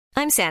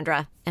I'm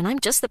Sandra, and I'm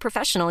just the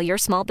professional your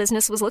small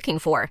business was looking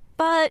for.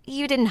 But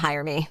you didn't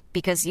hire me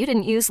because you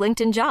didn't use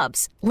LinkedIn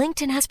Jobs.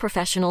 LinkedIn has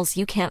professionals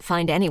you can't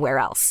find anywhere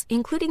else,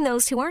 including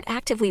those who aren't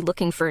actively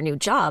looking for a new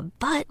job,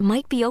 but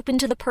might be open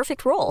to the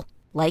perfect role,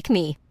 like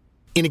me.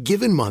 In a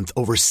given month,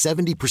 over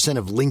 70%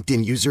 of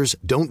LinkedIn users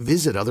don't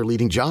visit other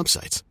leading job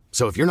sites.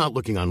 So if you're not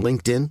looking on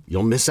LinkedIn,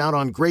 you'll miss out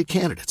on great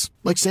candidates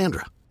like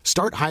Sandra.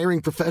 Start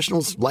hiring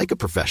professionals like a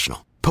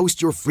professional.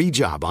 Post your free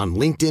job on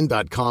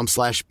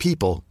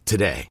linkedin.com/people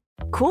today.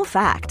 Cool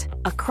fact,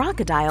 a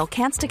crocodile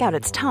can't stick out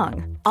its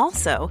tongue.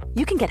 Also,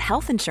 you can get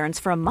health insurance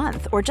for a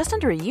month or just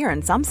under a year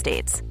in some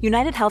states.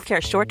 United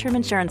Healthcare short-term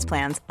insurance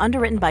plans,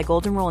 underwritten by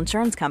Golden Rule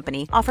Insurance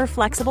Company, offer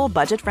flexible,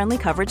 budget-friendly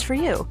coverage for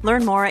you.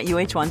 Learn more at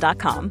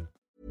uh1.com.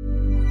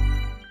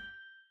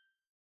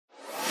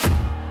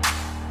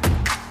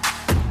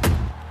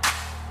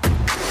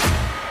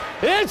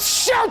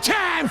 It's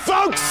showtime,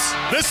 folks!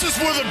 This is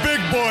where the big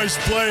boys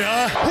play,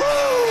 huh?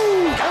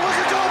 Woo! And look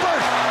at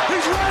Goldberg!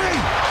 He's ready!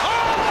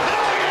 Oh,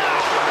 hell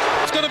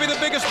yeah! It's going to be the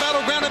biggest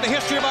battleground in the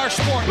history of our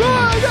sport.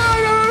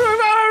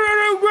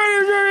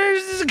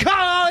 This is a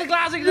Carl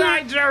Classic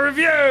Nitro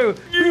review!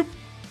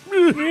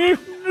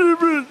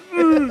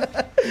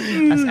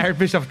 That's Eric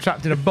Bischoff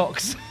trapped in a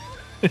box.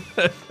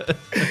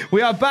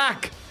 We are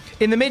back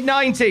in the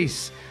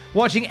mid-90s.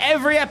 Watching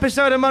every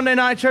episode of Monday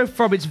Nitro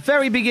from its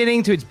very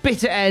beginning to its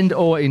bitter end,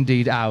 or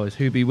indeed ours.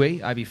 Who be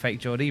we? I be Fake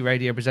Geordie,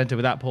 radio presenter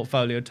with that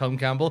portfolio, Tom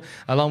Campbell,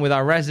 along with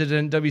our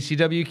resident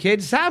WCW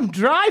kid, Sam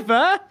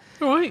Driver.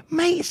 All right.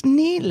 Mate,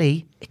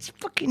 it's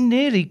fucking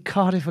nearly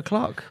Cardiff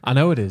o'clock. I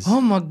know it is.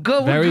 Oh my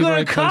God, we're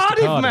going to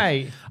Cardiff,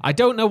 mate. I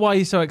don't know why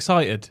you're so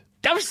excited.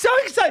 I'm so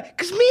excited,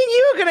 because me and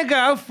you are going to go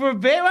out for a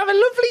bit. We'll have a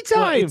lovely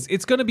time. Well,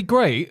 it's going to be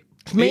great.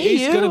 Me, it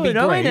is you, going to be and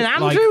Owen great.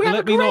 and Andrew have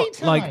a great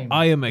time. Like,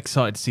 I am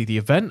excited to see the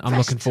event. I'm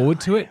looking forward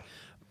to it.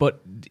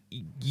 But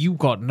you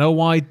got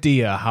no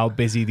idea how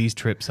busy these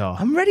trips are.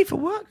 I'm ready for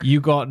work. You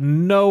got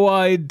no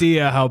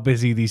idea how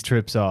busy these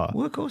trips are.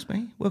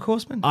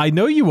 Workhorseman. I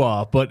know you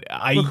are, but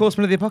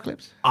Workhorseman of the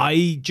apocalypse.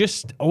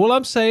 All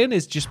I'm saying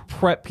is just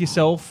prep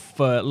yourself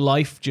for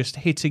life just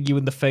hitting you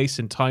in the face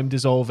and time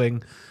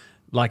dissolving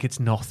like it's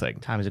nothing.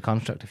 Time is a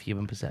construct of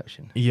human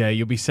perception. Yeah,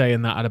 you'll be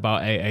saying that at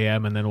about 8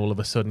 a.m. and then all of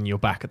a sudden you're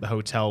back at the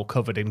hotel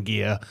covered in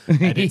gear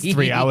and it's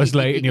 3 hours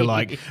late and you're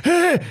like,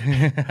 hey,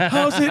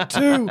 how's it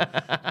too?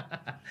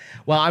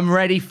 Well, I'm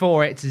ready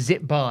for it to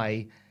zip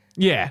by.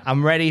 Yeah.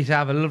 I'm ready to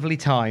have a lovely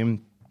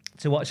time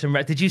to watch some...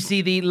 Did you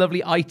see the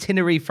lovely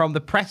itinerary from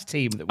the press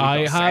team that we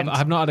got sent? I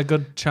have not had a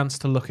good chance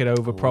to look it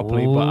over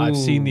properly, but I've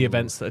seen the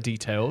events that are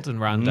detailed and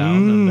ran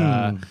down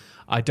and...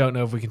 I don't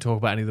know if we can talk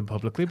about any of them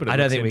publicly, but it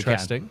looks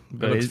interesting. It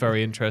looks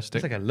very interesting.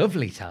 It's like a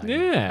lovely time.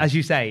 Yeah. As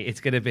you say,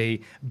 it's going to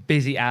be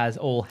busy as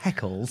all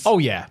heckles. Oh,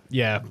 yeah.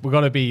 Yeah. We're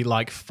going to be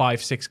like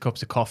 5-6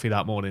 cups of coffee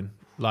that morning.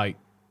 Like,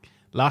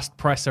 last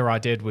presser I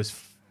did was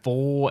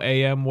 4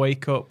 a.m.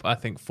 wake up, I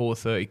think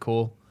 4:30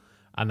 call,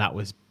 and that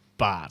was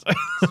bad.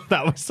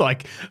 That was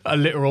like a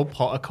literal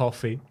pot of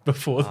coffee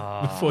before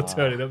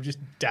turning up, just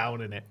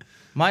downing it.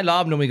 My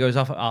alarm normally goes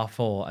off at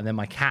R4, and then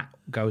my cat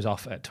goes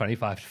off at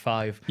 25 to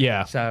 5.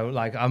 Yeah. So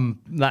like I'm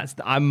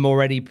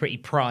already pretty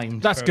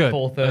primed. That's for good.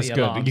 4:30 That's good.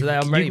 alarm. You, So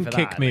I'm ready you for can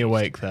that. kick me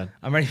awake then.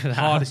 I'm ready for that.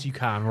 Hard as you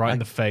can, right in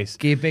the face.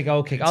 Give a big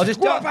old kick. I'll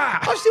just do what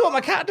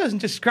my cat does and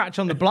just scratch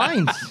on the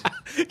blinds.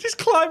 Just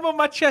climb on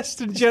my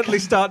chest and gently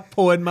start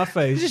pawing my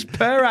face. Just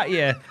purr at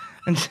you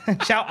and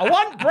shout, "I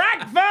want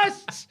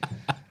breakfast."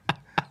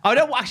 I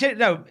don't actually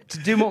no to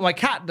do what my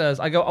cat does.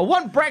 I go, I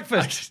want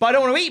breakfast, but I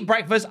don't want to eat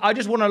breakfast. I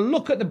just want to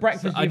look at the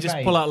breakfast. I just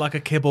pull out like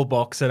a kibble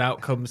box, and out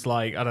comes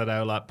like I don't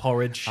know, like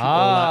porridge or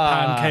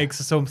like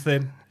pancakes or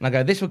something. And I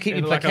go, this will keep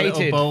you like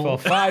placated for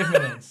 5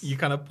 minutes. You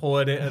kind of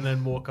pour it and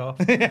then walk off.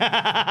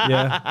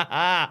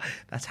 Yeah,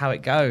 that's how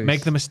it goes.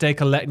 Make the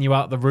mistake of letting you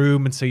out the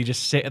room, and so you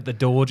just sit at the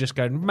door, just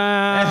going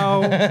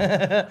meow,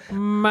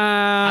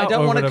 meow. I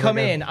don't want to come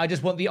in. I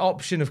just want the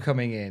option of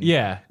coming in.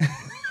 Yeah.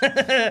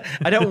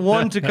 I don't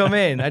want to come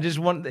in. I just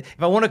want,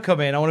 if I want to come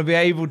in, I want to be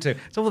able to.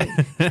 So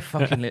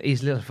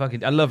he's a little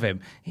fucking. I love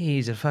him.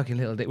 He's a fucking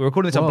little dick. We're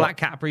recording this on Black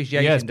Cat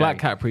Appreciation Day. Yeah, it's Black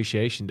Cat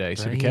Appreciation Day,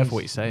 so be careful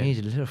what you say. He's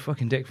a little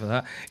fucking dick for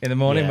that. In the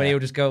morning when he'll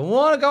just go,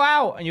 want to go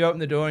out, and you open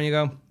the door and you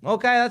go,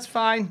 okay, that's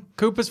fine.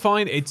 Cooper's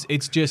fine.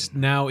 It's just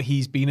now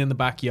he's been in the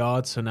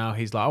backyard, so now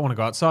he's like, I want to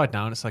go outside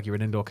now, and it's like you're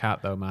an indoor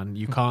cat though, man.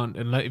 You can't,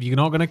 if you're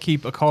not going to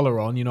keep a collar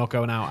on, you're not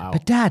going out.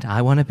 But Dad,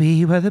 I want to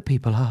be where the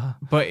people are.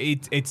 But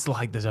it's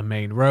like there's a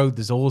main road,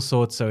 there's all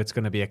sorts, so it's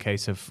going to be a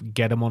case of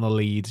get him on a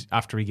lead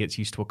after he gets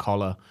used to a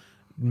collar,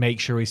 make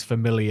sure he's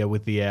familiar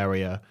with the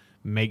area,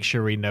 make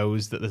sure he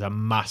knows that there's a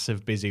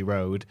massive busy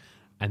road,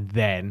 and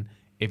then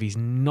if he's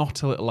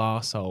not a little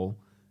arsehole,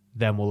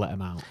 then we'll let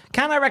him out.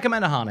 Can I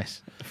recommend a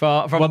harness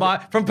from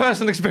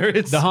personal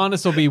experience? The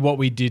harness will be what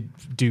we did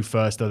do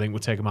first. I think we'll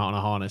take him out on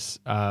a harness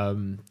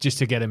just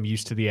to get him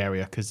used to the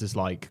area because there's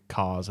like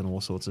cars and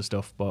all sorts of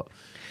stuff. But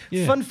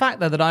fun fact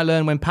though that I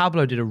learned when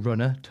Pablo did a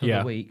runner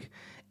the week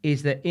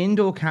is that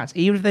indoor cats,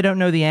 even if they don't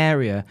know the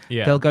area,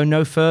 they'll go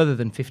no further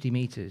than 50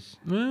 meters.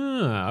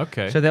 Ah,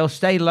 okay. So they'll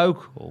stay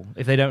local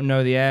if they don't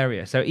know the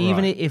area. So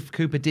even if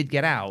Cooper did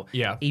get out,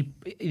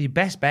 your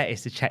best bet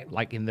is to check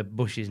like in the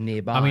bushes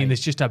nearby. I mean, there's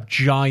just a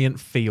giant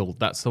field.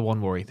 That's the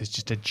one worry. There's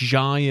just a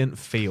giant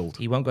field.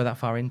 He won't go that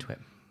far into it.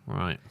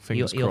 Right.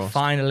 Fingers He'll crossed.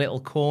 find a little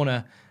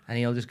corner and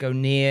he'll just go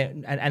near.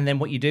 And then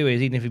what you do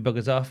is, even if he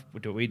buggers off,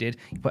 which what we did,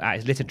 you put out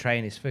his litter tray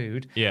and his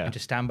food and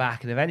just stand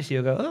back. And eventually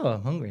you'll go, oh,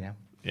 I'm hungry now.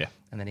 Yeah.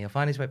 And then he'll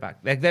find his way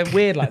back. They're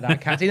weird like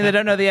that, cats. Even if they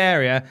don't know the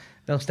area,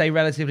 they'll stay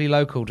relatively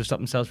local to stop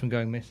themselves from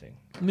going missing.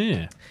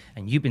 Yeah.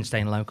 And you've been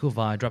staying local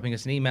via dropping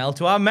us an email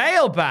to our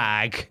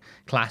mailbag,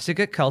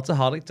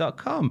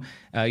 classic@cultaholic.com.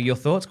 Your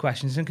thoughts,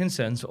 questions, and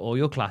concerns for all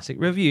your classic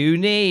review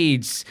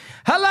needs.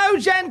 Hello,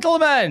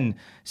 gentlemen,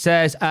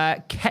 says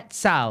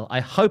Quetzal.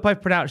 I hope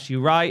I've pronounced you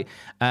right.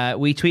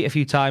 We tweet a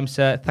few times,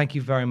 sir. Thank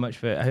you very much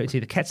for it's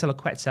either Quetzal or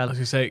Quetzal. I was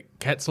going to say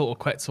Quetzal or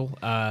Quetzal.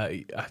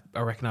 I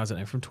recognize that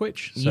name from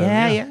Twitch. So,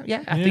 yeah.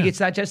 I think it's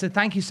that, Jess. So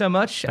thank you so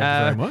much. Thank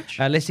you very much.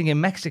 Listening in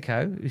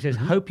Mexico, who says,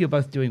 hope you're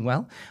both doing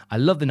well. I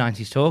love the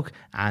 90s talk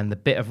and the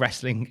bit of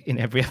wrestling in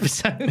every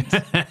episode.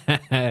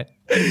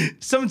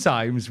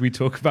 Sometimes we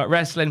talk about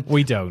wrestling.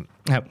 We don't.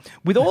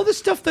 With all the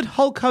stuff that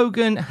Hulk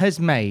Hogan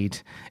has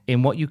made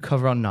in what you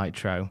cover on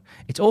Nitro,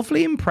 it's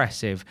awfully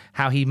impressive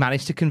how he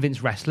managed to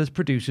convince wrestlers,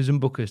 producers,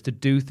 and bookers to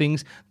do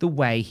things the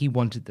way he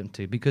wanted them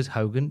to, because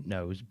Hogan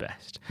knows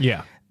best.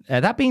 Yeah.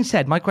 That being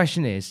said, my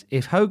question is,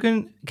 if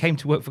Hogan came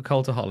to work for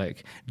Cultaholic,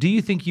 do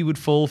you think you would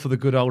fall for the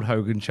good old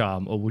Hogan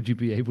charm, or would you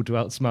be able to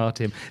outsmart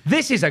him?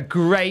 This is a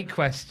great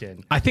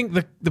question. I think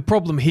the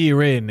problem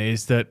herein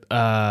is that,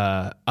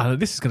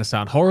 this is going to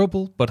sound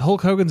horrible, but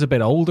Hulk Hogan's a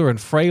bit older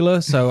and frailer,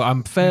 so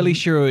I'm fairly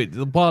sure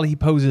while he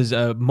poses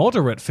a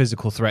moderate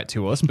physical threat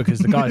to us, because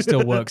the guy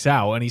still works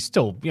out, and he's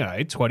still,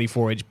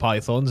 24-inch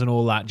pythons and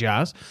all that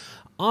jazz,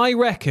 I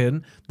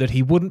reckon that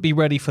he wouldn't be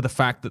ready for the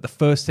fact that the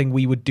first thing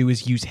we would do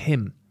is use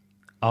him.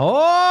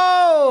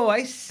 Oh,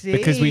 I see.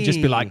 Because we'd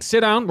just be like, sit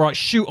down, right,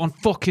 shoot on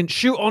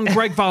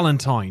Greg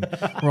Valentine.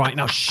 Right,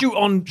 now shoot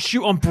on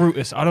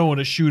Brutus. I don't want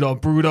to shoot on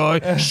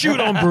Brutus. Shoot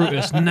on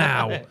Brutus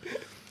now.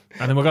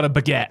 And then we've got a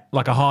baguette,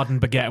 like a hardened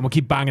baguette, and we'll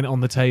keep banging it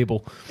on the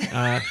table.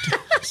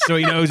 So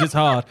he knows it's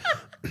hard.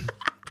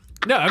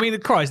 No, I mean,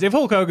 Christ, if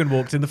Hulk Hogan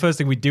walked in, the first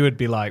thing we'd do would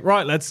be like,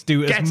 right, let's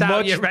do as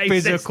much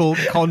physical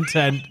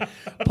content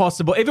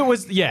possible. If it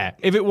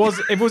was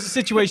a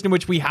situation in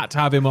which we had to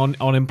have him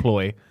on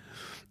employ,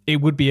 it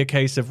would be a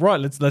case of, right,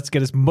 let's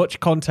get as much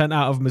content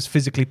out of him as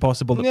physically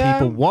possible that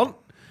people want,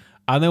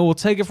 and then we'll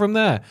take it from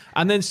there.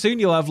 And then soon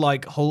you'll have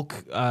like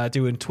Hulk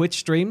doing Twitch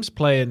streams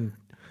playing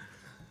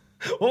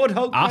what would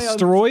Hulk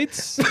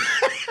asteroids,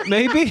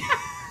 maybe.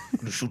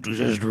 Shoot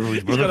these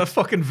asteroids, He's got a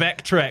fucking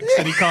Vectrex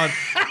and he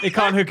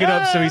can't hook it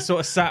up, so he sort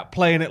of sat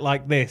playing it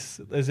like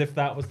this, as if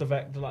that was the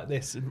Vector, like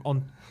this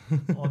on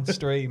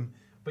stream.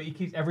 But he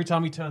keeps, every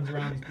time he turns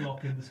around, he's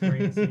blocking the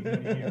screen so you can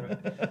only hear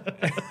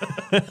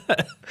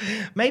it.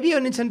 Maybe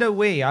on Nintendo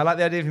Wii. I like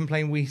the idea of him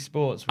playing Wii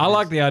Sports. I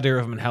like the idea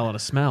of him in Hell on a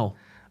Smell.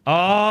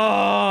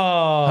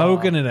 Oh!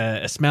 Hogan in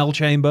a smell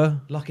chamber.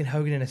 Locking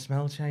Hogan in a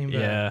smell chamber.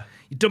 Yeah.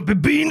 You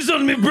dumping beans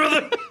on me,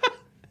 brother!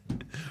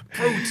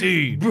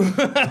 Protein.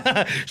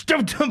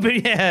 Stop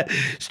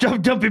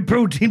dumping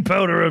protein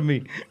powder on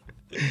me.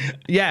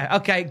 Yeah,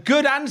 okay,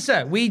 good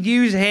answer. We'd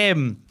use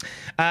him.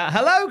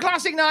 Hello,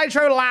 Classic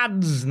Nitro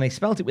lads. And they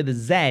spelt it with a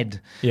Z.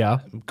 Yeah.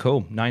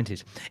 Cool,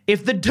 90s.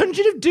 If the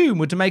Dungeon of Doom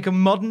were to make a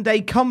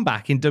modern-day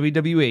comeback in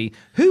WWE,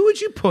 who would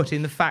you put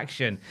in the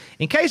faction?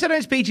 In case I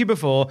don't speak to you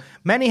before,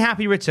 many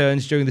happy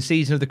returns during the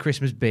season of the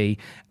Christmas Bee.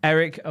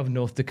 Eric of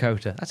North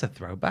Dakota. That's a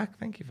throwback.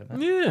 Thank you for that.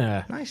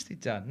 Yeah. Nicely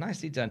done,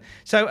 nicely done.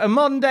 So, a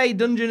modern-day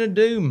Dungeon of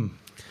Doom.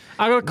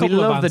 I got a couple we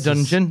of love answers. the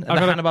dungeon. The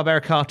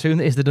Hanna-Barbera cartoon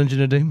that is the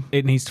Dungeon of Doom.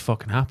 It needs to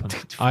fucking happen.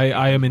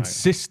 I am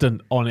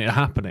insistent on it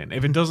happening.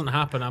 If it doesn't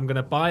happen, I'm going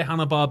to buy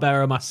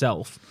Hanna-Barbera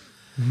myself.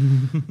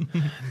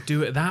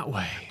 Do it that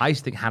way. I used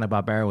to think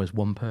Hanna-Barbera was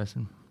one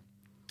person.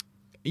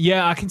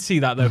 Yeah, I can see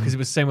that, though, because it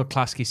was the same with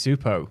Klasky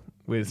Supo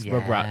with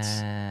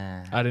Rugrats.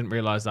 I didn't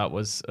realise that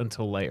was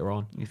until later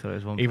on. You thought it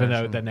was one Even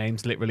person. though their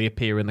names literally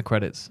appear in the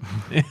credits.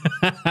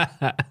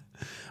 But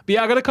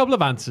yeah, I got a couple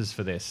of answers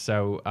for this.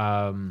 So,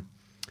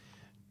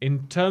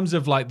 in terms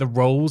of like the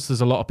roles, there's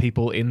a lot of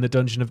people in the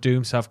Dungeon of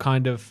Doom, so I've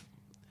kind of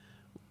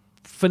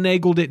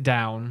finagled it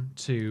down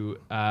to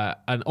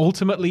an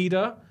ultimate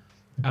leader,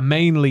 a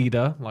main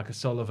leader like a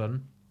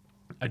Sullivan,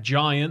 a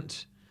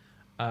giant,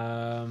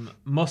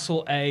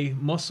 muscle A,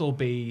 muscle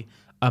B,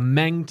 a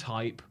Meng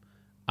type,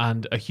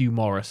 and a Hugh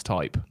Morris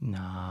type.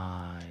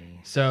 Nice.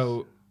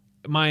 So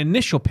my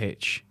initial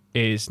pitch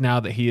is, now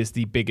that he is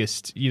the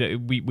biggest,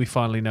 we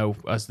finally know,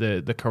 as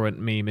the current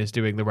meme is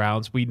doing the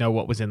rounds, we know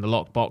what was in the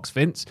lockbox,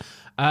 Vince.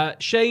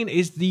 Shane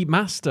is the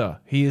master.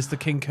 He is the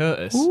King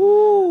Curtis.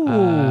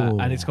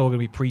 And it's all going to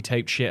be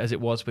pre-taped shit as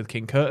it was with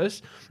King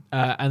Curtis.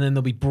 And then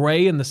there'll be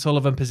Bray in the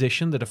Sullivan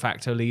position, the de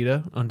facto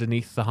leader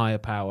underneath the higher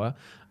power.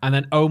 And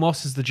then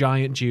Omos is the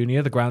Giant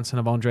Jr., the grandson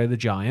of Andre the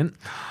Giant.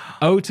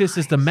 Otis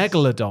is the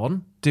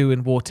Megalodon,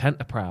 doing War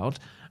Tenta Proud.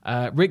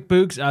 Rick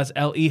Boogs as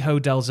El Hijo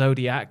del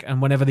Zodiac,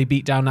 and whenever they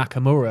beat down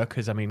Nakamura,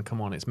 because, I mean,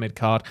 come on, it's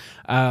mid-card.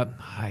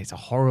 It's a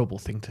horrible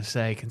thing to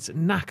say.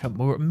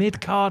 Nakamura,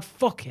 mid-card?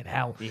 Fucking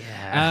hell.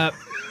 Yeah.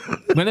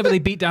 Whenever they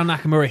beat down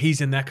Nakamura,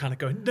 he's in there kind of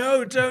going,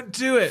 no, don't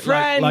do it.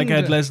 Like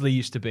Ed Leslie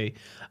used to be.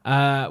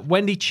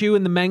 Wendy Chu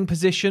in the Meng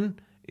position.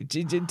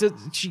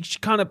 She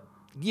kind of...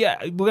 Yeah,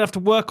 we're going to have to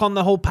work on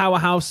the whole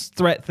powerhouse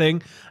threat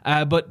thing,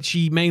 but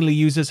she mainly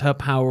uses her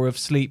power of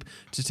sleep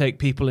to take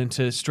people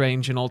into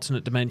strange and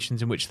alternate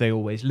dimensions in which they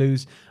always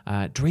lose.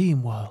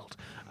 Dream World.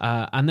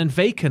 And then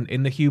Vacant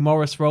in the Hugh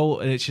Morris role,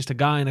 and it's just a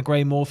guy in a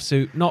grey morph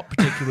suit, not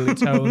particularly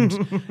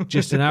toned,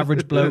 just an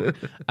average bloke.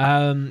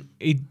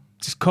 He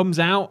just comes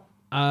out,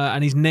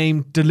 and he's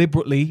named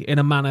deliberately in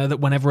a manner that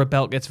whenever a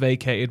belt gets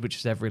vacated, which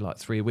is every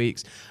 3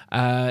 weeks,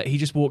 he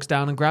just walks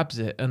down and grabs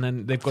it, and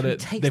then they've got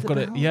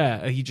it.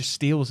 Yeah, he just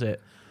steals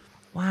it.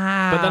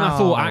 Wow. But then I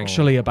thought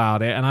actually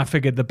about it, and I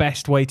figured the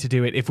best way to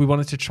do it, if we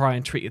wanted to try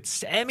and treat it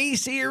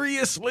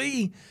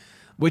semi-seriously,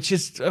 which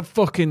is a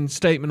fucking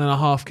statement and a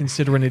half,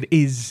 considering it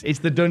is. It's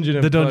the Dungeon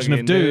of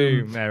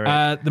Doom.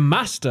 The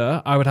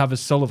Master, I would have as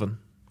Sullivan.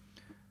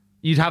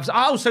 You'd have...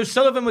 Oh, so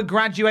Sullivan would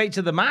graduate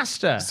to the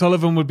Master.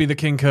 Sullivan would be the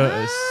King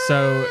Curtis.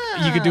 So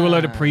you could do a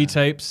load of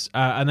pre-tapes.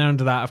 And then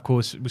under that, of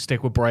course, we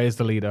stick with Bray as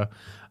the leader.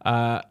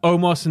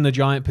 Omos in the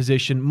Giant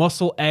position.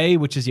 Muscle A,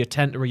 which is your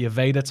Tenta or your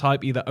Vader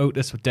type, either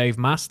Otis or Dave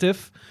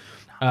Mastiff.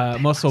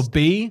 Muscle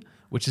B,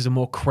 which is a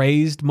more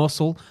crazed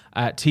muscle.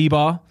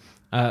 T-Bar.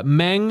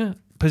 Meng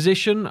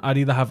position, I'd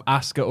either have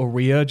Asuka or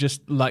Rhea,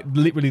 just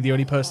literally the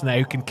only person there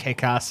who can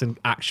kick ass and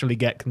actually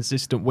get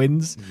consistent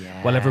wins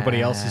while everybody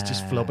else is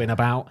just flubbing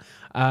about.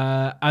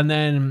 And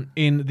then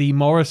in the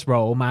Morris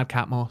role,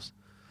 Madcap Moss.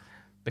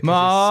 Because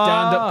his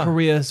stand-up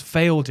career has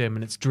failed him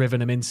and it's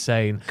driven him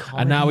insane.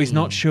 And now he's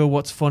not sure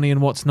what's funny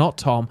and what's not,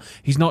 Tom.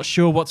 He's not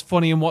sure what's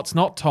funny and what's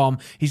not, Tom.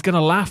 He's going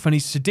to laugh and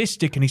he's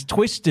sadistic and he's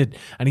twisted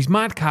and he's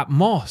Madcap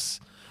Moss.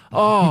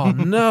 Oh,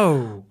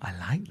 no. I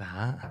like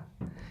that.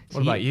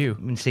 What about you?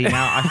 See,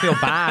 now I feel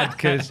bad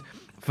because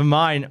for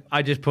mine,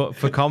 I just put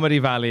for comedy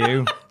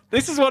value.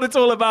 This is what it's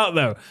all about,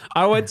 though.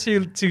 I went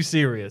too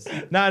serious.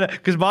 No,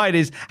 because mine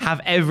is have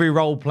every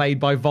role played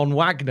by Von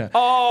Wagner.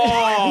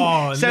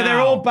 Oh, so they're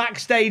all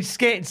backstage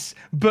skits,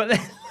 but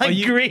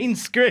they're green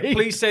screen.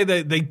 Please say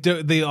that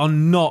they are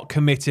not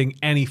committing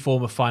any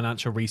form of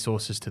financial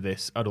resources to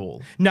this at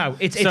all. No,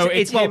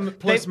 it's him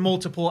plus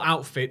multiple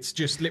outfits,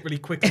 just literally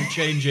quickly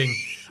changing,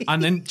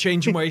 and then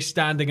changing where he's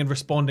standing and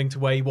responding to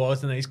where he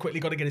was, and then he's quickly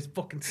got to get his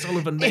fucking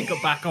Sullivan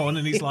makeup back on,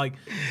 and he's like.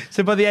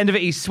 So by the end of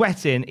it, he's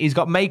sweating. He's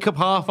got makeup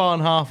half on,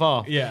 half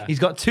off. Yeah. He's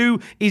got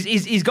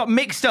he's got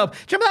mixed up. Do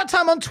you remember that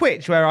time on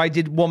Twitch where I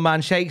did One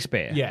Man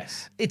Shakespeare?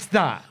 Yes. It's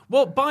that.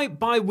 Well,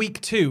 by week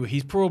 2,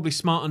 he's probably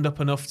smartened up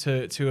enough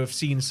to have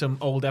seen some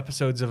old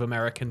episodes of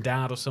American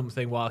Dad or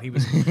something while he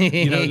was,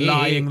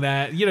 lying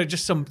there.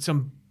 Just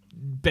some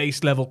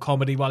base level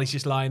comedy while he's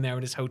just lying there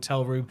in his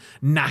hotel room,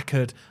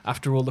 knackered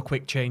after all the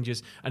quick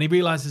changes. And he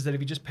realizes that if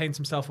he just paints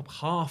himself up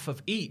half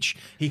of each,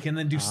 he can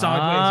then do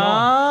sideways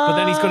on. But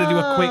then he's got to do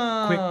a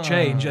quick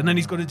change, and then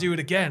he's got to do it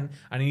again.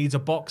 And he needs a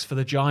box for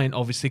the Giant,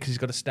 obviously, because he's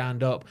got to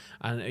stand up.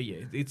 And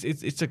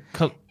it's a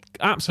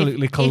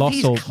absolutely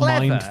colossal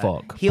mind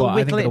fuck. He'll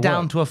whittle it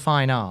down to a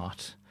fine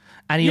art.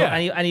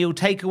 And he'll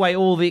take away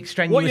all the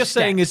extraneous What you're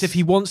saying is if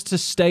he wants to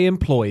stay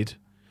employed,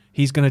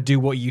 he's going to do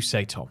what you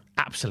say, Tom.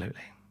 Absolutely.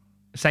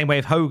 Same way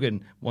if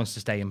Hogan wants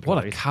to stay employed.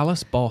 What a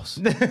callous boss.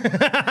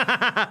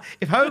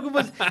 If Hogan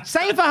was...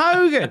 Same for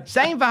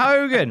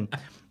Hogan.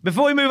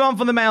 Before we move on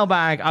from the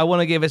mailbag, I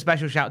want to give a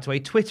special shout to a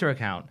Twitter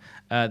account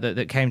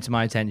that came to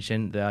my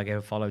attention that I gave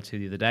a follow to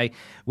the other day,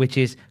 which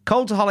is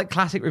Cultaholic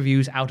Classic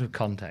Reviews Out of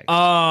Context.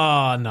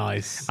 Ah,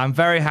 nice. I'm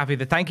very happy.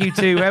 Thank you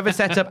to whoever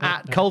set up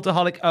at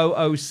Cultaholic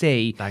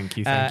OOC. Thank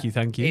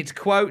you. It's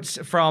quotes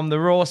from the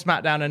Raw,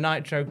 SmackDown, and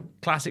Nitro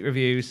Classic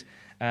Reviews.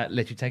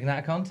 Literally taken out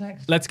of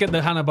context. Let's get the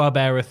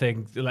Hanna-Barbera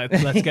thing.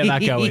 Let's get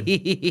that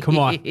going. Come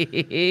on.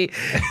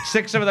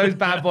 Stick some of those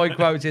bad boy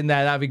quotes in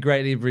there. That'd be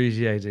greatly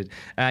appreciated.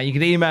 You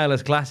can email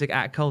us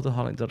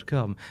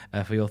classic@cultaholic.com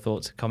for your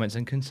thoughts, comments,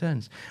 and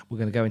concerns. We're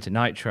going to go into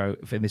Nitro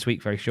for this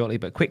week very shortly,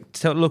 but quick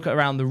look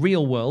around the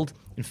real world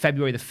in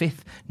February the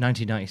 5th,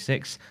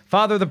 1996.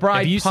 Father of the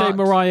Bride. If you say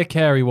Mariah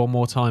Carey one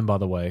more time, by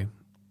the way,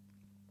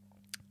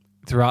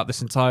 throughout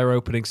this entire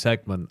opening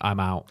segment, I'm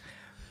out.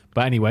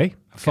 But anyway, okay.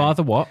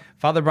 Father what?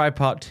 Father Bride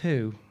Part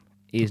 2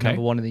 is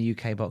number 1 in the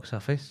UK box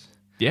office.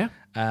 Yeah.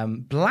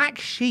 Black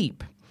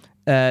Sheep,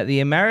 the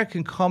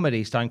American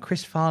comedy starring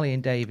Chris Farley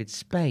and David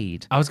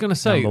Spade. I was going to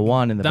say, number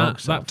 1 in the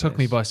box office. That took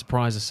me by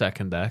surprise a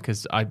second there,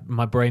 because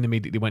my brain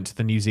immediately went to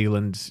the New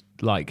Zealand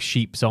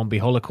sheep zombie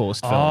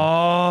Holocaust film.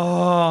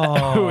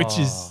 Oh. Which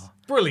is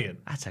brilliant.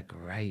 That's a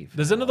great film.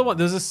 There's another one.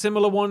 There's a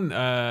similar one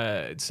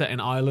set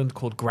in Ireland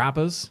called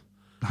Grabbers.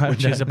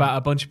 Which is about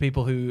a bunch of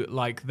people who,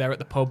 they're at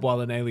the pub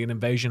while an alien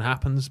invasion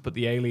happens, but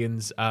the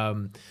aliens,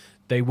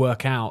 they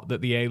work out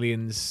that the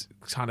aliens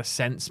kind of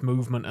sense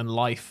movement and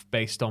life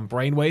based on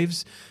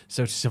brainwaves.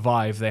 So to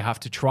survive, they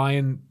have to try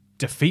and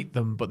defeat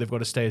them, but they've got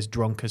to stay as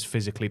drunk as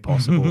physically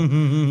possible,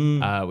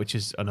 which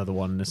is another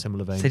one in a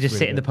similar vein. So just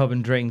sit in the pub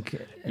and drink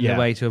in a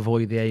way to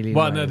avoid the alien.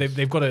 Well, no,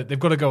 they've got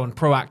to go and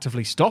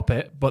proactively stop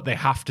it, but they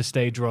have to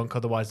stay drunk,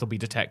 otherwise they'll be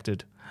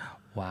detected.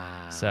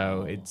 Wow.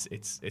 So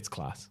it's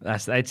class.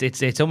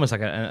 It's almost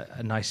like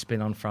a nice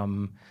spin on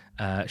from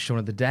Shaun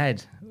of the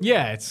Dead.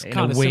 Yeah, it's in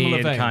kind a of similar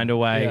weird vein. kind of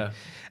way.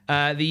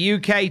 Yeah. The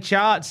UK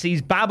chart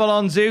sees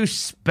Babylon Zoo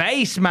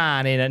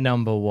Spaceman in at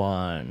number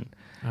 1.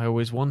 I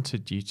always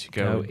wanted you to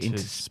go into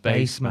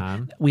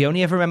Spaceman. We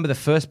only ever remember the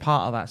first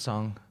part of that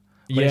song.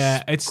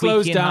 Yeah, it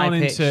slows squeaky and down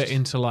high-pitched.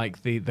 into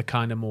like the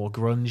kind of more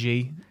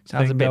grungy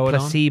Sounds thing a bit going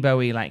on.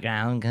 placebo-y, like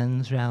ground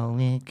control,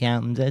 here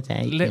comes a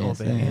take. Little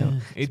bit, yeah.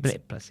 It's a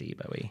bit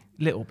placebo-y.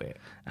 Little bit.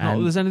 Not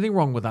that there's anything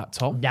wrong with that,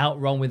 Tom.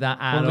 Doubt wrong with that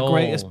at all. One of the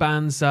greatest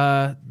bands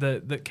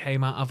that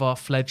came out of our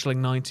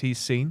fledgling 90s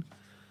scene.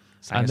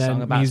 Sang And a song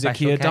then about Music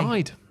Special Here K.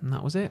 died, and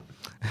that was it.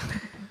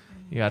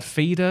 You had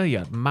Feeder, you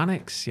had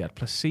Mannix, you had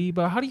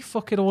Placebo. How do you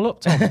fuck it all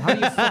up, Tom? How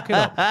do you fuck it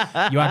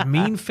up? You had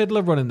Mean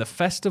Fiddler running the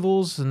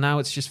festivals, and now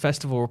it's just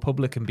Festival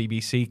Republic and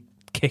BBC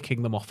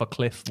kicking them off a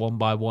cliff one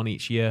by one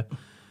each year.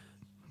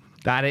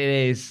 That it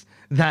is.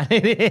 That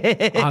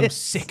it is. I'm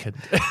sickened.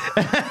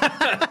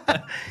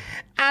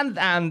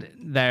 And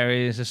there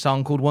is a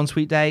song called One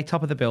Sweet Day,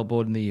 top of the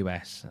Billboard in the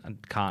US. I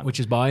can't. Which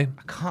is by? I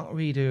can't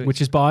redo it.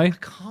 Which is by? I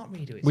can't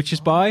redo it. Which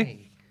is by?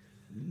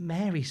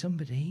 Mary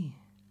somebody.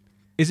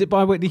 Is it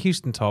by Whitney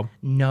Houston, Tom?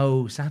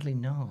 No, sadly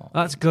not.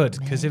 That's good,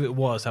 because if it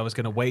was, I was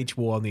going to wage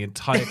war on the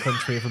entire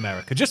country of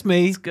America. Just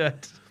me. It's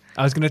good.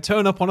 I was going to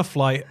turn up on a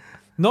flight,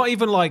 not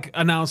even like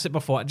announce it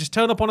before. Just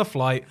turn up on a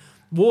flight,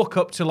 walk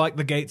up to like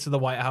the gates of the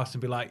White House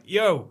and be like,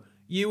 yo,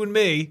 you and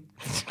me.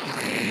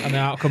 And then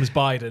out comes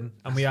Biden,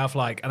 and we have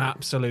like an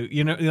absolute,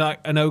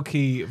 like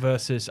Inoki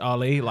versus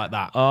Ali, like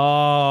that.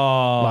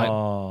 Oh.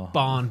 Like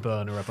barn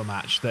burner of a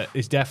match that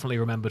is definitely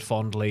remembered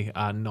fondly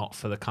and not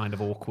for the kind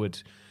of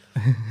awkward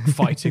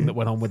fighting that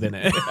went on within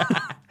it.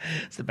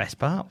 It's the best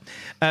part.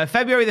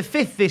 February the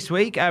 5th this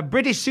week,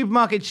 British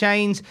supermarket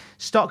chains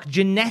stock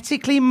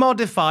genetically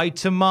modified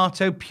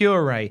tomato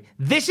puree.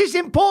 This is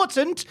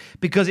important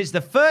because it's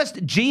the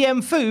first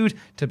GM food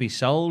to be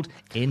sold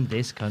in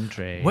this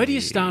country. Where do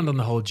you stand on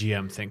the whole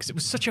GM thing? Because it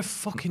was such a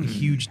fucking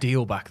huge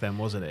deal back then,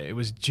 wasn't it? It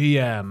was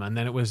GM, and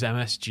then it was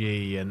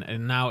MSG,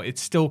 and now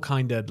it's still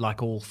kind of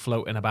like all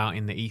floating about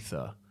in the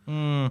ether.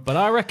 But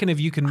I reckon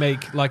if you can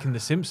make, like in The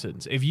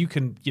Simpsons, if you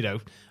can,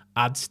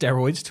 add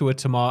steroids to a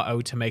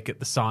tomato to make it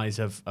the size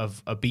of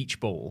a beach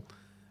ball,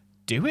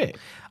 do it.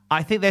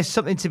 I think there's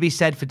something to be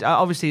said for,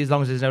 obviously, as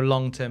long as there's no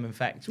long-term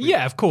effects. with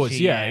Yeah, of course.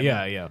 GM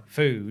Yeah.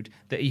 food,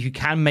 that you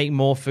can make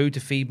more food to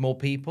feed more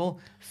people.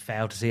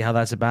 Fail to see how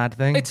that's a bad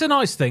thing. It's a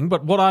nice thing,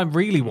 but what I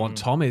really want,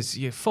 Tom, is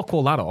you fuck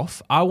all that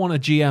off. I want a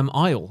GM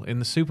aisle in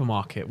the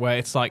supermarket where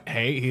it's like,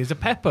 hey, here's a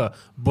pepper,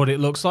 but it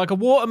looks like a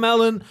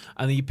watermelon,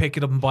 and then you pick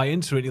it up and bite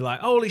into it, and you're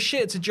like, holy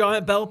shit, it's a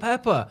giant bell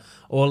pepper.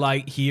 Or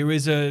like, here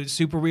is a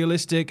super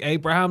realistic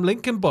Abraham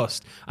Lincoln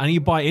bust, and you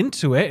bite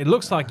into it, it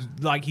looks like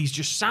he's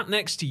just sat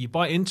next to you,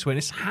 bite into it, and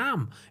it's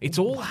ham. It's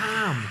all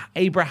ham.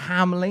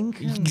 Abraham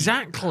Lincoln.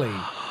 Exactly.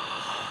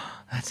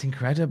 That's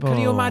incredible. Can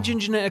you imagine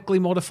genetically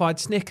modified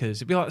Snickers?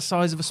 It'd be like the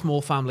size of a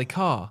small family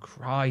car.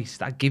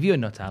 Christ, that'd give you a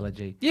nut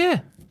allergy. Yeah.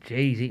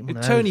 Jeez, eat one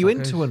It'd of turn those you fuckers.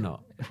 into a nut.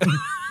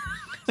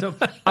 So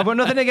I've got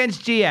nothing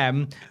against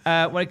GM.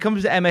 When it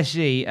comes to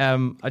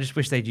MSG, I just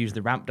wish they'd use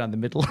the ramp down the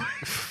middle.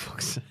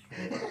 Fuck's sake.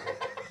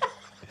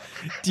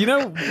 Do you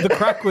know the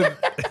crack with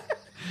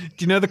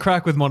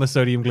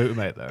monosodium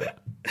glutamate though?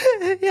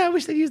 Yeah, I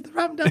wish they'd use the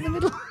ramp down the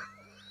middle.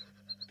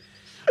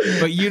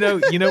 But you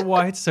know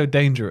why it's so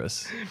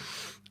dangerous?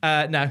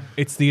 No,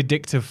 It's the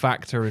addictive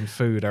factor in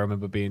food. I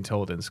remember being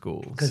told in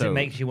school because it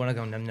makes you want to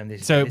go num num.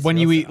 This. So this when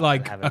you also- eat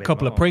like have a bit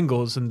couple of more.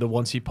 Pringles, and the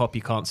ones you pop,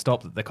 you can't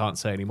stop that they can't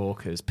say anymore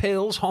because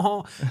pills.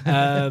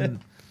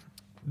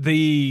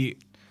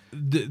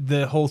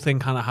 The whole thing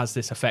kind of has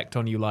this effect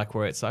on you, like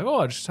where it's like, oh,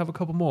 I just have a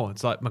couple more.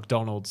 It's like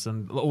McDonald's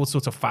and all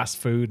sorts of fast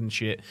food and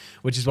shit,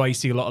 which is why you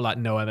see a lot of like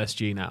no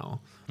MSG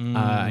now,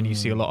 and you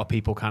see a lot of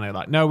people kind of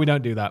like, no, we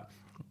don't do that.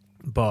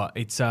 But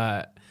it's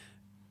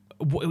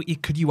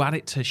could you add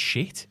it to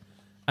shit?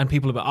 And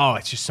people are like, oh,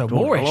 it's just so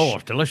moreish. Oh,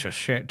 delicious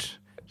shit.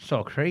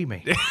 So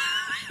creamy.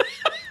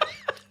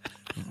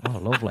 Oh,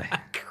 lovely.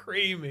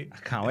 Creamy.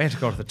 Can't wait to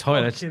go to the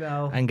toilet Fucking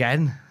hell.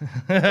 again.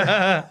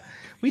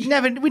 We'd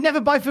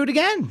never buy food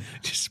again.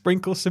 Just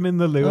sprinkle some in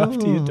the loo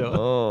after you're done.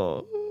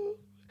 Oh.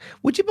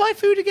 Would you buy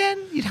food again?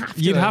 You'd have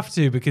to. You'd have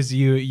to, because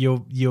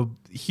your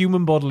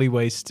human bodily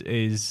waste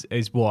is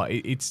what?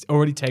 It's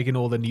already taken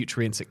all the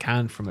nutrients it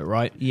can from it,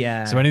 right?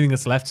 Yeah. So anything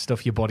that's left,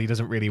 stuff your body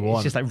doesn't really want.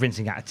 It's just like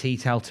rinsing out a tea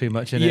towel too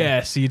much, isn't it?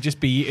 Yeah, so you'd just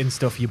be eating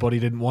stuff your body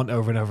didn't want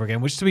over and over again,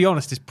 which, to be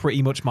honest, is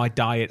pretty much my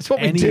diet. It's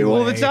what we do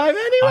all the time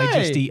anyway. I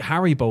just eat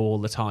Haribo all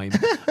the time.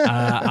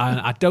 And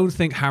I don't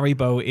think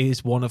Haribo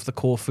is one of the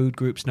core food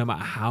groups, no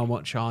matter how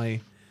much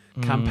I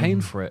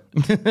Campaign for it.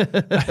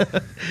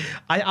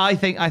 I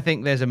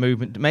think there's a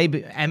movement.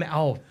 Maybe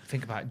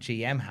think about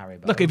GM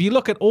Haribo. Look, if you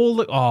look at all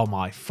the... Oh,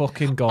 my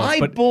fucking God. I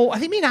think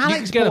me and you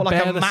Alex could get bought a like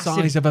bear a the massive...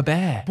 size of a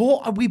bear.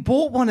 We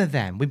bought one of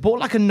them. We bought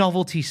like a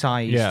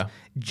novelty-sized Yeah.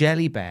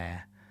 jelly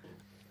bear.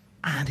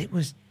 And it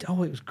was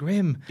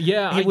grim.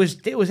 Yeah, It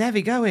was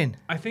heavy going.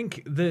 I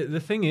think the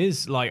thing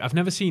is, like, I've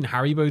never seen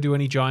Haribo do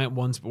any giant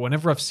ones, but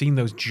whenever I've seen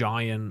those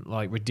giant,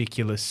 like,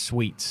 ridiculous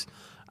sweets,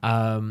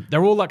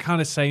 they're all that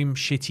kind of same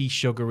shitty,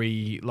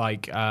 sugary,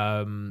 like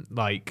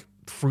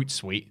fruit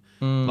sweet.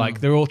 Like,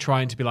 they're all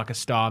trying to be like a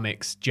Star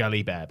Mix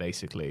jelly bear,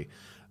 basically.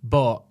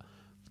 But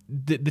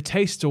the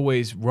taste's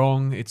always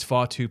wrong. It's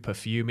far too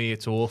perfumey.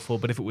 It's awful.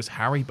 But if it was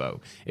Haribo,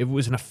 if it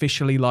was an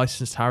officially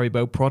licensed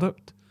Haribo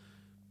product...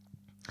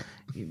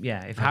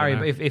 Yeah,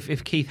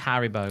 if Keith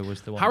Haribo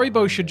was the one.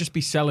 Haribo should just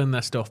be selling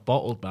their stuff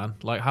bottled, man.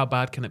 Like, how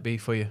bad can it be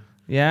for you?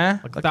 Yeah,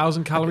 Like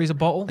 1,000 calories a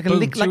bottle? like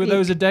Boom, two of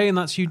those a day and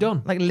that's you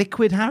done. like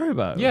liquid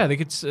Haribo. Yeah, they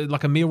could,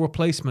 like a meal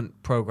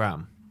replacement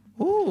program.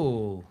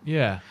 Ooh,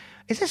 Yeah.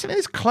 is there something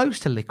that's close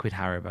to liquid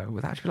Haribo?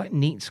 Would that actually be like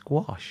neat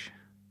squash?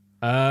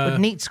 Uh,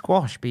 Would neat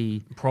squash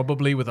be?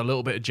 probably with a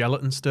little bit of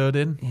gelatin stirred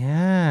in,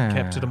 Yeah,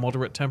 kept at a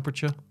moderate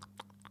temperature.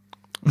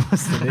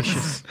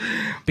 Delicious.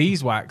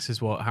 Beeswax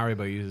is what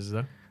Haribo uses,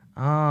 though.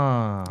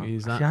 Ah,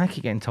 Use that. see, I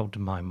keep getting told to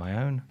mind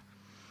my own.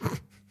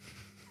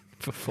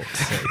 For fuck's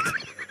sake.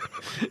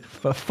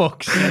 For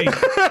fuck's sake.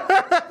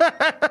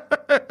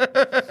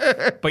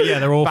 But yeah,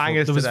 they're awful.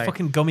 Bangers There was today. a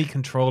fucking gummy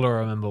controller I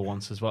remember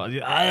once as well.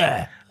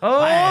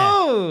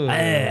 Oh,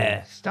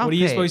 stop What are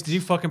you it. supposed to do?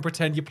 Fucking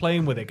pretend you're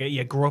playing with it, get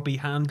your grubby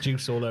hand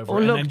juice all over Oh,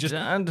 it, look, and then just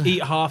Dad.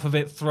 eat half of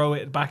it, throw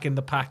it back in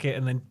the packet,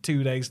 and then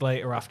 2 days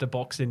later after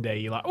Boxing Day,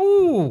 you're like,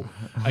 ooh,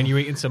 and you're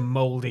eating some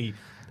mouldy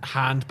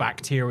hand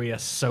bacteria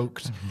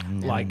soaked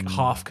like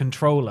half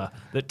controller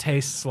that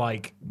tastes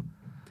like,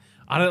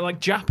 I don't like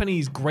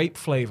Japanese grape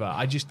flavor.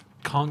 I just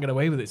can't get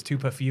away with it. It's too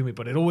perfumey,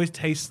 but it always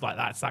tastes like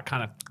that. It's that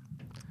kind of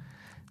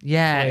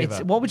Yeah, flavor.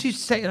 it's what would you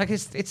say? Like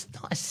it's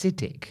not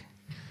acidic.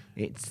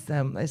 It's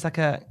like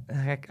a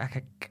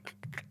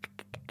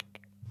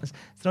it's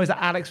the noise that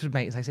Alex would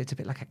make. It's a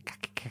bit like a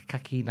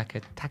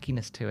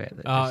tackiness to it.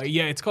 That just-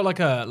 yeah, it's got like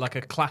a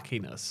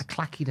clackiness.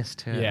 clackiness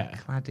to Yeah.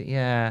 it.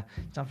 Yeah,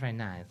 it's not very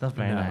nice. Not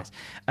very No.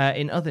 nice.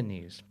 In other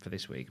news for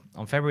this week,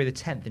 on February the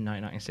 10th in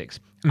 1996,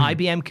 Hmm.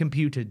 IBM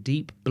computer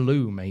Deep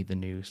Blue made the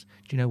news.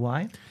 Do you know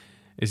why?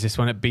 Is this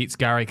when it beats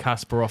Gary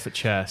Kasparov at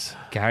chess?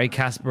 Gary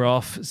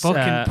Kasparov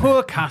Fucking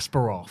poor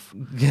Kasparov.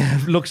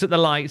 looks at the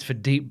lights for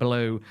Deep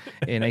Blue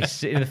in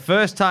the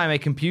first time a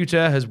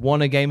computer has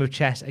won a game of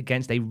chess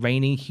against a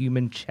reigning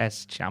human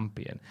chess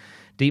champion.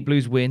 Deep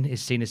Blue's win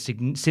is seen as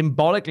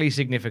symbolically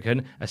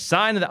significant, a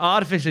sign that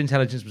artificial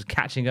intelligence was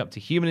catching up to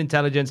human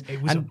intelligence,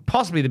 and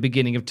possibly the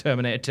beginning of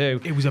Terminator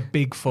 2. It was a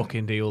big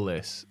fucking deal,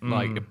 this.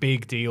 Like, a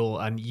big deal.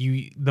 And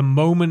the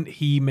moment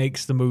he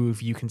makes the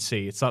move, you can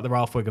see. It's like the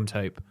Ralph Wiggum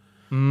tape.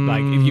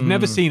 Like, if you've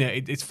never seen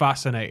it, it's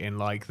fascinating.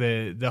 Like,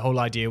 the whole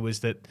idea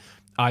was that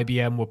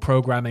IBM were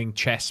programming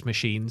chess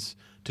machines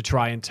to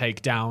try and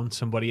take down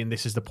somebody, and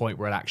this is the point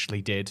where it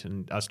actually did.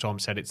 And as Tom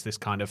said, it's this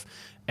kind of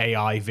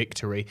AI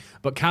victory.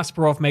 But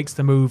Kasparov makes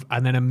the move,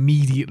 and then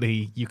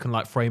immediately you can,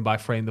 like, frame by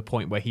frame the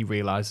point where he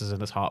realizes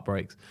and his heart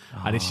breaks.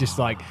 And it's just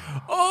like,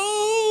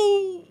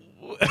 oh!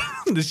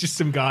 There's just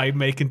some guy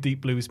making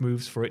Deep Blue's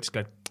moves for it. Just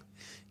going,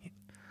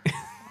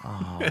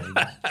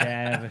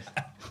 Yeah.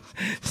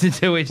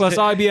 plus,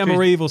 IBM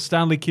are evil.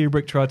 Stanley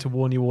Kubrick tried to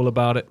warn you all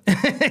about it.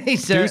 He Do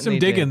certainly some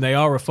digging. did. They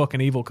are a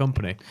fucking evil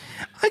company.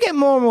 I get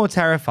more and more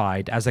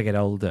terrified as I get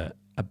older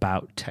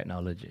about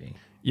technology.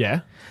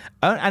 Yeah.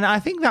 And I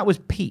think that was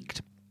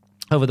peaked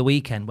over the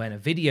weekend when a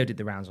video did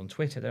the rounds on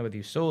Twitter, I don't know whether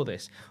you saw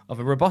this, of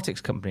a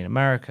robotics company in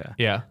America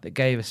Yeah. that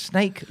gave a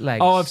snake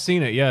legs. Oh, I've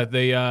seen it. Yeah,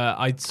 they.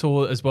 I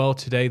saw as well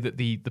today that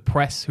the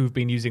press who've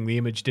been using the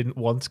image didn't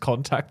once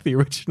contact the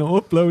original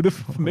uploader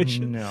for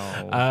permission.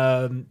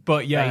 No.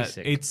 But yeah,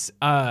 Basic. it's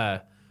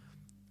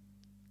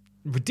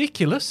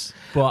ridiculous.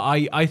 But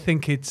I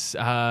think it's.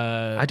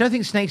 I don't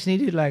think snakes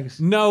needed legs.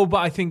 No, but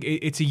I think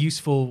it's a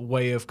useful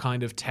way of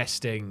kind of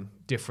testing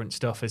different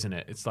stuff, isn't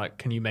it? It's like,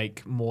 can you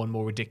make more and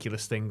more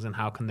ridiculous things, and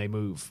how can they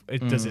move?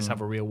 Does this have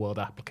a real world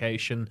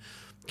application?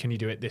 Can you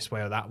do it this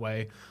way or that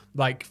way?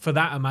 Like, for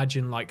that,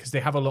 imagine, like, because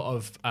they have a lot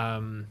of,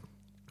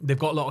 they've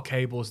got a lot of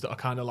cables that are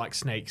kind of like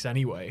snakes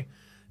anyway.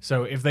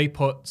 So if they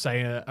put,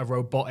 say, a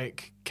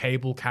robotic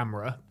cable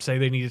camera, say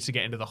they needed to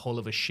get into the hull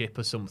of a ship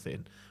or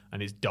something,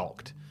 and it's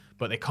docked,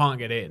 but they can't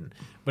get in.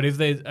 But if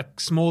there's a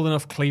small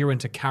enough clearing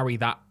to carry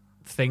that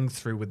thing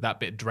through with that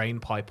bit of drain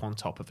pipe on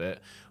top of it,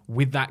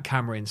 with that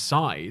camera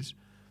inside,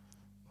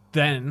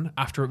 then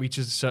after it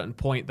reaches a certain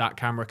point, that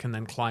camera can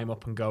then climb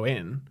up and go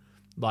in,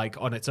 like,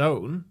 on its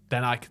own.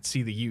 Then I could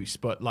see the use.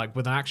 But like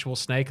with an actual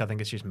snake, I think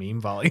it's just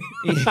meme value.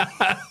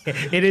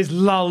 It is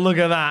lol, look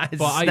at that. It's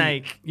But a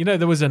snake.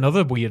 there was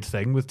another weird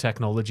thing with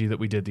technology that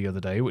we did the other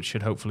day, which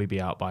should hopefully be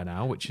out by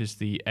now, which is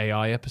the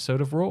AI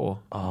episode of Raw.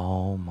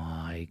 Oh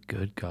my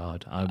good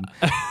God.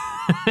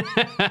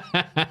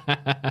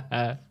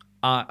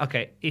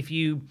 Okay,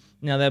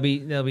 there'll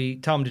be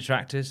Tom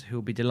detractors who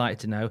will be delighted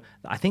to know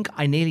that I think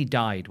I nearly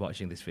died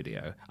watching this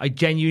video. I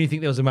genuinely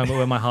think there was a moment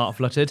where my heart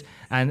fluttered,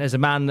 and as a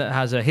man that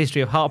has a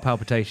history of heart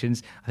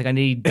palpitations, I think I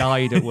nearly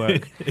died at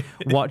work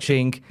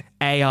watching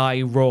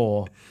AI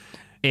Raw.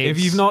 If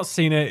you've not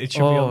seen it, it should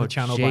be on the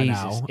channel by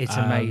now. It's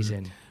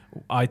amazing.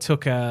 I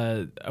took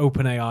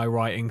OpenAI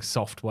writing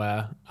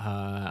software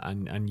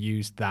and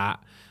used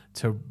that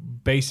to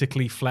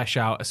basically flesh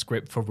out a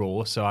script for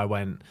Raw. So I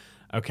went,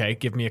 okay,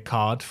 give me a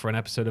card for an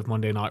episode of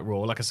Monday Night Raw,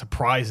 like a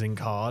surprising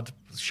card,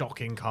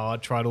 shocking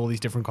card, tried all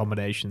these different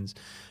combinations.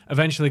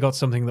 Eventually got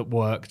something that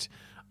worked,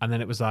 and then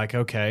it was like,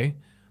 okay,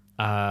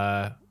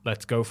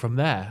 let's go from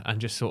there, and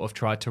just sort of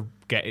tried to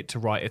get it to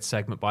write it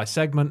segment by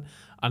segment.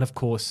 And of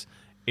course,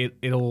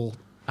 it all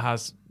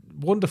has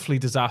wonderfully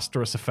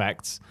disastrous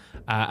effects,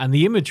 and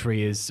the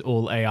imagery is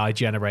all AI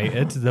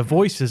generated. The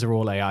voices are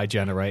all AI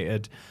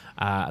generated.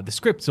 The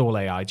script's all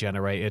AI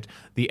generated.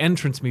 The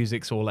entrance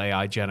music's all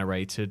AI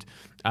generated,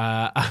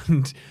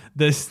 and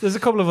there's a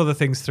couple of other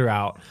things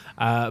throughout.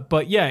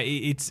 But yeah,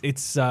 it's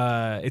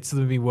something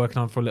I've been working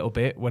on for a little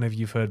bit. Whenever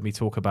you've heard me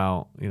talk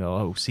about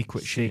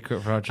secret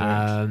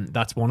project,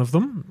 that's one of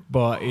them.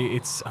 But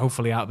it's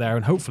hopefully out there,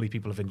 and hopefully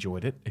people have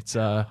enjoyed it.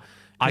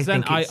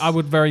 I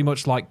would very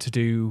much like to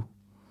do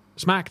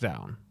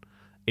SmackDown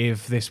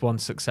if this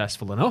one's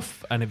successful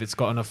enough and if it's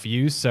got enough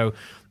views.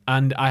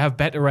 And I have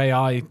better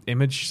AI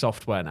image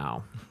software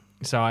now,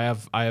 so I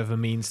have a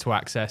means to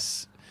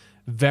access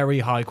very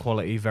high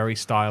quality, very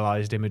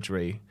stylized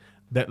imagery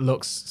that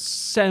looks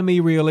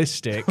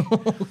semi-realistic,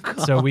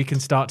 so we can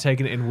start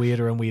taking it in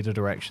weirder and weirder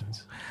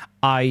directions.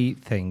 I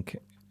think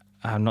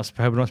I'm not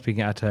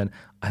speaking out of turn.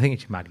 I think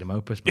it's your magnum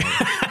opus, mate.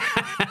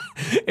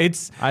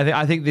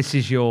 I think this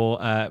is your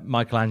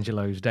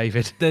Michelangelo's,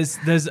 David.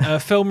 There's a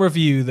film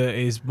review that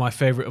is my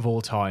favourite of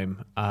all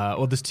time.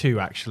 Or there's two,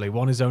 actually.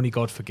 One is Only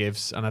God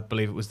Forgives, and I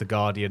believe it was The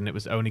Guardian. It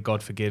was Only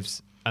God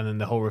Forgives, and then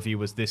the whole review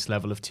was this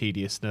level of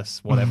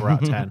tediousness, whatever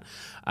out of 10.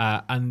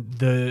 And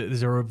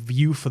there's a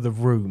review for The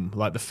Room,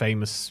 like the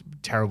famous,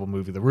 terrible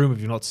movie The Room. If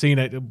you've not seen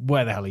it,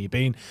 where the hell have you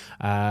been?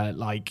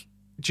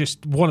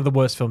 Just one of the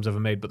worst films ever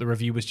made, but the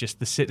review was just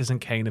the Citizen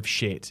Kane of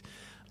shit.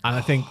 And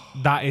I think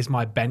that is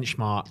my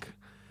benchmark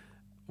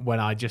when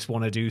I just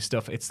want to do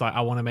stuff. It's like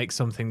I want to make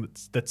something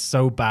that's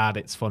so bad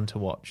it's fun to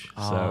watch.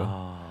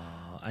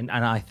 And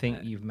I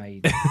think you've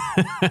made.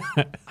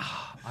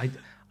 I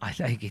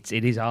think it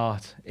is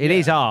art. It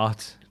is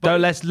art. But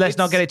let's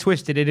not get it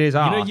twisted. It is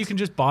art. You can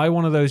just buy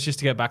one of those, just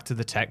to get back to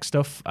the tech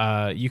stuff.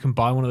 You can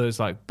buy one of those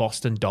like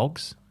Boston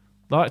dogs,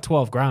 like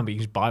 $12,000, but you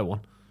can just buy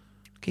one.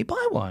 Can you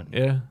buy one?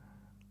 Yeah.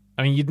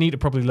 I mean, you'd need to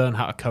probably learn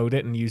how to code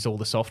it and use all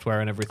the software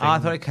and everything. I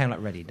thought it came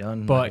like ready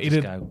done. But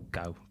it'd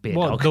go be a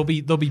dog.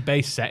 There'll be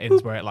base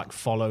settings where it like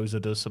follows or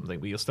does something,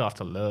 but you'll still have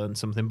to learn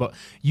something. But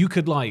you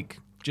could like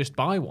just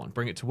buy one,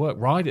 bring it to work,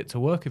 ride it to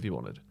work if you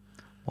wanted.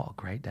 What a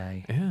great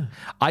day! Yeah,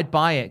 I'd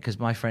buy it because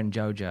my friend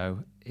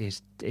Jojo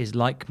is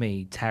like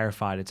me,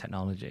 terrified of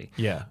technology.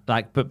 Yeah,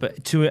 like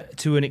but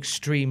to an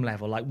extreme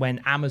level. Like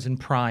when Amazon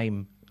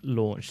Prime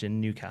launched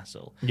in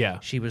Newcastle. Yeah,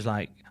 she was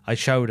like, I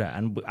showed her,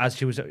 and as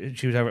she was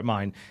over at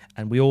mine,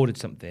 and we ordered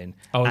something.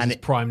 Oh, and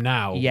it's Prime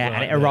now. Yeah,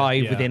 and it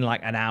arrived within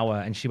like an hour,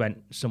 and she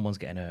went, "Someone's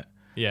getting hurt."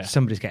 Yeah,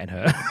 somebody's getting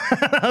hurt.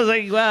 I was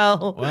like,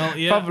 well,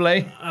 yeah,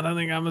 probably. I don't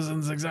think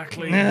Amazon's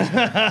exactly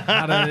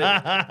had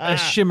a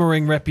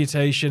shimmering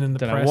reputation in the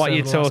press. Don't know what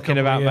you're talking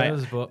about,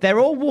 years, mate. But they're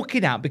all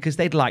walking out because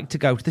they'd like to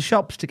go to the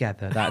shops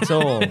together. That's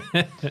all.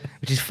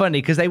 Which is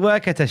funny because they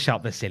work at a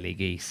shop, the silly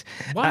geese.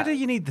 Why do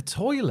you need the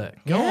toilet?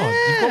 God,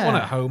 you've got one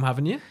at home,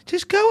 haven't you?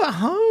 Just go at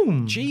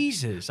home.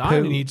 Jesus, I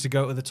only need to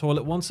go to the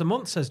toilet once a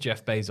month, says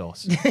Jeff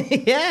Bezos.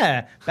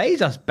 Yeah,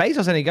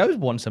 Bezos only goes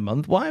once a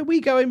month. Why are we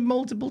going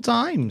multiple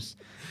times?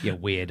 You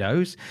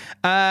weirdos.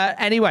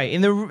 Anyway,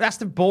 that's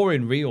the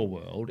boring real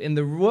world. In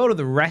the world of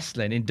the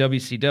wrestling in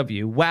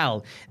WCW,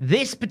 well,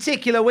 this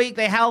particular week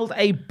they held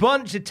a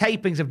bunch of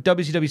tapings of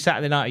WCW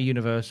Saturday Night at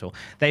Universal.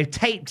 They've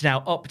taped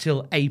now up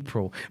till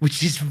April,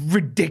 which is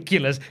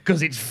ridiculous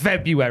because it's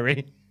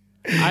February.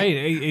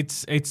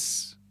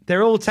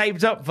 They're all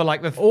taped up for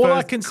like the all first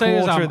I can say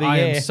is quarter of the year. I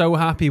am so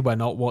happy we're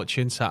not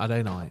watching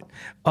Saturday night.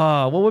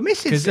 Oh, well, we're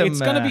missing some... It's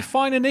going to be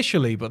fine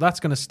initially, but that's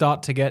going to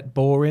start to get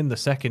boring the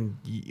second...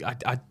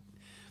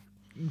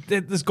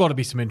 There's got to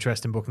be some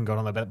interesting booking going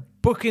on there, but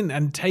booking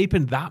and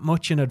taping that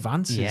much in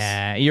advance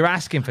yeah, you're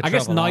asking for trouble, I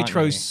guess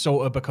Nitro's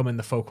sort of becoming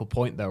the focal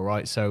point though,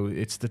 right? So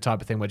it's the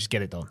type of thing where just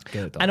get it done.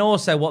 And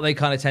also what they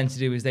kind of tend to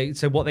do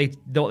is what they've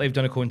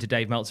done according to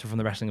Dave Meltzer from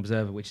the Wrestling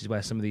Observer, which is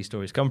where some of these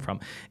stories come from,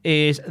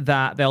 is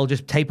that they'll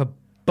just tape a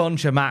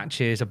bunch of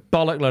matches, a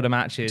bollock load of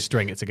matches,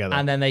 string it together,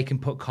 and then they can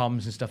put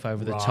comms and stuff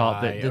over the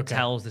top that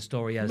tells the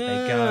story as they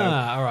go.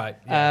 All right,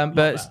 yeah,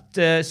 but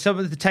some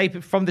of the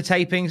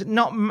tapings,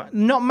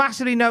 not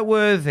massively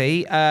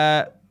noteworthy.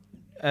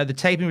 The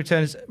taping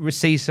returns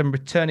receives some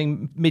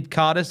returning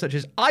mid-carders such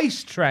as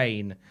Ice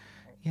Train.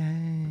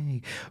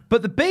 Yay!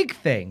 But the big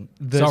thing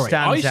that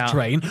stands out... Ice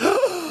Train?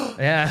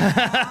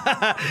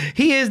 Yeah.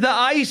 He is the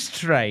Ice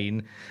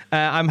Train.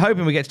 I'm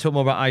hoping we get to talk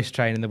more about Ice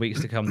Train in the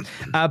weeks to come.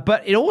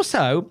 But it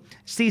also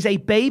sees a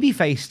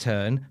babyface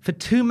turn for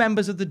two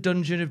members of the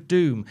Dungeon of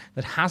Doom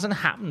that hasn't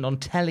happened on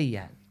telly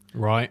yet.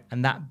 Right.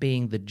 And that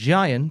being the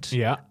Giant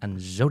and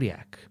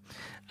Zodiac.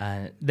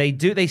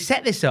 They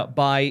set this up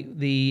by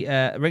the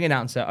ring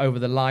announcer over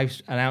the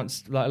live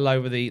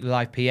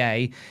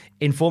PA,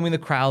 informing the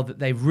crowd that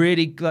they've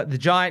really the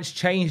Giant's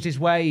changed his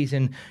ways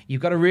and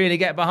you've got to really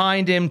get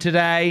behind him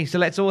today. So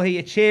let's all hear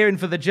you cheering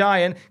for the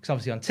Giant, because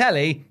obviously on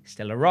telly he's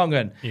still a wrong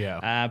un.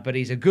 Yeah. But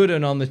he's a good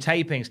un on the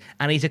tapings,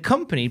 and he's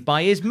accompanied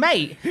by his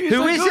mate,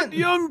 who isn't good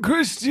young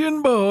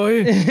Christian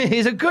boy.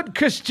 He's a good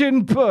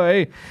Christian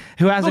boy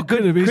who has a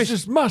good. He's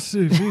just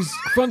massive. He's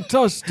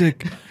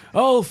fantastic.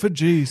 All for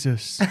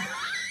Jesus.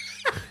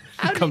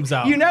 Comes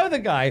out. You know the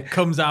guy.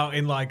 Comes out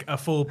in like a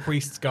full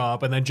priest's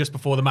garb, and then just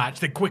before the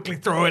match, they quickly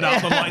throw it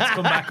out. The lights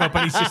come back up,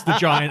 and he's just the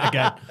Giant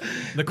again.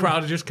 The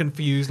crowd are just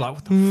confused, like,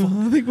 what the fuck?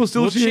 I think we'll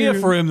still cheer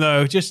for him,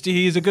 though. Just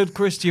he's a good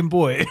Christian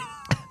boy.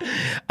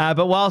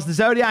 But whilst the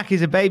Zodiac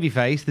is a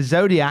babyface, the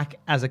Zodiac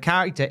as a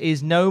character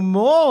is no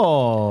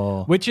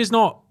more. Which is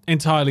not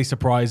entirely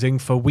surprising.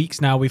 For weeks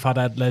now, we've had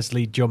Ed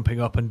Leslie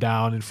jumping up and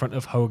down in front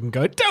of Hogan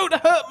going, "Don't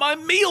hurt my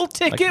meal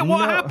ticket. Like,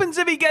 what no. happens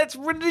if he gets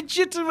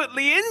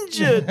legitimately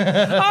injured?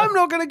 I'm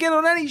not going to get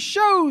on any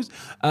shows."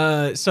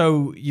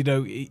 So, you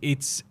know,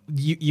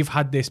 you've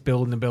had this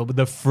build and build with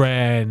the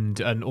Friend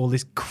and all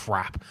this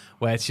crap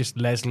where it's just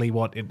Leslie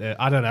wanting to,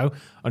 I don't know,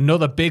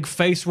 another big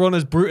face run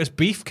as Brutus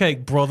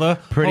Beefcake, brother.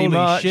 Pretty Holy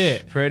much.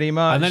 shit. Pretty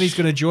much. And then he's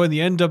going to join the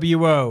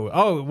NWO.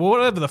 Oh,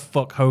 whatever the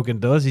fuck Hogan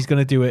does, he's going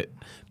to do it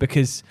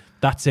because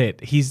that's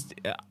it. He's...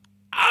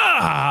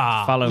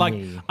 Follow like,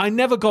 me. I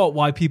never got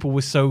why people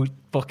were so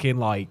fucking,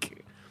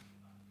 like,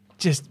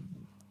 just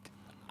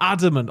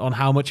adamant on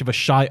how much of a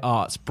shite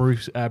arts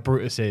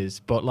Brutus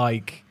is, but,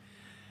 like...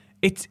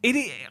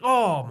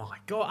 Oh my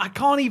God, I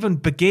can't even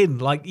begin.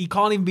 Like, he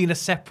can't even be in a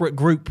separate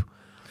group,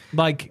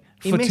 like,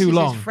 for he too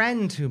long. His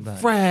friend too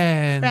much.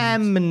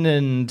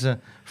 Friend.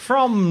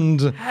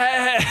 Frommed.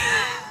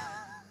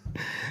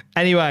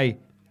 Anyway,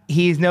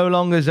 he is no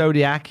longer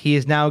Zodiac. He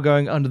is now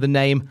going under the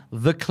name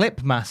The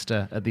Clip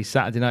Master at the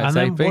Saturday Night And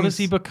tapings. then what does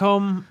he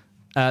become?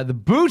 The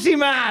Booty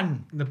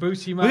Man. The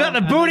Booty Man. We got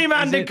the Booty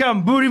Man to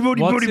come.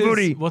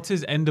 Booty. What's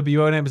his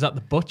NWO name? Is that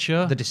the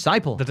Butcher? The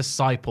Disciple. The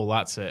Disciple.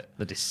 That's it.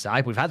 The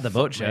Disciple. We've had the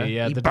Butcher.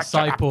 Yeah, He the butcher,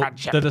 Disciple.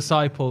 butcher. The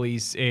Disciple.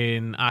 He's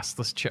in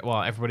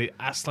Assless. Everybody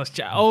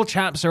Assless. All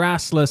chaps are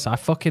assless. I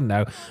fucking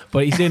know.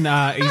 But he's in.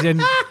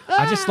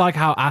 I just like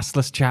how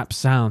assless chaps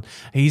sound.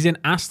 He's in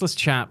Assless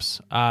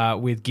Chaps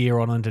with gear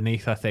on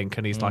underneath, I think,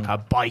 and he's like a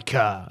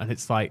biker, and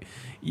it's like,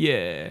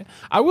 yeah.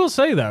 I will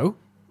say though,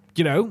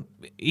 you know,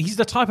 he's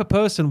the type of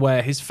person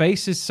where his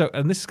face is so,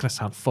 and this is going to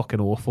sound fucking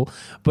awful,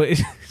 but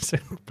so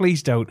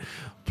please don't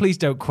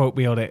quote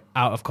me on it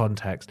out of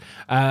context.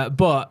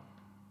 But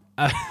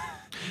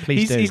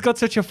he's got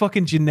such a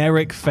fucking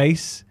generic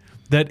face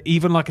that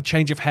even like a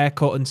change of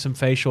haircut and some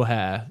facial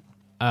hair,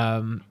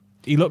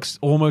 he looks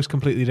almost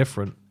completely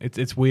different.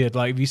 It's weird.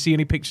 Like, if you see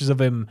any pictures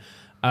of him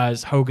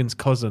as Hogan's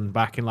cousin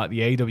back in like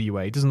the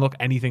AWA, he doesn't look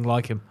anything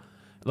like him.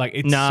 Like,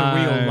 it's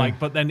surreal. Like,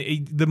 but then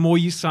the more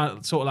you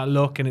sort of like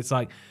look, and it's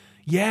like,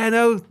 yeah,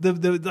 no,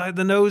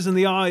 the nose and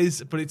the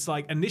eyes. But it's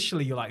like,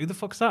 initially you're like, who the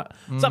fuck's that?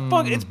 It's like,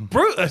 fuck, it's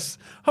Brutus.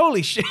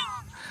 Holy shit.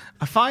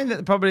 I find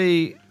that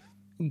probably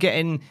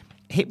getting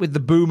hit with the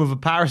boom of a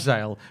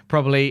parasail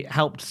probably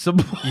helped some.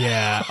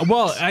 Yeah.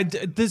 Well,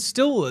 there's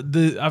still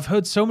I've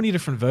heard so many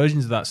different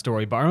versions of that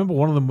story, but I remember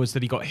one of them was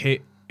that he got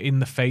hit in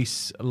the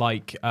face,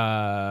 like,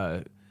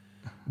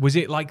 was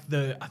it like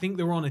I think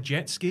they were on a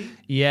jet ski?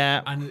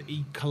 Yeah. And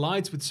he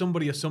collides with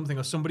somebody or something,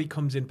 or somebody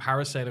comes in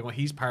parasailing, or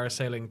he's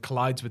parasailing,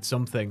 collides with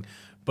something,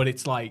 but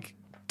it's like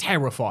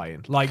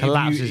terrifying. Like,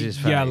 collapses his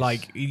face. Yeah,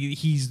 like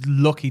he's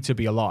lucky to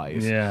be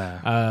alive.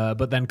 Yeah.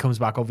 But then comes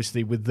back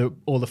obviously with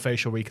all the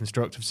facial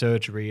reconstructive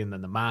surgery and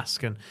then the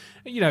mask, and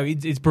you know,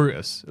 it's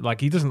Brutus.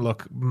 Like, he doesn't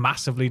look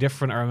massively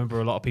different. I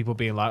remember a lot of people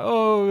being like,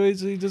 "Oh, he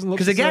doesn't look."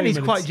 Because the again, same. he's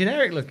And quite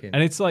generic looking.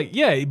 and it's like,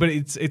 yeah, but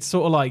it's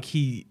sort of like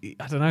I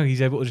don't know,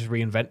 he's able to just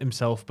reinvent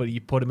himself, but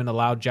you put him in a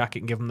loud jacket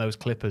and give him those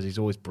clippers, he's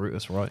always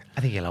Brutus, right?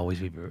 I think he'll always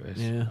be Brutus.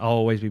 Yeah.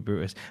 Always be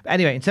Brutus. But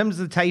anyway, in terms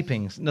of the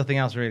tapings, nothing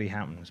else really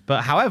happens.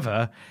 But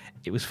however,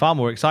 it was far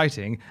more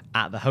exciting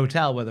at the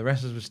hotel where the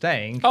wrestlers were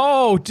staying.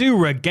 Oh, do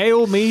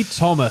regale me,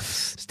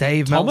 Thomas.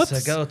 Dave Meltzer,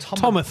 Thomas? go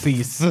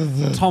Thomases.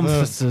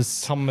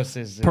 Thomases.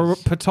 Thomases.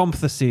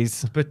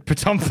 Patomphoses.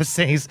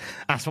 Patomphoses.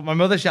 That's what my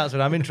mother shouts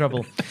when I'm in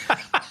trouble.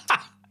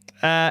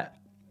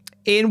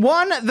 In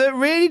one that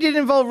really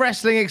didn't involve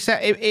wrestling,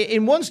 except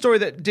in one story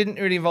that didn't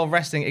really involve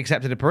wrestling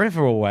except in a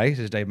peripheral way,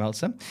 says Dave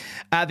Meltzer,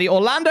 the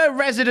Orlando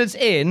Residence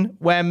Inn,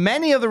 where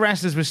many of the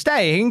wrestlers were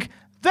staying,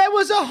 there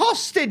was a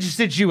hostage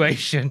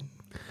situation.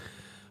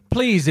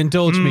 Please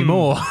indulge me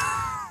more.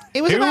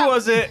 It was Who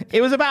was it?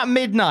 It was about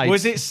midnight.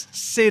 Was it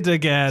Sid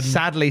again?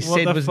 Sadly, What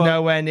Sid the was fuck?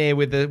 nowhere near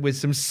with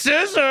some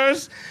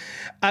scissors.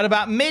 At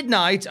about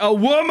midnight, a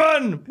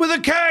woman with a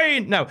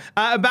cane. No,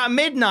 about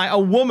midnight, a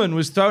woman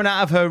was thrown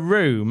out of her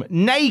room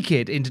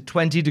naked into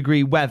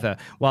 20-degree weather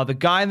while the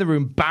guy in the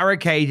room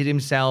barricaded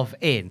himself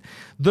in.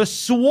 The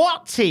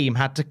SWAT team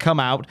had to come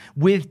out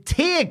with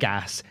tear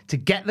gas to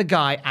get the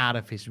guy out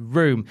of his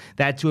room.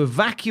 They had to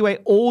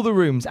evacuate all the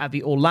rooms at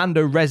the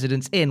Orlando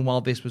Residence Inn while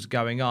this was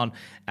going on,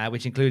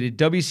 which included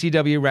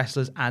WCW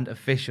wrestlers and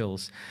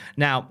officials.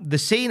 Now, the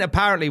scene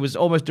apparently was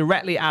almost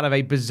directly out of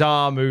a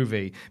bizarre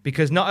movie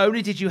because not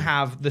only did you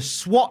have the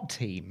SWAT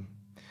team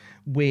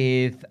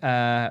with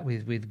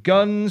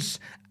guns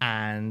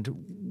and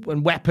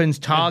weapons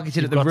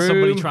targeted at the room. You've got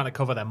somebody trying to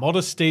cover their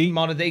modesty. You've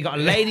got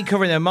a lady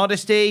covering their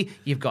modesty.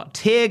 You've got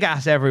tear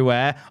gas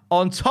everywhere.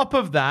 On top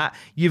of that,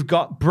 you've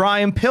got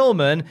Brian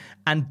Pillman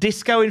and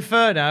Disco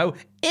Inferno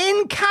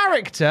in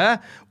character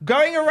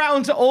going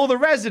around to all the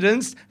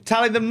residents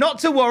telling them not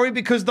to worry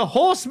because the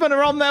Horsemen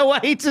are on their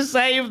way to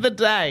save the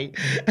day.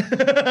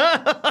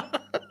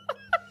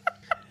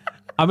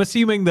 I'm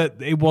assuming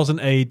that it wasn't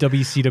a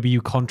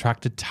WCW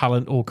contracted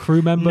talent or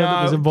crew member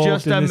that was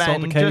involved in this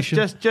altercation.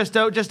 Just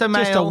a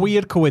male. Just a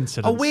weird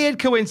coincidence. A weird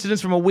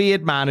coincidence from a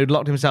weird man who'd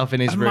locked himself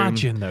in his room.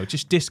 Imagine, though,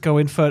 just Disco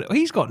Inferno.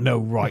 He's got no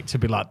right to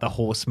be like, the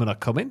Horsemen are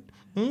coming.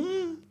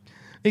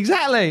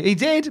 Exactly, he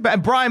did.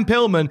 But Brian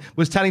Pillman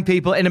was telling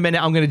people, in a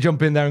minute, I'm going to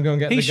jump in there and go and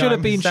get the guy. He should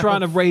have been trying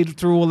to raid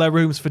through all their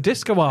rooms for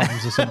disco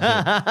albums or something.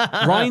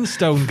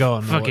 Rhinestone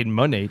gun. Fucking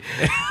money.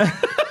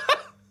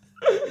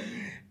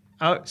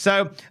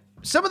 So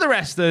some of the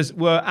wrestlers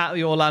were at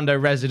the Orlando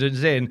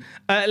Residence Inn.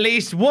 At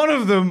least one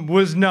of them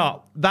was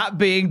not. That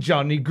being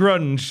Johnny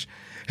Grunge.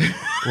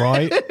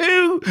 Right.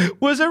 Who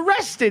was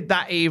arrested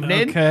that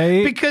evening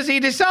because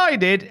he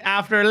decided,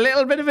 after a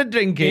little bit of a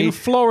drinking... In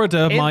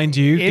Florida, mind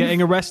you,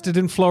 getting arrested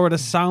in Florida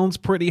sounds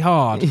pretty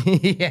hard.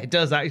 Yeah, it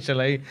does,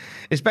 actually.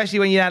 Especially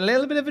when you had a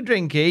little bit of a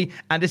drinky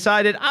and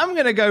decided, I'm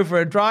going to go for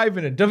a drive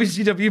in a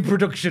WCW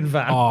production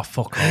van. Oh,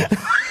 fuck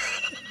off.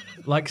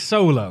 Like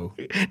Solo.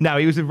 No,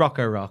 he was with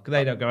Rocco Rock.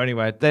 They don't go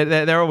anywhere.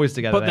 They're always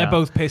together. But they're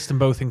both pissed and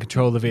both in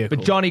control of the vehicle.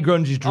 But Johnny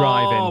Grunge is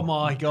driving. Oh,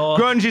 my God.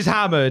 Grunge is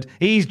hammered.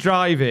 He's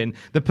driving.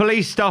 The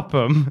police stop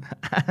him.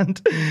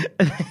 And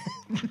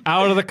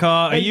out of the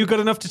car. Are you good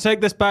enough to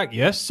take this back?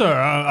 Yes, sir.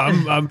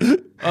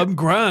 I'm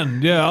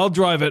grand. Yeah, I'll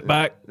drive it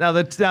back. Now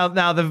the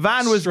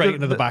van was straight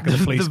into the back of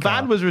the police car. The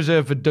van was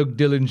reserved for Doug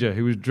Dillinger,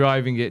 who was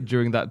driving it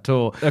during that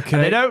tour. Okay.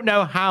 And they don't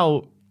know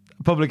how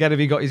Public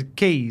Enemy got his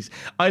keys.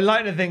 I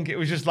like to think it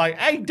was just like,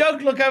 hey,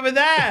 Doug, look over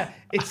there.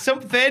 It's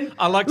something. Look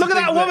at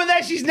that woman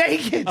there. She's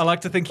naked. I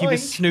like to think he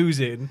was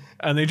snoozing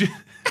and they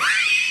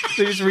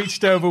just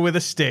reached over with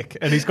a stick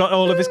and he's got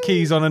all of his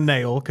keys on a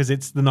nail because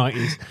it's the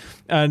 90s.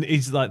 And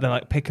they're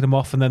like picking them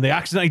off and then they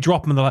accidentally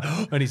drop them and they're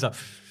like, and he's like,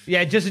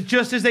 yeah, just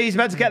as he's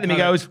about to get them, he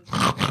goes,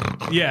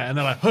 yeah, and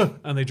they're like, huh,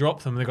 and they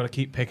drop them and they've got to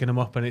keep picking them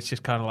up and it's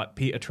just kind of like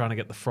Peter trying to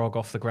get the frog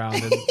off the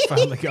ground and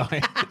found the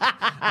guy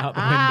out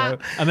the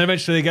window. And then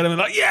eventually they get him and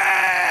like,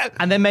 yeah!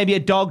 And then maybe a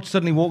dog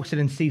suddenly walks in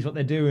and sees what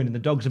they're doing and the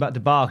dog's about to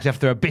bark, so you have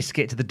to throw a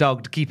biscuit to the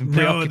dog to keep him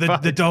preoccupied. No,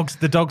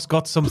 the dog's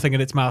got something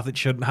in its mouth it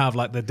shouldn't have,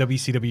 like the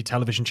WCW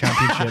Television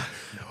Championship.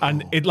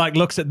 And it like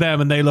looks at them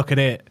and they look at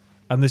it.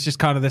 And there's just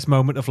kind of this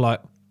moment of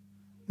like,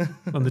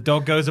 and the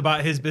dog goes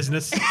about his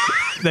business.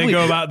 They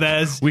go about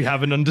theirs. We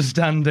have an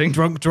understanding.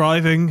 Drunk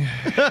driving.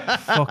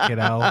 Fucking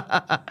hell.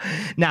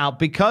 Now,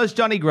 because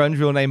Johnny Grunge,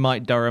 real name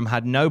Mike Durham,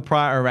 had no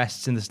prior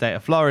arrests in the state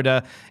of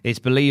Florida, it's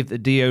believed the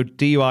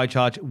DUI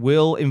charge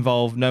will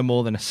involve no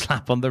more than a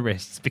slap on the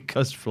wrists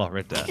because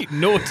Florida.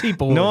 Naughty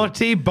boy.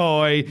 Naughty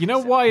boy. You know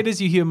why it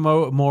is you hear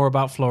more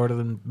about Florida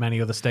than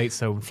many other states,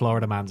 so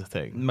Florida man's a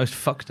thing? Most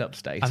fucked up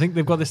state. I think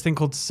they've got this thing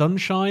called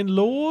sunshine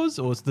laws,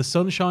 or it's the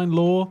sunshine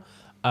law.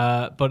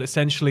 But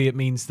essentially it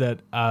means that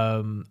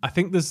I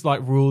think there's like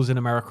rules in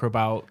America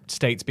about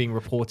states being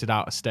reported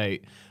out of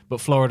state,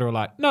 but Florida are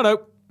like,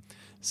 no.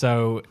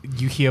 So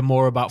you hear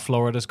more about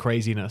Florida's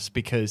craziness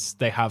because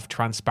they have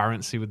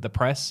transparency with the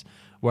press,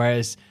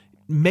 whereas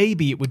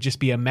maybe it would just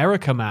be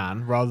America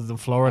Man rather than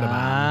Florida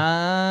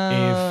Man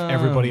if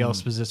everybody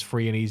else was as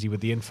free and easy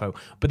with the info.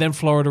 But then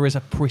Florida is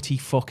a pretty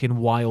fucking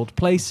wild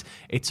place.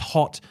 It's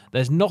hot.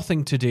 There's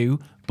nothing to do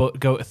but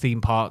go to theme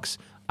parks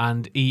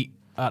and eat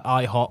at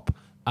IHOP.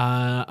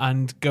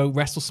 And go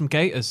wrestle some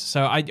gators.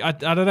 So I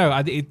don't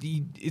know.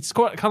 It's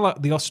quite kind of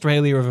like the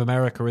Australia of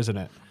America, isn't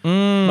it?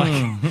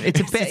 It's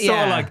a bit, sort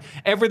of like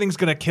everything's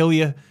gonna kill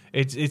you.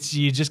 It's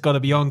you just got to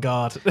be on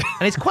guard.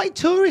 And it's quite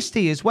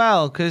touristy as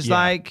well because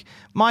like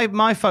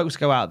my folks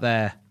go out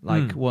there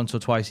like once or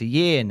twice a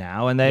year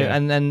now, and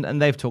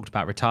they've talked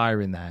about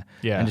retiring there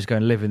and just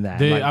going living there.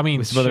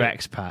 With some other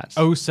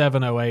expats.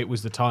 07, 08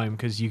 was the time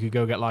because you could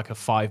go get like a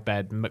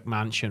 5-bed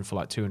McMansion for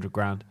like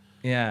 $200,000.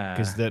 Yeah,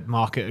 because the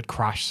market had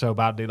crashed so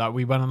badly. Like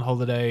we went on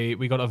holiday,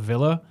 we got a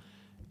villa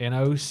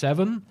in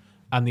 07,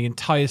 and the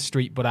entire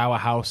street but our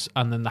house,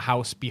 and then the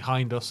house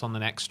behind us on the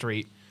next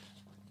street,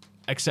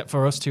 except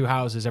for us 2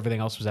 houses, everything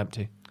else was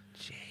empty.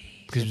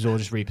 Jeez. Because it was all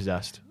just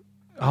repossessed.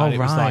 Oh, and it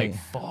was right. like,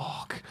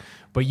 fuck.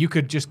 But you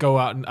could just go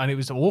out and it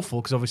was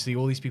awful because obviously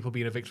all these people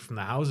being evicted from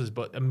their houses,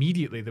 but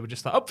immediately they were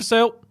just like, up for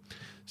sale.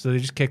 So they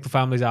just kick the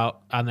families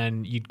out, and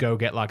then you'd go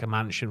get like a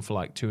mansion for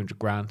like 200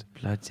 grand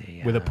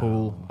with a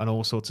pool and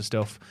all sorts of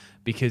stuff.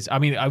 Because I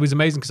mean, it was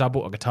amazing because I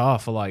bought a guitar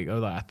for like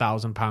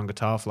 £1,000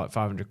 guitar for like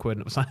 500 quid,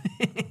 and it was like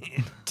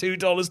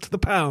 $2 to the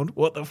pound.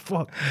 What the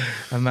fuck?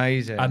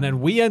 Amazing. And then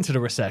we entered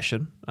a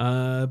recession,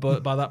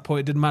 but by that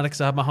point it didn't matter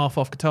because I had my half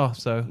off guitar.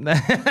 So I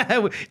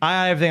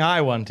had everything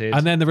I wanted.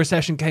 and then the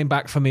recession came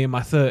back for me in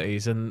my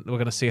 30s, and we're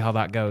going to see how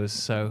that goes.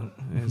 So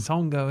it's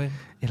ongoing.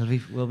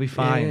 We'll be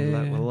fine.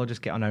 Yeah. We'll all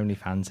just get on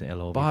OnlyFans and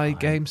it'll all Buy be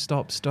fine.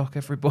 GameStop stock,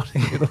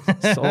 everybody.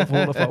 It'll solve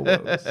all of our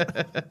woes.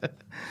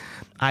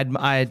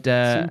 I'd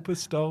Super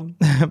Stone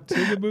to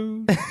the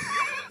moon.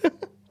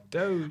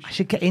 Doge. I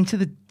should get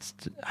into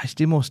I should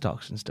do more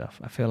stocks and stuff.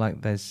 I feel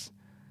like there's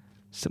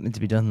something to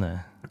be done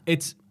there.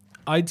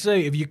 I'd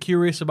say if you're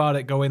curious about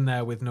it, go in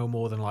there with no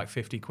more than like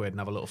 50 quid and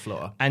have a little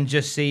flutter. And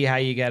just see how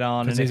you get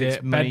on. And if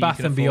it's money Bed Bath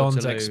you can and afford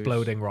Beyond's to lose.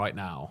 exploding right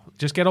now.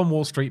 Just get on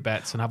Wall Street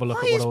Bets and have a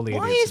look at what all the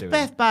idiots are Why is doing.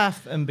 Bed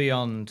Bath and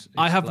Beyond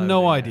I have no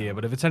exploding idea, now?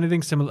 but if it's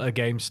anything similar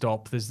to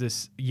GameStop, there's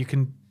this.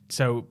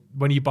 So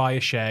when you buy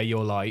a share,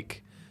 you're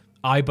like,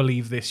 I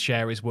believe this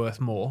share is worth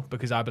more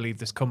because I believe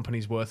this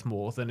company's worth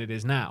more than it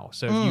is now.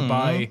 So if you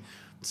buy,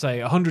 say,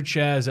 100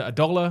 shares at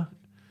 $1,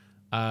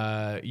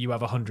 you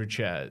have 100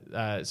 shares.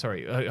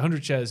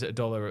 100 shares at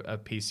 $1 a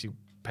piece. You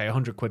pay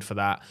 100 quid for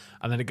that,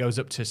 and then it goes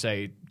up to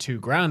say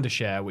 $2,000 a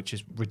share, which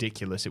is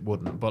ridiculous. It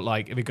wouldn't, but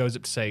like if it goes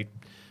up to say,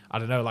 I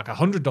don't know, like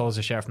 $100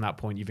 a share from that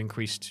point, you've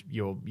increased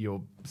your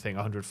thing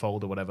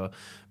 100-fold or whatever.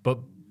 But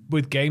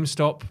with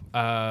GameStop,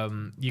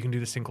 you can do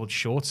this thing called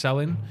short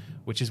selling,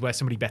 which is where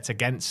somebody bets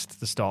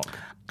against the stock,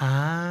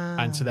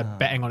 and so they're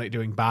betting on it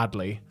doing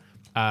badly.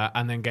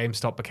 And then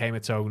GameStop became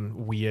its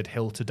own weird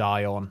hill to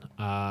die on,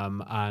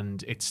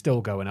 and it's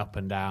still going up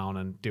and down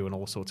and doing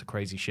all sorts of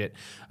crazy shit.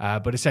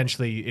 But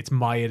essentially, it's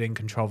mired in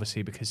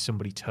controversy because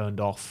somebody turned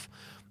off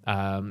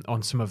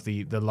on some of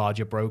the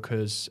larger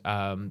brokers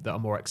that are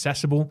more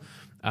accessible,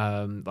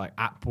 like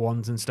app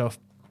ones and stuff.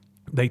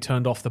 They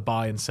turned off the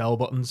buy and sell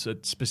buttons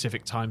at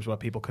specific times where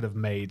people could have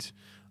made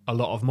a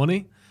lot of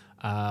money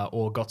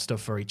or got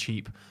stuff very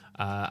cheap.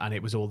 And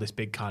it was all this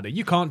big kind of,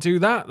 you can't do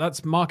that,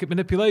 that's market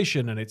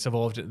manipulation. And it's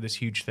evolved into this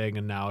huge thing.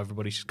 And now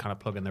everybody's just kind of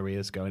plugging their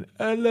ears going,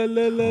 la, la,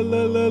 la,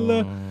 la,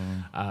 la,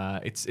 la.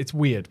 It's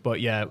weird.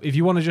 But yeah, if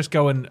you want to just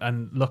go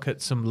and look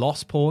at some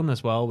loss porn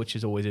as well, which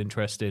is always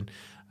interesting,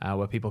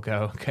 where people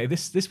go, okay,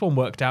 this one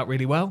worked out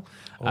really well.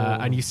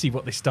 And you see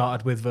what they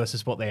started with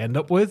versus what they end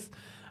up with.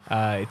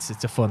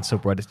 It's a fun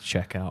subreddit to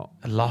check out.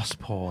 Lost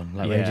porn,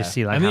 like they just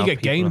see like. And then how you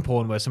get game people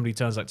porn where somebody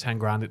turns like 10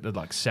 grand into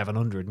like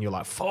 700, and you're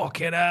like,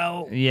 fucking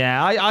hell.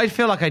 Yeah, I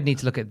feel like I'd need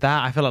to look at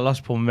that. I feel like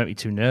lost porn would make me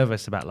too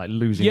nervous about like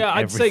losing. Yeah,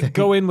 I'd everything. say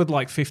go in with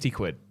like 50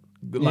 quid.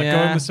 Like Yeah.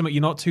 go in with something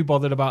you're not too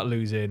bothered about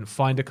losing.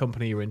 Find a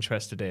company you're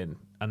interested in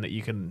and that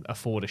you can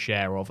afford a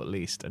share of at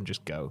least, and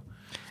just go.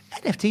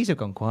 NFTs have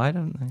gone quiet,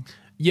 haven't they?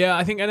 Yeah,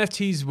 I think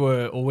NFTs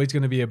were always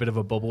going to be a bit of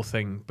a bubble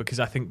thing because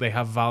I think they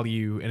have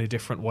value in a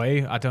different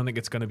way. I don't think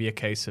it's going to be a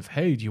case of,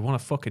 hey, do you want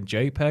a fucking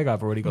JPEG?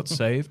 I've already got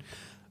saved.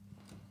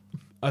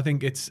 I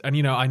think it's, and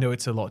you know, I know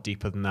it's a lot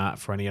deeper than that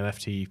for any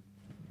NFT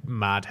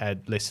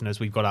madhead listeners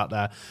we've got out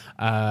there.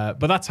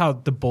 But that's how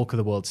the bulk of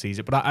the world sees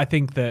it. But I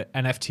think that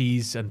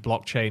NFTs and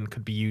blockchain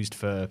could be used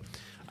for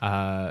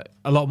a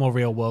lot more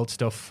real world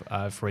stuff.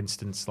 For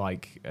instance,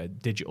 like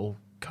digital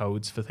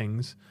codes for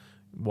things.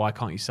 Why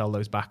can't you sell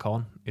those back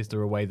on? Is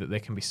there a way that they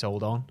can be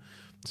sold on?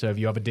 So if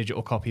you have a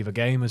digital copy of a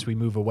game, as we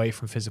move away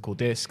from physical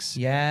discs,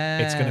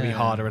 it's going to be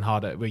harder and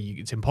harder.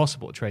 It's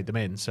impossible to trade them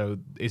in. So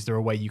is there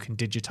a way you can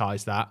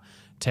digitize that,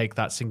 take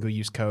that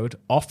single-use code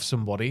off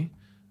somebody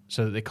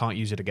so that they can't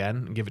use it again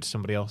and give it to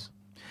somebody else?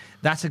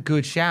 That's a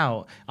good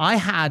shout. I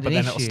had But an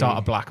then issue it'll start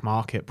a black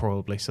market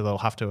probably, so they'll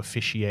have to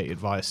officiate it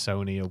via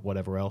Sony or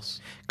whatever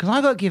else. because I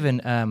got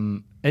given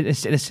in a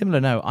similar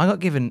note. I got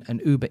given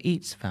an Uber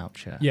Eats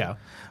voucher. Yeah.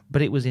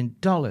 but it was in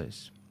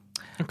dollars.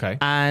 Okay.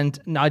 And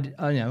I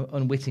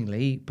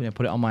unwittingly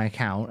put it on my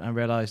account and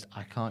realised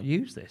I can't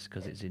use this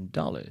because it's in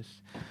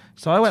dollars.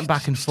 So I went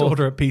back and Just forth.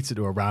 order a pizza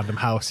to a random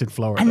house in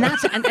Florida. And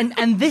that's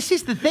and this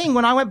is the thing.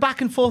 When I went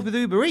back and forth with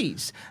Uber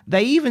Eats,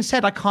 they even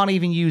said I can't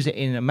even use it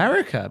in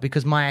America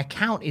because my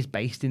account is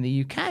based in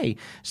the UK.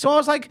 So I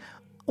was like,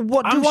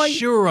 "What do I'm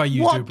sure I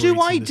used What Uber do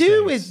Eats I in the do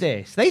States. with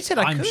this?" They said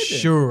I I'm couldn't.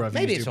 sure I've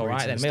Maybe used it's Uber all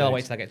Eats right in then. the Maybe I'll wait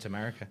States. till I get to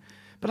America.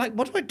 But like,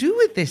 what do I do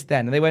with this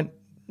then? And they went,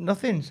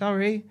 "Nothing.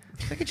 Sorry."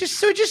 Like it just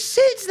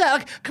sits there.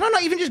 Like, can I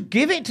not even just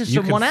give it to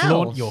You someone can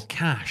flaunt else? your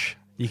cash.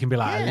 You can be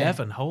like, Yeah.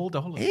 11 whole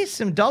dollars. Here's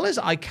some dollars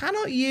I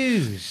cannot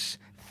use.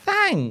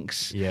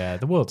 Thanks. Yeah,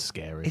 the world's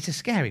scary. It's a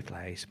scary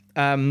place.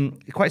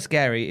 Quite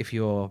scary if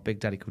you're Big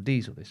Daddy called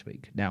Diesel this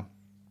week. Now,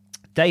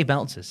 Dave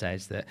Meltzer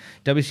says that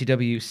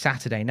WCW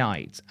Saturday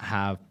Night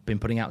have been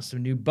putting out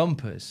some new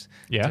bumpers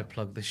to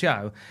plug the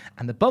show.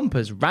 And the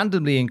bumpers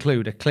randomly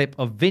include a clip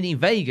of Vinny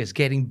Vegas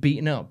getting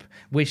beaten up,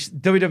 which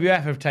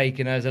WWF have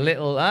taken as a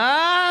little,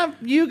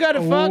 you got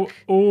to fuck.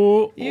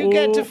 You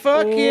get to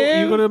fuck you.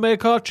 You're going to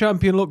make our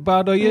champion look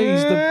bad, are you?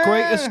 He's the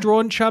greatest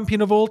drawn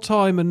champion of all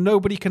time, and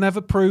nobody can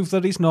ever prove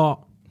that he's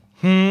not.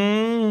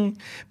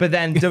 But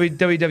then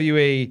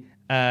WWE...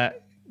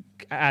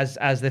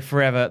 as the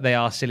forever they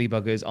are silly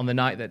buggers, on the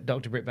night that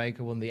Dr. Britt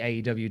Baker won the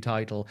AEW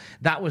title,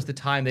 that was the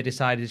time they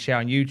decided to share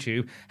on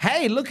YouTube,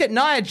 hey, look at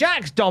Nia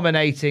Jax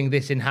dominating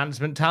this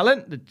enhancement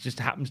talent that just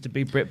happens to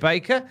be Britt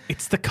Baker.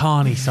 It's the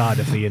carny side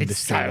of the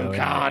industry. It's so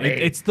carny.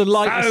 It's the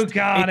lightest. So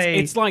carny.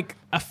 It's like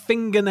a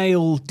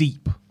fingernail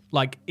deep.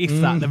 Like, if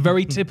that, the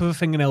very tip of a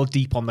fingernail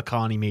deep on the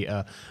carny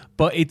meter.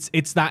 But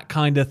it's that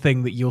kind of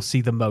thing that you'll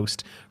see the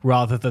most,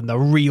 rather than the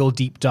real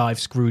deep dive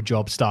screw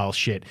job style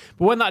shit.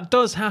 But when that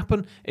does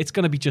happen, it's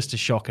going to be just as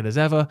shocking as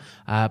ever.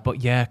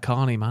 But yeah,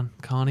 carny, man.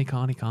 Carny.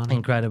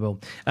 Incredible.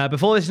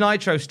 Before this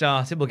Nitro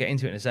started, we'll get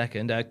into it in a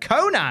second,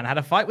 Conan had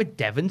a fight with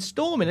Devon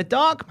Storm in a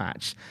dark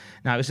match.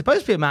 Now, it was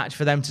supposed to be a match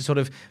for them to sort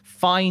of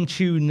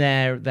fine-tune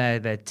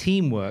their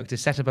teamwork to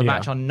set up a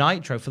match on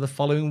Nitro for the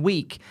following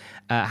week.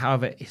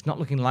 However, it's not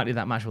looking likely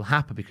that match will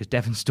happen because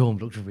Devon Storm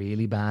looked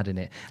really bad in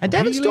it. And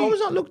Devon Storm has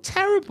not looked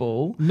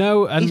terrible.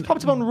 No, and he's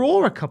popped up on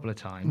Raw a couple of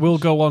times. We'll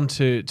go on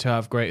to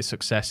have greater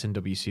success in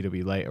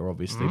WCW later,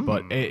 obviously.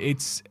 But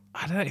it's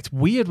I don't know. It's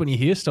weird when you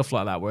hear stuff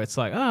like that where it's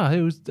like, I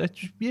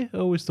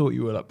always thought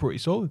you were like pretty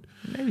solid.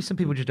 Maybe some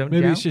people just don't.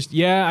 Maybe it's just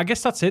I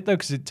guess that's it though,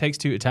 because it takes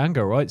two to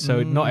tango, right?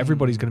 So not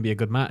everybody's going to be a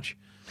good match.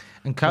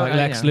 And like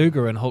Lex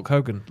Luger and Hulk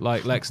Hogan,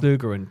 like Lex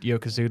Luger and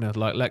Yokozuna,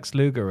 like Lex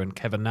Luger and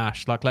Kevin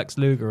Nash, like Lex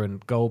Luger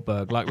and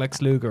Goldberg, like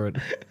Lex Luger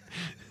and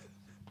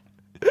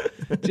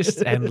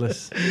just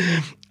endless.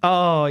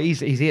 Oh, he's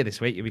here this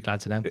week. You'll be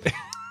glad to know.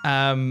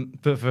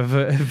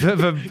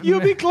 You'll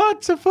be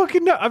glad to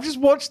fucking know. I've just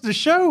watched the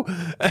show.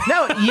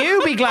 No,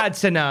 you'll be glad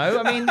to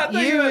know. I mean,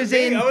 you as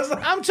in.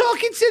 I'm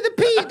talking to the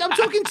Pete. I'm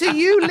talking to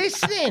you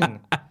listening.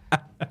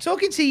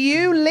 Talking to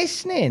you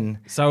listening.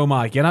 So am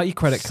I. Get out your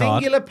credit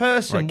card. Singular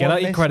person. Right, get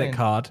out your credit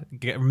card.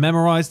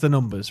 Memorize the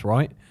numbers,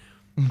 right?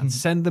 And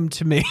send them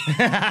to me.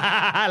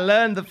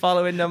 Learn the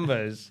following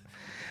numbers.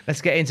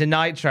 Let's get into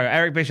Nitro.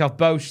 Eric Bischoff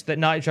boasts that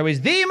Nitro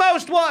is the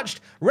most watched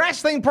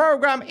wrestling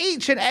program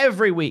each and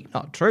every week.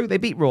 Not true. They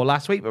beat Raw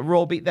last week, but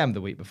Raw beat them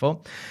the week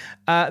before.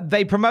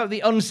 They promote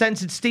the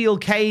uncensored steel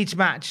cage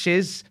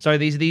matches. Sorry,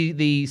 these are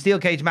the steel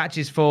cage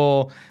matches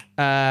for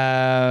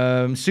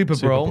Super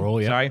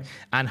Brawl. Sorry.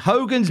 And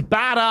Hogan's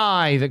bad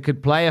eye that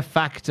could play a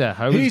factor.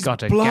 Hogan's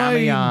got a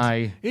gammy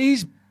eye.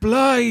 He's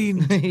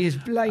blind. He's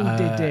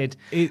blinded.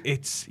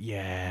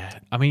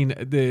 I mean,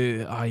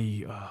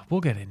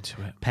 we'll get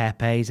into it.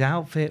 Pepe's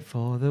outfit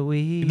for the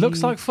week. It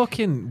looks like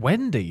fucking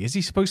Wendy. Is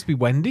he supposed to be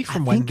Wendy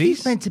from I think Wendy's?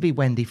 He's meant to be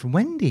Wendy from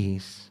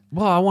Wendy's.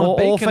 Well, I want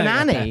a Or baconator,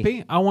 Fanani.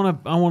 Peppy. I want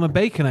a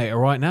baconator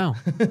right now,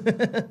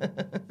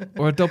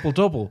 or a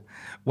double.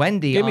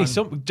 Wendy. Give me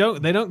some.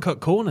 They don't cut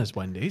corners,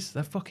 Wendy's.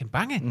 They're fucking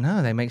banging.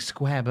 No, they make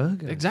square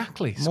burgers.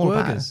 Exactly,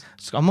 Squirgers.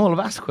 I'm all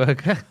about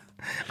squirger.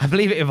 I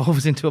believe it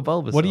evolves into a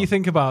Bulbasaur. What do you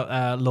think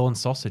about lawn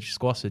sausage,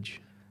 squassage?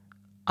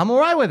 I'm all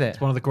right with it.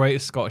 It's one of the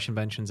greatest Scottish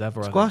inventions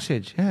ever.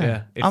 Squashage,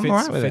 yeah.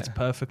 It fits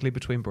perfectly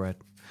between bread.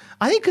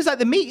 I think because like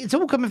the meat, it's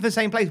all coming from the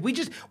same place. We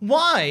just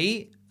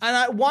why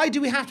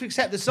do we have to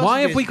accept the sausages?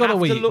 Why have we got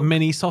to eat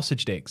mini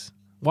sausage dicks?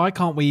 Why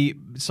can't we eat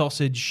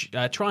sausage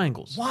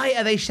triangles? Why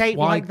are they shaped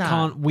Why like that?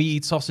 can't we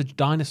eat sausage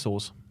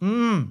dinosaurs?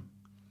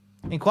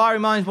 Inquiry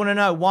minds want to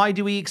know, why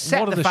do we accept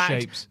What are the the fact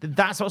shapes? that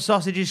that's what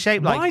sausage is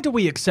shaped like? Why do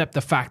we accept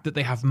the fact that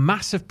they have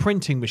massive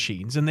printing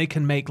machines and they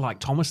can make like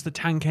Thomas the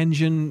Tank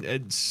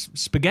Engine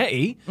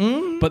spaghetti,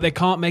 but they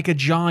can't make a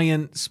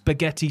giant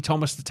spaghetti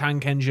Thomas the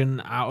Tank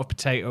Engine out of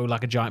potato,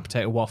 like a giant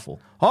potato waffle?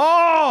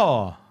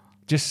 Oh!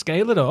 Just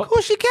scale it up. Of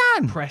course you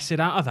can. Press it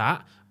out of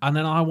that, and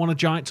then I want a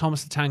giant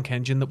Thomas the Tank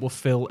Engine that will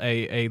fill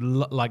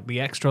like the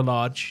extra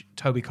large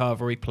Toby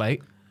Carvery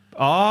plate.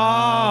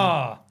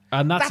 Oh!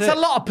 And that's it. a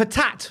lot of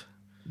patat.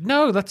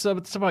 No, that's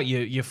about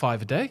your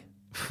 5 a day.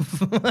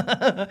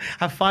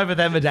 Have 5 of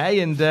them a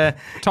day, and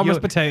Thomas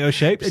potato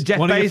shapes.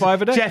 One of your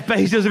 5 a day. Jeff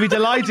Bezos will be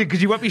delighted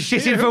because you won't be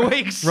shitting for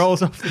weeks.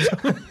 Rolls off the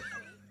top.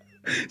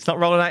 It's not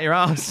rolling out your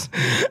ass.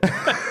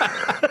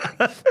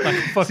 Like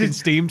a fucking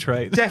steam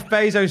tray. Jeff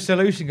Bezos'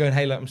 solution going,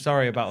 hey, look, I'm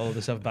sorry about all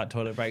the stuff about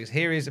toilet breaks.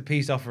 Here is a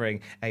piece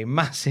offering a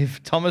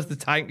massive Thomas the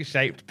Tank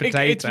shaped potato.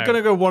 It's going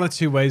to go one or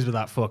two ways with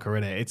that fucker,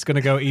 innit? It's going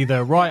to go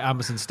either, right,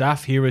 Amazon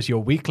staff, here is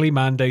your weekly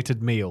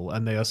mandated meal,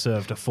 and they are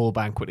served a full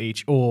banquet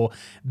each. Or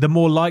the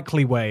more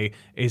likely way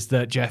is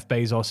that Jeff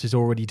Bezos is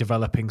already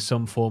developing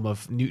some form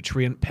of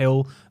nutrient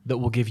pill that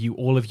will give you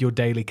all of your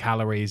daily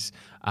calories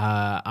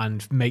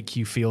and make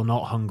you feel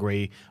not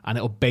hungry. And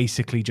it'll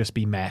basically just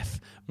be meth,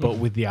 but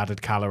with the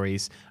added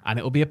calories. And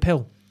it'll be a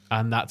pill.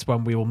 And that's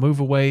when we will move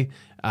away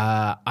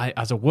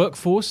as a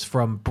workforce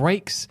from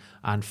breaks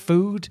and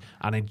food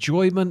and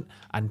enjoyment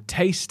and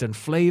taste and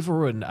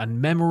flavor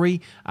and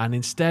memory. And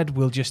instead,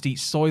 we'll just eat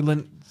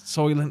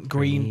Soylent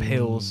green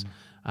pills.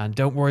 And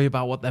don't worry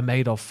about what they're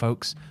made of,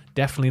 folks.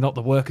 Definitely not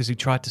the workers who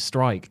tried to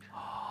strike.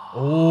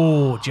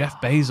 Oh,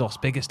 Jeff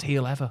Bezos, biggest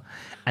heel ever.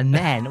 And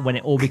then when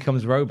it all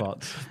becomes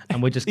robots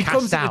and we're just He cast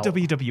comes out. to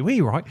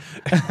WWE, right?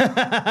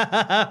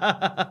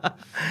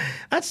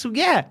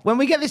 When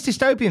we get this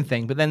dystopian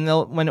thing, but then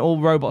when all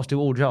robots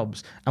do all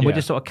jobs and we're Yeah.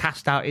 just sort of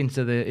cast out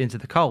into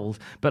the cold,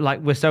 but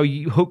like we're so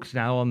hooked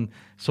now on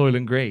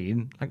Soylent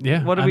Green. Like,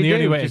 Yeah. what do and we the do?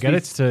 only way to Just get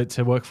these- it's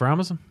to work for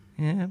Amazon.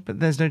 Yeah, but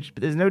there's no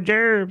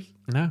gerbs.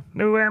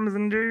 No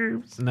Amazon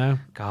gerbs. No.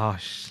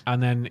 Gosh.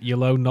 And then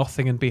you'll own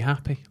nothing and be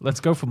happy. Let's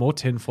go for more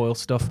tinfoil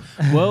stuff.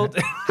 World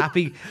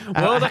Happy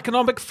World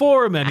Economic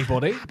Forum,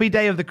 anybody? Happy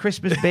day of the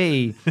Christmas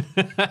bee.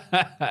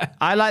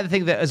 I like to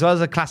think that as well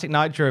as a classic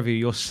Nitro review,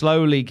 you're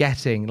slowly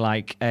getting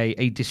like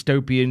a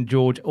dystopian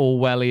George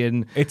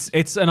Orwellian.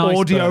 It's an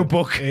audio iceberg.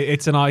 book.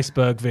 It's an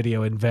iceberg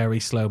video in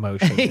very slow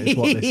motion. Is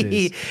what this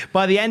is.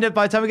 By the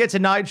time we get to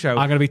Nitro,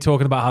 I'm going to be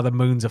talking about how the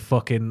moon's a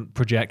fucking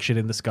projection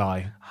in the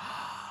sky,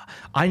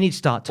 I need to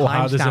start or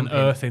how there's an timestamping.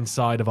 Earth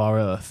inside of our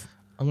Earth.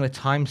 I'm going to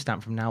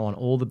timestamp from now on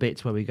all the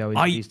bits where we go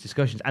into these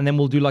discussions, and then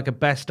we'll do like a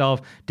best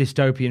of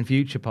dystopian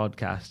future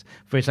podcast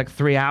for it's like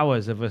 3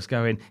 hours of us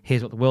going,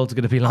 here's what the world's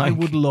going to be like. I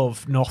would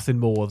love nothing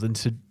more than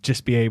to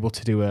just be able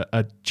to do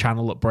a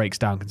channel that breaks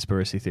down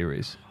conspiracy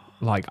theories.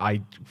 Like,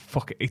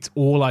 it's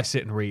all I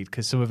sit and read,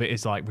 because some of it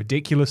is like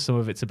ridiculous, some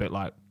of it's a bit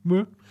like,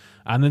 meh.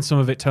 And then some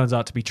of it turns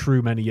out to be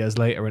true many years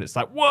later, and it's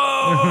like,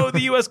 whoa,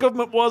 the US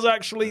government was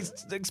actually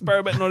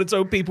experimenting on its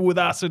own people with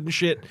acid and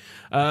shit.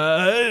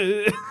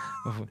 The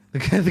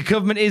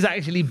government is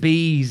actually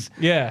bees.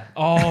 Yeah.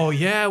 Oh,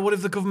 yeah. What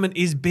if the government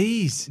is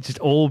bees? Just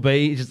all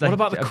bees. Just What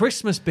about the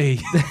Christmas bee?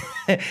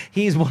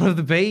 He's one of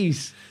the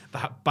bees.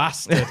 That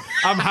bastard.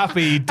 I'm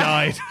happy he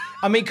died.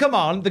 I mean, come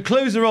on. The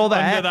clues are all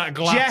there. Under that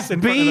glass Jeff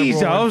in front of the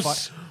roaring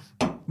Bezos.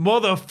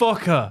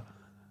 Motherfucker.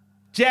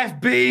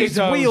 Jeff Bezos. It's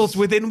wheels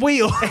within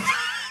wheels.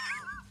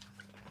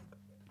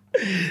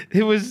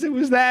 It was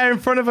there in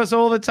front of us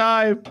all the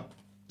time.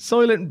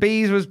 Soylent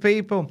bees was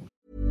people.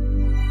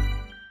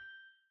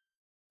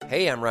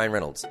 Hey, I'm Ryan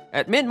Reynolds.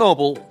 At Mint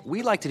Mobile,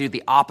 we like to do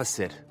the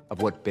opposite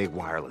of what Big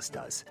Wireless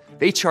does.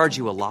 They charge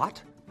you a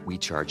lot, we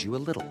charge you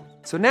a little.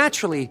 So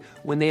naturally,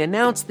 when they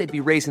announced they'd be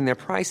raising their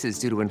prices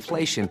due to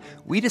inflation,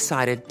 we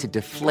decided to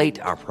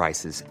deflate our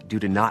prices due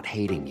to not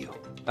hating you.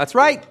 That's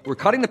right. We're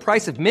cutting the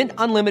price of Mint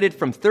Unlimited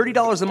from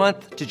 $30 a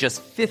month to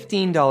just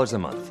 $15 a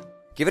month.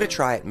 Give it a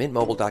try at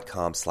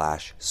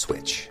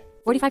mintmobile.com/switch.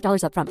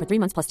 $45 up front for 3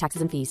 months plus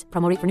taxes and fees.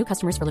 Promo rate for new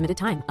customers for limited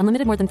time.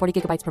 Unlimited more than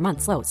 40 gigabytes per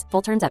month. Slows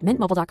full terms at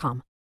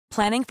mintmobile.com.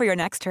 Planning for your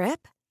next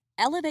trip?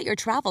 Elevate your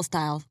travel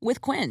style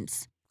with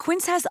Quince.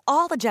 Quince has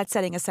all the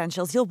jet-setting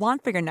essentials you'll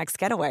want for your next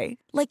getaway,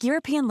 like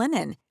European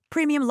linen,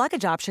 premium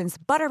luggage options,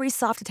 buttery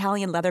soft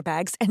Italian leather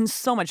bags, and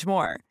so much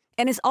more.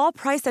 And is all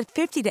priced at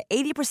 50 to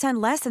 80%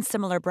 less than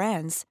similar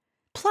brands.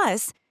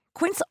 Plus,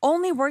 Quince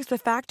only works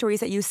with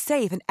factories that use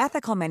safe and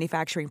ethical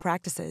manufacturing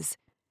practices.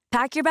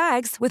 Pack your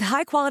bags with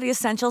high-quality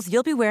essentials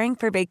you'll be wearing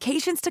for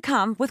vacations to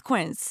come with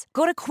Quince.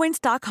 Go to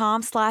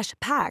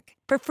quince.com/pack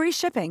for free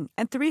shipping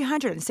and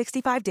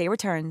 365-day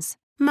returns.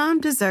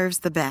 Mom deserves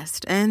the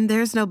best, and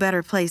there's no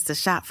better place to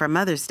shop for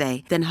Mother's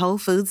Day than Whole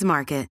Foods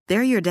Market.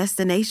 They're your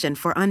destination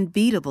for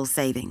unbeatable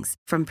savings,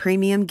 from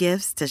premium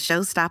gifts to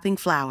show-stopping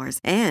flowers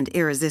and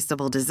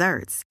irresistible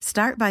desserts.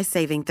 Start by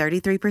saving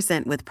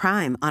 33% with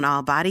Prime on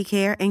all body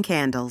care and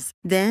candles.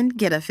 Then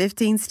get a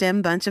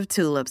 15-stem bunch of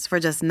tulips for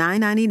just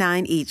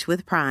 $9.99 each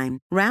with Prime.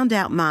 Round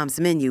out Mom's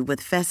menu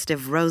with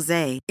festive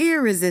rosé,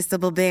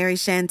 irresistible berry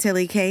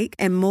chantilly cake,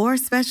 and more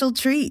special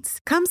treats.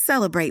 Come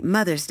celebrate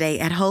Mother's Day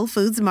at Whole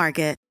Foods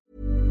Market.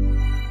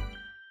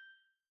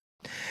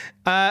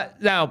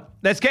 Now,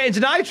 let's get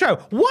into Nitro.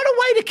 What a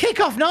way to kick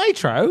off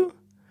Nitro.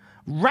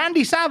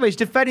 Randy Savage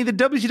defending the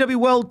WCW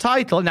World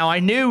title. Now, I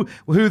knew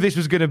who this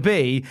was going to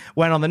be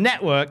when on the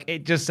network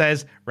it just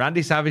says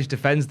Randy Savage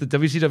defends the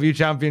WCW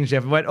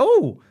Championship. I went,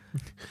 oh,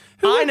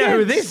 I know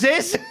who this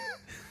is.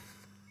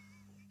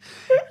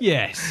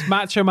 Yes,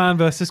 Macho Man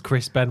versus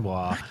Chris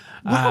Benoit.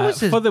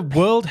 For the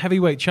World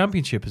Heavyweight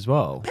Championship as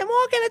well.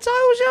 Benoit getting a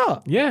title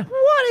shot? Yeah.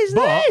 What is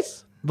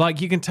this?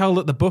 Like, you can tell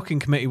that the booking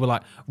committee were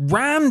like,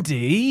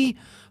 Randy,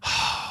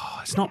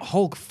 it's not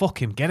Hulk,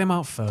 fuck him, get him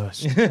out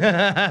first.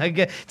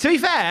 To be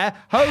fair,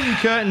 Hogan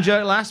curtain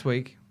jerk last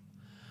week.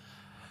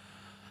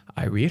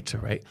 I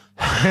reiterate,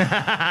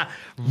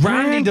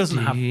 Randy doesn't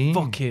have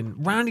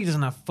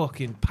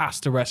fucking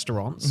pasta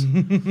restaurants.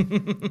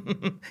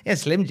 Yeah,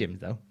 Slim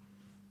Jims though.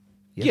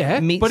 Yeah,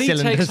 meat but he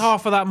cylinders. takes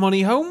half of that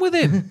money home with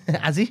him.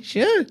 As he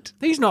should.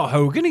 He's not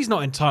Hogan. He's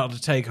not entitled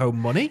to take home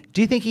money.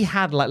 Do you think he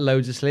had like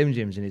loads of Slim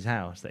Jims in his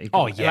house? That he could,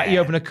 Oh, yeah. Like you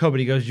open a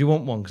cupboard, he goes, "Do you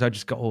want one? Because I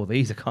just got all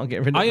these. I can't get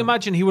rid of them." I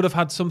imagine he would have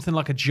had something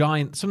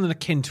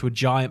akin to a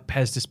giant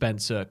Pez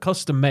dispenser,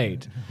 custom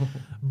made.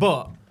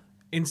 But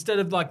instead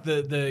of like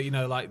the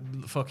like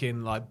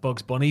fucking like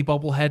Bugs Bunny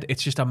bobblehead,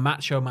 it's just a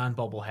Macho Man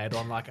bobblehead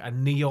on like a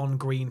neon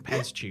green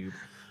Pez tube.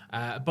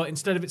 But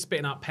instead of it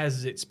spitting out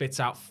Pez's, it spits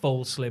out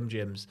full Slim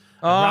Jims.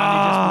 And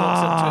Randy just walks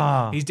up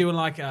to it. He's doing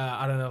like,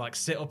 I don't know, like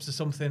sit-ups or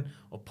something,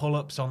 or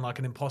pull-ups on like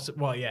an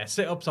impossible... Well, yeah,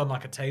 sit-ups on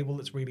like a table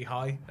that's really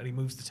high, and he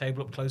moves the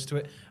table up close to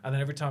it, and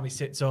then every time he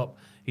sits up,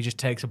 he just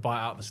takes a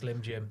bite out of the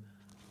Slim Jim.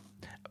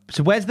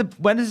 So when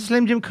does the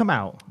Slim Jim come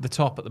out? The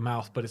top at the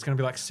mouth, but it's going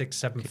to be like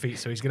 6-7 feet,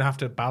 so he's going to have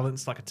to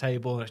balance like a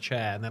table and a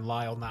chair and then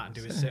lie on that and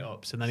do his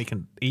sit-ups, and then he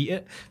can eat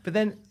it. But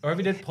then... Or if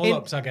he did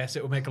pull-ups, I guess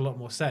it would make a lot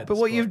more sense. But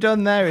what you've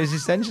done there is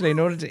essentially, in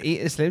order to eat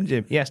a Slim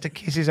Jim, he has to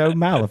kiss his own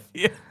mouth.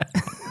 Yeah.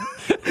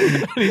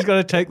 And he's got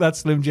to take that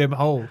Slim Jim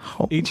whole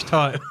each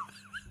time.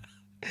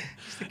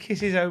 To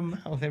kiss his own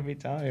mouth every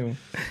time.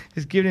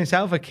 He's giving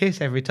himself a kiss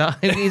every time.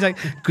 He's like,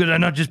 could I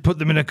not just put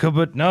them in a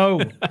cupboard?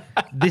 No.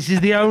 This is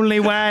the only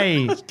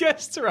way.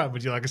 Guests around.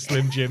 Would you like a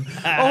Slim Jim?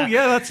 Oh,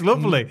 yeah, that's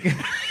lovely.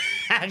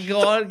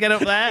 Go on, get up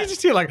there. You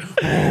just hear like,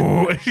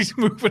 oh, and he's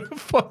moving the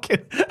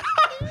fucking...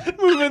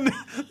 moving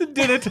the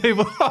dinner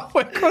table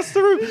halfway across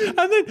the room.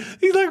 And then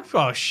he's like,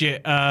 oh,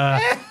 shit,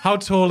 how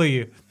tall are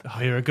you? Oh,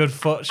 you're a good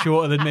foot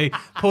shorter than me.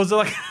 Pulls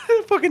like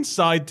a fucking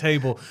side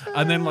table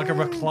and then like a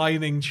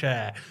reclining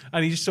chair.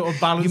 And he just sort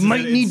of balances. You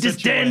might need to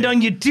stand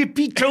on your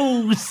tippy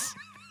toes.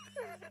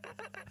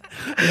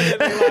 And then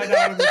they lie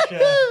down in the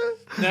chair,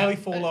 nearly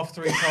fall off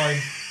 3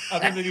 times.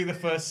 And then they do the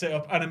first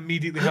sit-up and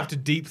immediately have to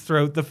deep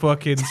throat the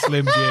fucking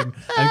Slim Jim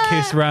and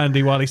kiss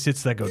Randy while he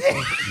sits there going,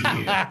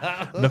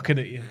 looking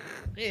at you.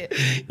 Yeah,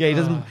 he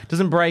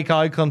doesn't break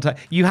eye contact.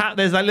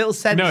 There's like little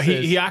sensors. No,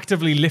 he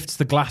actively lifts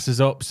the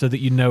glasses up so that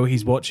you know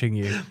he's watching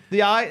you.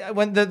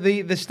 When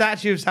the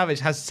statue of Savage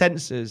has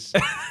sensors,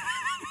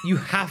 you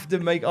have to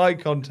make eye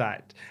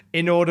contact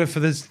in order for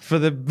the.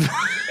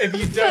 If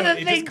you don't,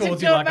 it just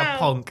calls you like a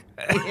punk.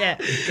 Yeah,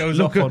 it goes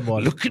off on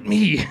one. Look at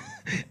me,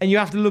 and you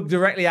have to look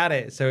directly at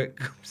it so it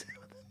comes.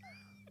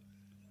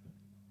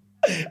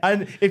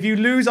 And if you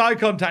lose eye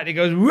contact, it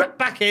goes whoop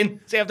back in.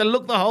 So you have to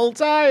look the whole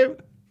time.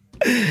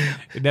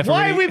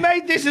 Why have we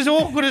made this as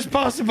awkward as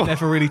possible?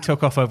 Never really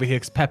took off over here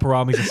because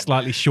Pepperonis are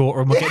slightly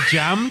shorter and will get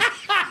jammed.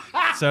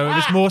 So it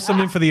was more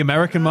something for the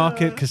American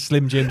market because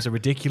Slim Jims are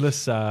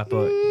ridiculous.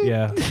 But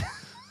yeah.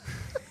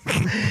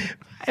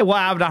 Hey, what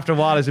happened after a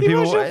while is that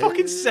people a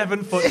fucking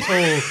 7 foot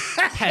tall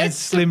Pez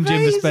Slim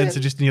Jim dispenser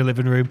just in your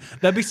living room.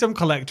 There'll be some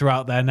collector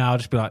out there now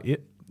just be like, yeah,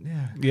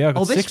 I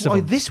got 6 of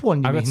them. This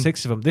one, I got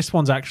 6 of them. This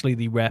one's actually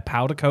the rare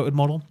powder coated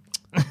model.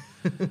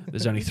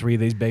 There's only 3 of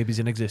these babies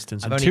in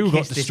existence, and 2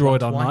 got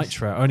destroyed on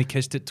Nitro. Only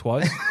kissed it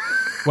twice.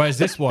 Whereas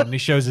this one, he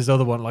shows his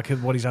other one, like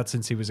what he's had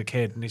since he was a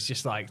kid, and it's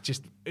just like,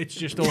 it's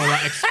just all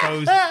that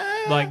exposed,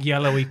 like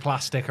yellowy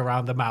plastic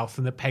around the mouth,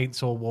 and the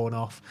paint's all worn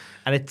off,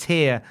 and a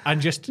tear,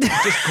 and just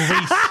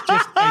grease,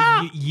 just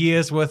a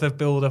year's worth of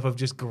build-up of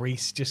just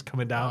grease just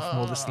coming down from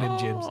all the Slim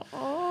Jims.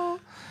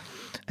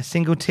 A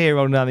single tear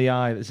rolling down the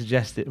eye that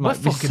suggests it might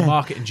be fucking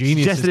marketing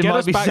geniuses. Get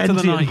us back to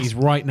the 90s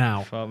right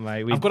now. Oh,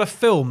 mate, I've got a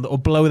film that will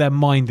blow their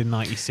mind in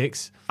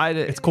 96.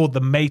 It's called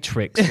The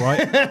Matrix,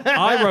 right?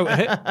 I wrote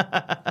it.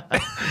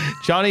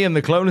 Johnny and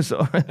the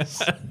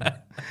Clonosaurus.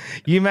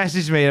 You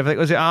messaged me, I think,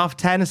 was it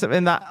 10:30 or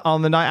something that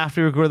on the night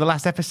after we recorded the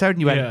last episode? And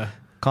you went,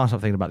 can't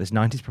stop thinking about this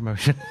 90s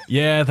promotion.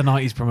 Yeah, the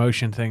 90s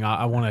promotion thing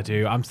I want to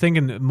do. I'm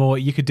thinking more,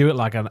 you could do it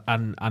like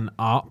an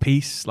art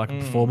piece, like a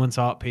performance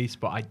art piece,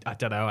 but I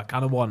don't know. I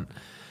kind of want...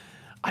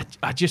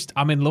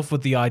 I'm in love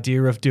with the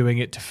idea of doing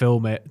it to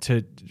film it,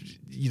 to,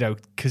 you know,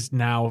 because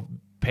now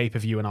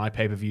pay-per-view and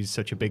iPay-per-view is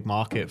such a big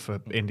market for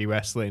indie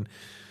wrestling.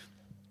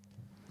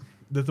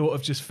 The thought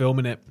of just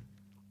filming it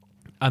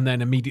and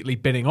then immediately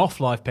binning off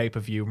live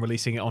pay-per-view and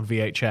releasing it on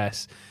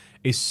VHS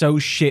is so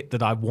shit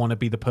that I want to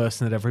be the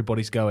person that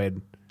everybody's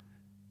going,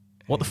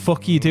 what the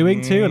fuck are you doing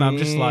to? And I'm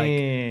just like,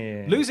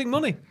 losing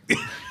money.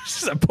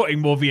 Just like putting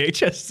more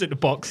VHS in the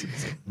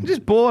boxes. I'm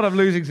just bored of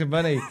losing some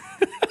money.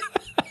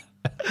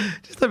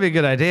 Just that'd be a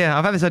good idea.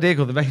 I've had this idea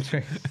called The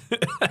Matrix.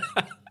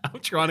 I'm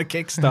trying to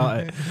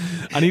kickstart it.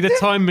 I need a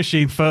time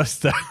machine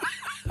first, though.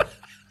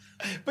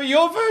 But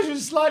your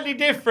version's slightly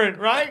different,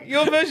 right?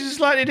 Your version's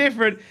slightly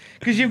different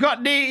because you've got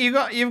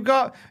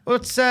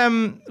what's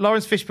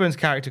Lawrence Fishburne's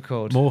character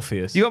called?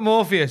 Morpheus. You got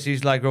Morpheus.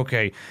 He's like,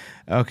 okay,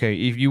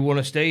 if you want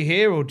to stay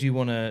here or do you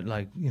want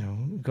to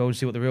go and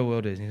see what the real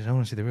world is? And he goes, I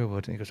want to see the real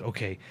world. And he goes,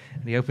 okay.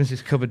 And he opens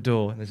his cupboard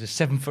door and there's a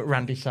 7-foot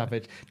Randy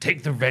Savage.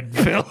 Take the red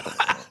pill.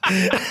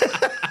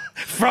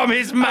 From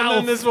his mouth. And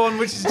then there's one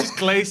which is just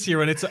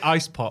Glacier and it's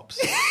ice pops.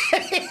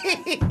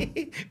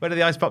 Where do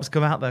the ice pops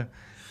come out though?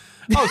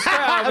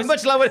 Oh,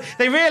 much lower.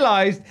 They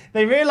realised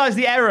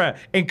the error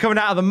in coming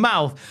out of the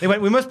mouth. They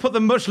went, we must put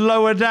them much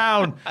lower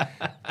down.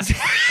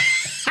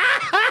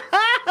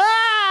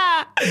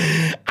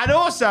 And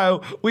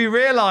also, we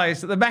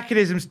realised that the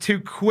mechanism's too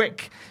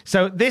quick.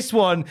 So this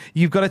one,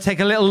 you've got to take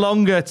a little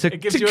longer to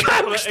catch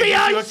the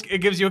ice. It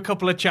gives you a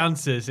couple of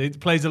chances. It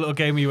plays a little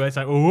game where it's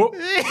like, oh.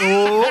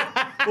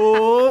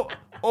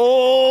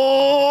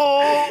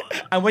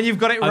 And when you've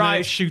got it right,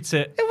 it shoots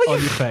it on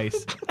your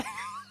face.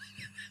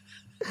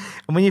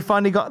 And when you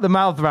finally got the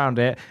mouth around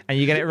it and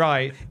you get it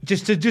right,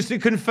 just to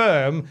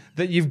confirm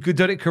that you've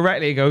done it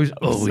correctly, it goes,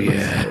 oh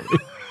yeah.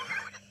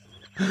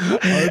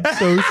 I'm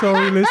so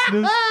sorry,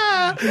 listeners.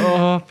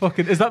 Oh,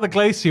 fucking! Is that the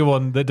Glacier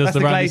one that does That's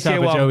the Randy Glacier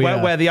Savage? one, Oh,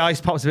 yeah. where the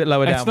ice pops a bit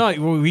lower down. It's not.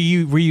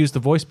 We reuse the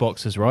voice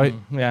boxes, right?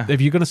 Yeah.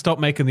 If you're going to stop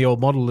making the old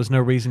model, there's no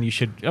reason you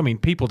should. I mean,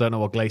 people don't know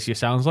what Glacier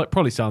sounds like.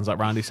 Probably sounds like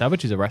Randy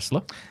Savage is a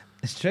wrestler.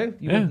 It's true.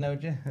 You wouldn't know,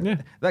 would you?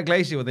 Yeah. That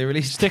Glacier one they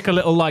released. Stick a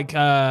little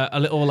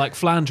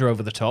flanger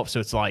over the top, so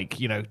it's like,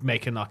 you know,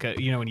 making like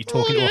a, you know, when you're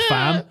talking to a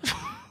fan.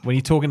 When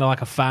you're talking to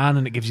like a fan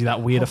and it gives you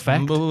that weird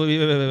effect.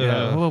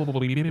 Yeah.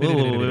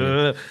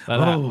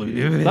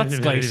 That's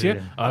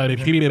Glacier.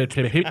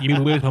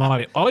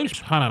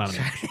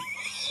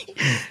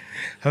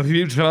 Have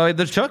you tried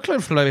the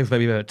chocolate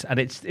flavor? And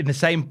it's in the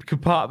same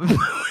compartment.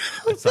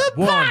 It's like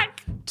 1,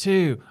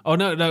 2. Oh,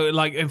 no.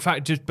 Like, in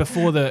fact, just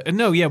before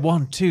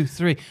 1, 2,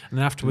 3. And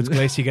then afterwards,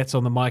 Glacier gets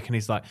on the mic and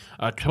he's like,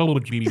 I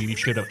told you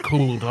should have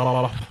cooled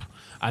off.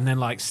 And then,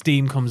 like,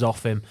 steam comes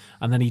off him,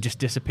 and then he just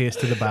disappears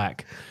to the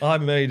back.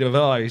 I'm made of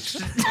ice.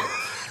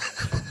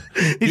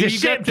 He's a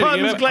shit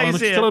puns,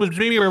 Glacier.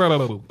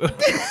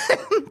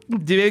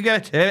 Do you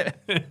get it?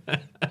 You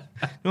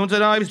want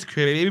an ice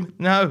cream?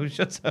 No,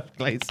 shut up,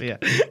 Glacier.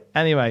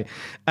 Anyway,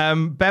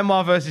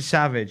 Benoit versus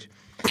Savage.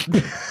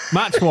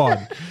 Match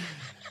 1.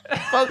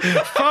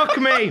 Fuck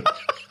me.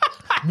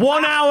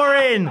 1 hour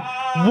in.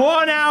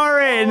 1 hour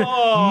in.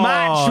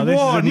 Match this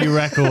 1. Is a new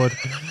record.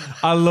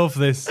 I love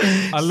this.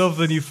 I love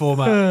the new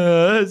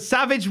format.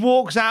 Savage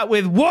walks out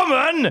with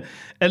woman,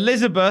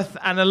 Elizabeth,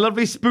 and a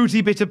lovely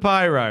spooty bit of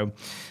pyro.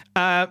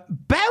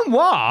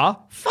 Benoit,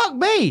 fuck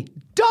me,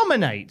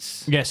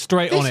 dominates. Yeah,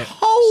 straight on it. This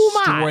whole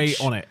match.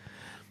 Straight on it.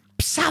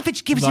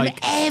 Savage gives him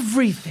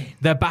everything.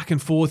 They're back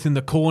and forth in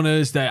the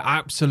corners. They're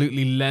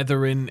absolutely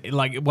leathering,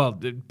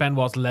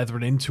 Benoit's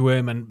leathering into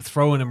him and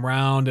throwing him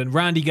round. And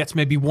Randy gets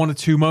maybe 1 or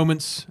 2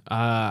 moments,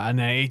 and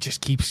then he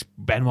just keeps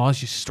Benoit's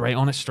just straight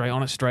on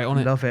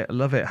it.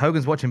 Love it.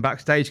 Hogan's watching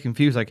backstage,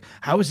 confused, like,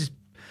 how is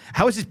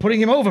this putting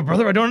him over,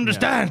 brother? I don't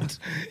understand.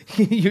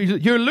 Yeah.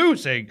 You're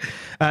losing.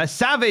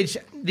 Savage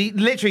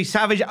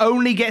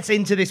only gets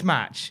into this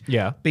match.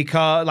 Yeah.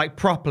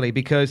 Properly,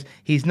 because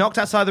he's knocked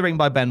outside the ring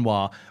by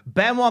Benoit.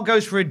 Benoit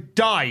goes for a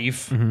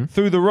dive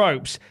through the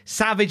ropes.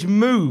 Savage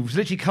moves,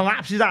 literally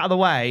collapses out of the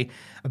way.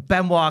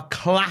 Benoit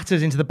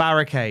clatters into the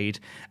barricade.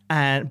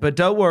 But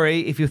don't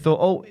worry if you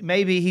thought,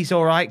 maybe he's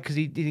all right because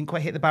he didn't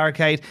quite hit the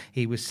barricade.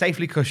 He was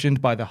safely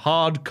cushioned by the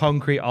hard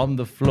concrete on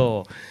the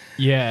floor.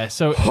 Yeah,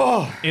 so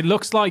it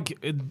looks like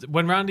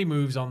when Randy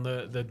moves on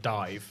the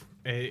dive,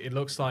 it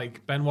looks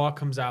like Benoit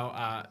comes out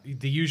at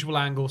the usual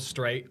angle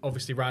straight.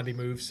 Obviously, Randy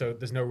moves, so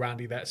there's no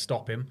Randy there to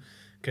stop him.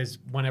 Because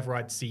whenever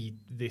I'd see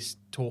this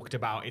talked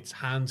about, its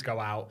hands go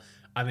out,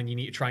 and then you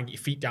need to try and get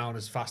your feet down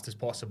as fast as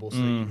possible so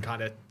that you can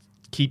kind of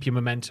keep your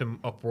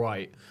momentum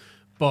upright.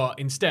 But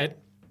instead,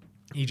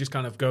 he just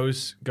kind of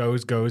goes,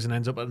 and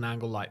ends up at an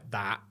angle like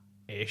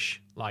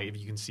that-ish. Like, if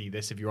you can see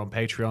this, if you're on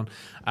Patreon.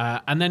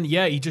 And then,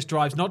 he just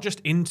drives not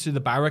just into the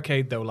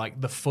barricade, though,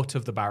 like the foot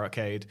of the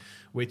barricade,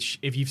 which,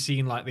 if you've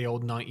seen, like, the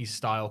old 90s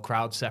style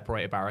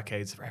crowd-separated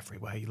barricades, they're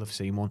everywhere. You'll have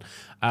seen one.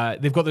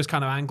 They've got those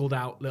kind of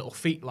angled-out little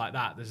feet like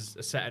that. There's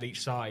a set at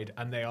each side,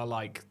 and they are,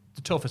 like,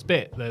 the toughest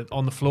bit. They're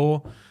on the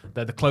floor.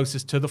 They're the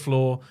closest to the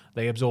floor.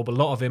 They absorb a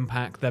lot of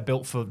impact. They're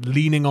built for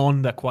leaning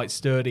on. They're quite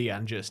sturdy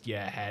and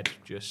head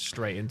just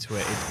straight into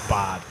it. It's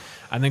bad.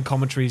 And then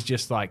commentary's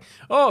just like,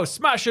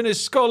 smashing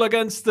his skull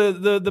against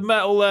the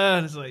metal there.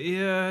 And it's like,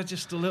 yeah,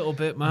 just a little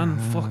bit, man.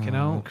 Fucking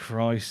hell.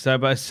 Christ. So,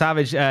 but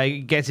Savage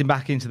gets him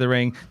back into the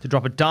ring to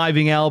drop a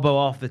diving elbow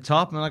off the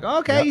top. And they're like,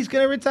 okay, he's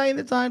going to retain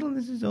the title.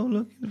 This is all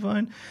looking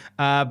fine.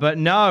 But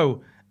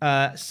no.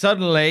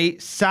 Suddenly,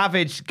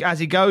 Savage, as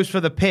he goes for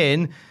the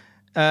pin,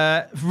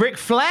 Ric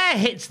Flair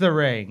hits the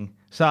ring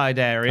side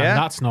area. And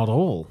that's not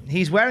all.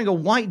 He's wearing a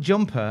white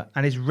jumper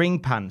and his ring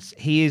pants.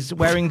 He is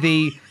wearing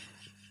the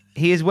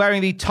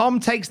Tom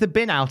takes the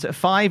bin out at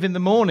 5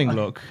 a.m.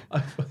 look.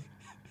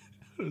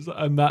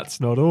 And that's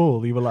not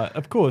all. You were like,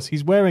 of course,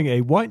 he's wearing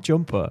a white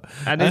jumper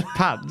and his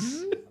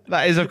pants.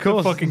 That is, of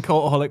course, a fucking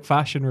Cultaholic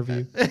fashion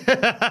review.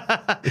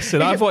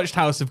 Listen, I've watched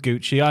House of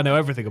Gucci. I know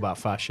everything about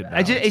fashion now.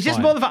 It's just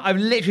more the fact I've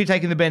literally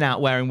taken the bin out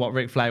wearing what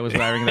Ric Flair was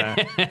wearing there.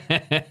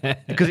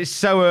 Because it's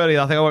so early,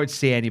 I think I won't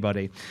see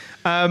anybody.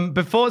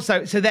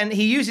 So then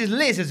he uses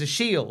Liz as a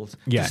shield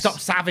to stop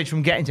Savage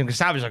from getting to him, because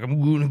Savage is like, I'm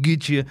going to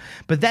get you.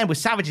 But then with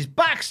Savage's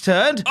back's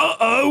turned,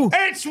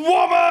 it's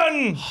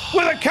Woman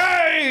with a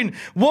cane!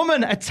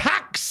 Woman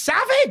attacks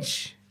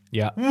Savage!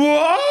 Yeah.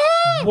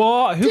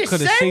 What? Who could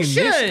have seen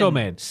this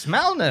coming?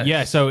 Smellness.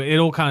 Yeah, so it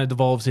all kind of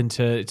devolves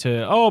into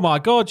oh my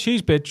God,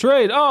 she's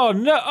betrayed. Oh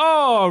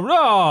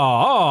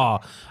no.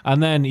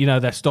 And then,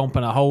 they're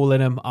stomping a hole in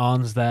him.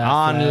 Arn's there.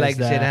 Arn legs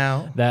it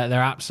out. They're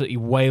absolutely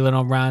wailing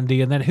on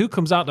Randy. And then who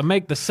comes out to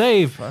make the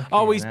save?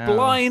 He's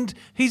blind.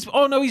 He's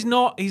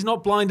not. He's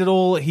not blind at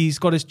all. He's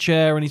got his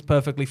chair and he's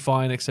perfectly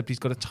fine, except he's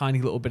got a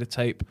tiny little bit of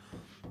tape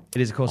It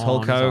is, of course, On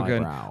Hulk his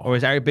Hogan, eyebrow. or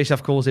as Eric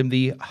Bischoff calls him,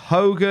 the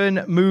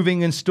Hogan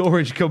Moving and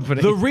Storage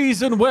Company. The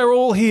reason we're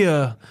all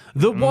here.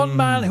 The one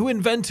man who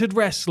invented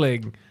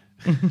wrestling.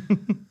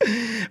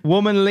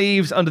 Woman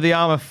leaves under the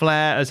arm of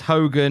Flair as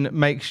Hogan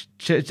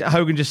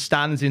just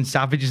stands in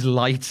Savage's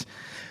light.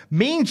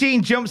 Mean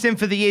Gene jumps in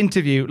for the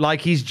interview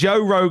like he's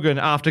Joe Rogan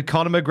after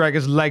Conor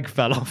McGregor's leg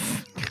fell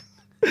off.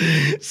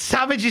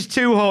 Savage is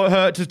too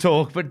hurt to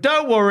talk, but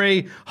don't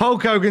worry,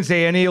 Hulk Hogan's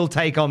here and he'll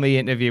take on the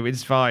interview.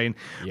 It's fine.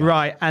 Yeah.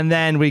 Right, and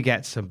then we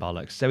get some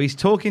bollocks. So he's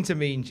talking to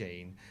Mean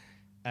Gene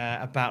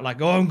about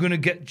like, I'm going to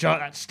get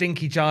that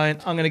stinky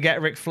giant. I'm going to get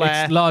Ric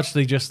Flair. It's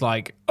largely just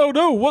like, oh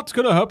no, what's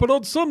going to happen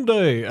on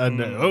Sunday? And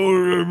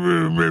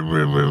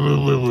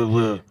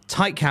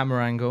tight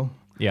camera angle.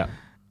 Yeah.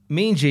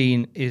 Mean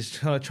Gene is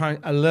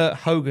trying to alert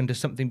Hogan to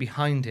something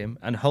behind him,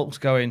 and Hulk's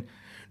going,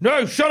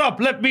 no, shut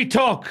up, let me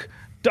talk.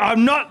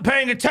 I'm not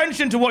paying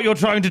attention to what you're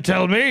trying to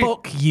tell me.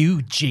 Fuck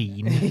you,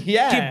 Gene.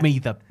 Yeah. Give me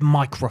the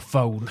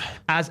microphone.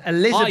 As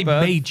Elizabeth... I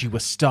made you a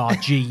star,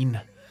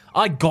 Gene.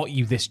 I got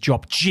you this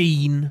job,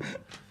 Gene.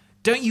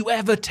 Don't you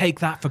ever take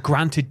that for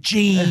granted,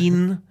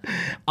 Gene.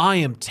 I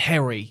am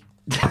Terry.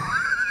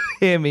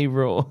 Hear me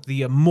roar.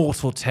 The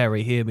immortal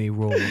Terry, hear me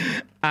roar.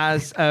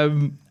 As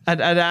and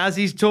as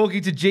he's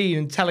talking to Gene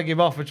and telling him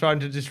off for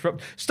trying to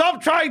disrupt,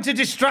 stop trying to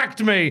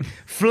distract me.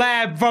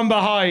 Flair from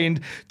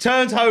behind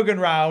turns Hogan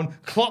round,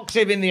 clocks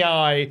him in the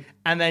eye,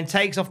 and then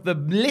takes off the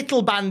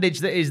little bandage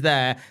that is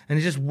there and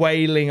is just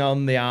wailing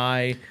on the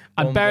eye.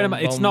 And bear in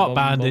mind, it's not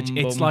bandage.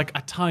 It's like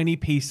a tiny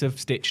piece of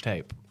stitch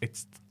tape.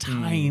 It's the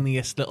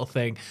tiniest little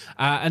thing.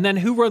 And then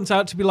who runs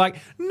out to be like,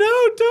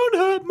 no, don't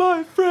hurt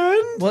my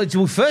friend?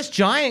 Well, first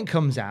Giant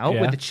comes out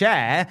with the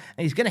chair,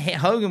 and he's going to hit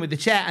Hogan with the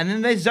chair. And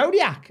then there's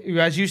Zodiac, who,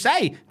 as you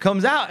say,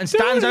 comes out and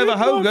stands over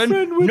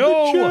Hogan.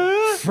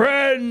 No,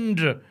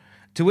 friend.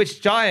 To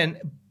which Giant,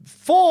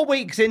 4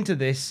 weeks into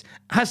this,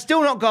 has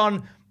still not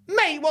gone,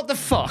 mate, what the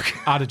fuck?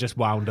 I'd have just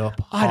wound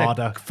up I'd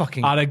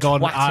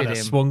have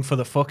swung for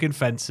the fucking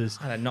fences.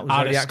 I'd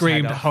have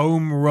screamed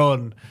home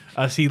run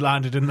as he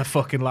landed in the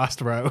fucking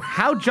last row.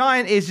 How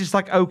Giant is just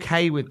like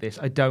okay with this,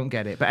 I don't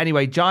get it. But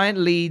anyway, Giant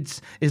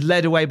is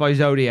led away by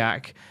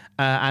Zodiac.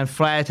 And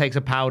Flair takes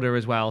a powder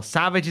as well.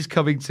 Savage is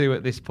coming to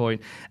at this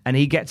point, and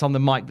he gets on the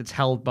mic that's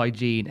held by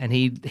Gene, and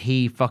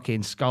he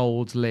fucking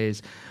scolds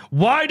Liz.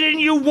 Why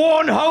didn't you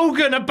warn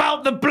Hogan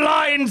about the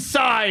blind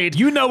side?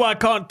 You know I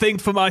can't think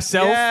for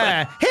myself.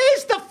 Yeah.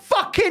 Here's the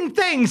fucking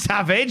thing,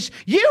 Savage.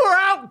 You were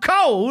out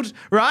cold,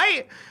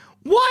 right?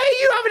 Why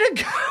are you having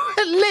a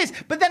go at Liz?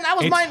 But then that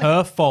was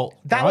her fault.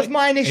 That was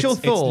my initial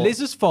thought. It's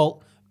Liz's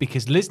fault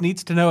because Liz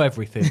needs to know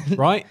everything,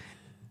 right?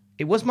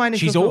 It was my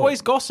initial She's thought.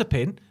 always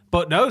gossiping.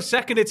 But no,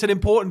 second it's an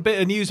important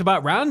bit of news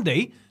about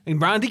Randy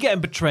and Randy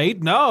getting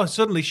betrayed, no,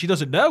 suddenly she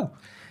doesn't know.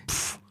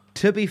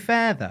 To be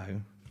fair,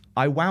 though,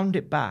 I wound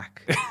it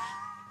back.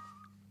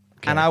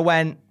 And I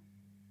went,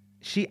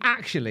 she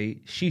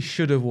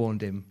should have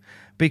warned him.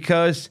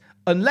 Because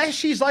unless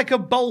she's like a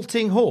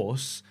bolting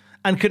horse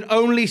and can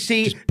only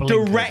see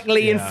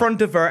directly in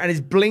front of her and is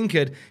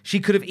blinkered, she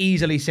could have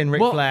easily seen Ric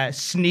Flair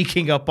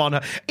sneaking up on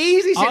her.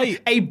 Easily seen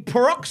a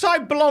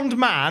peroxide blonde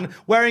man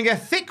wearing a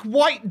thick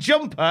white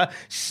jumper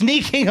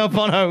sneaking up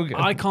on Hogan.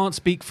 I can't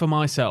speak for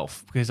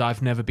myself because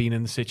I've never been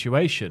in the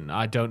situation.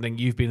 I don't think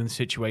you've been in the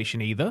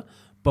situation either.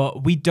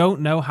 But we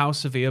don't know how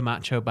severe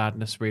macho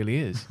badness really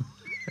is.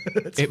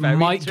 It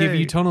might give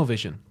you tunnel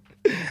vision.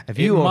 Have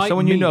you or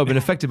someone you know been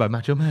affected by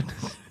macho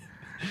madness?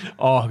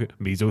 Oh,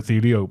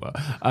 mesothelioma.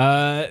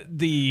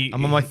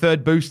 I'm on my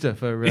third booster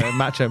for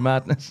macho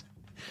madness.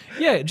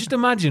 Yeah, just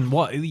imagine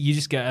what you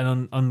just get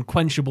an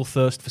unquenchable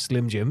thirst for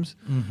Slim Jims,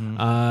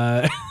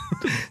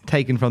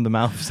 taken from the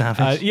mouth of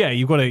Savage. Yeah,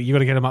 you got to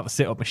get him out the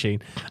sit-up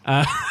machine.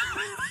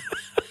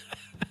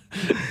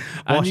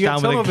 Washed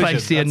down with a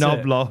glacier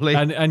knob lolly.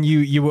 And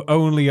you were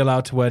only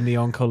allowed to wear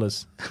neon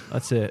colours.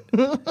 That's it.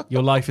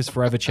 Your life is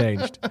forever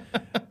changed.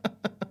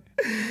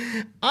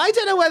 I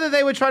don't know whether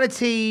they were trying to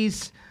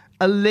tease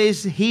a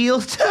Liz heel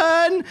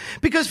turn,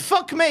 because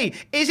fuck me,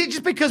 is it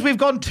just because we've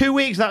gone 2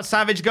 weeks without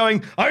Savage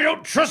going, I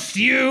don't trust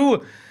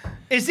you?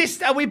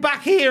 Are we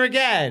back here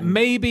again?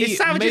 Maybe. Is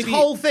Savage's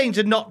whole thing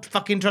to not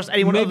fucking trust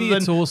anyone other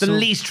than the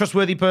least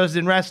trustworthy person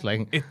in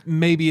wrestling?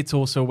 Maybe it's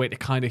also a way to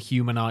kind of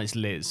humanize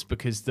Liz,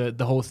 because the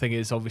whole thing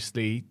is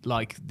obviously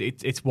like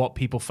it's what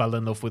people fell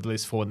in love with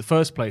Liz for in the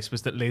first place,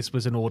 was that Liz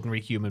was an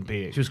ordinary human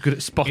being. She was good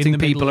at spotting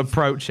people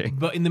approaching.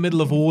 But in the middle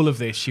of all of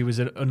this, she was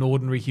an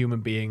ordinary human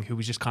being who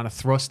was just kind of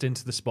thrust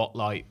into the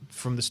spotlight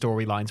from the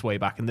storylines way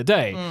back in the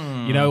day.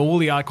 You know, all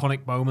the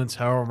iconic moments,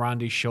 her on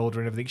Randy's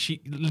shoulder and everything.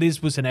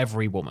 Liz was an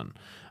every woman.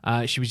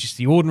 She was just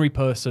the ordinary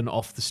person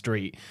off the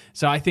street.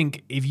 So I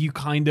think if you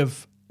kind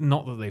of,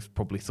 not that they've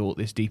probably thought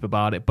this deep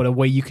about it, but a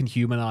way you can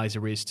humanize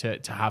her is to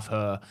have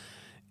her,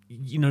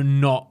 you know,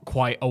 not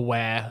quite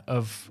aware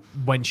of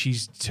when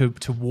she's to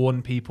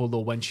warn people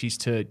or when she's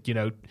to, you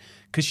know,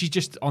 because she's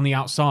just on the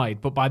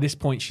outside. But by this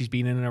point, she's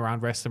been in and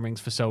around wrestling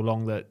rings for so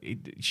long that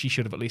she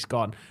should have at least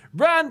gone,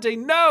 Randy,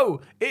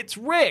 no, it's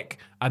Rick,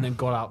 and then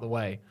got out the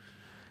way.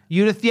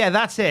 Yeah,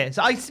 that's it.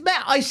 So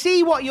I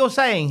see what you're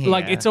saying here.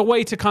 Like, it's a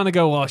way to kind of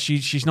go, oh,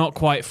 she's not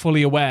quite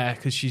fully aware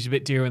because she's a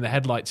bit deer in the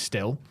headlights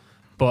still.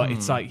 But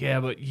it's like, yeah,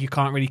 but you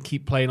can't really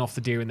keep playing off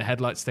the deer in the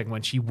headlights thing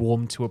when she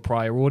warmed to a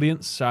prior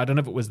audience. So I don't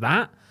know if it was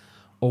that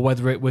or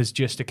whether it was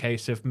just a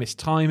case of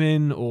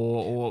mistiming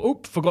or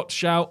forgot to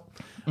shout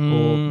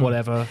or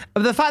whatever.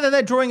 The fact that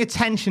they're drawing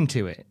attention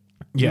to it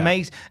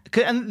makes...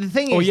 And the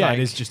thing is... it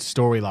is just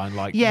a storyline.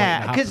 Like,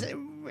 because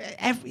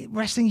every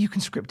wrestling, you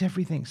can script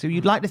everything. So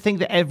you'd like to think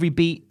that every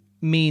beat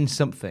means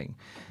something.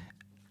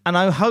 And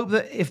I hope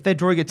that if they're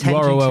drawing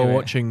attention to it...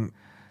 watching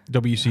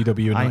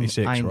WCW in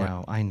 96,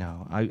 I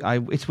know.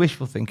 It's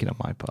wishful thinking on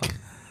my part.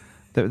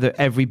 that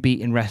every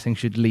beat in wrestling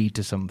should lead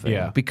to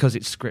something because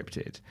it's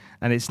scripted.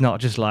 And it's not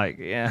just like...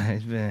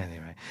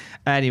 Anyway,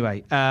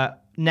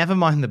 never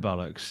mind the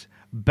bollocks.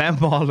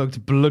 Benoit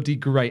looked bloody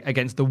great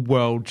against the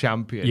world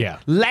champion. Yeah.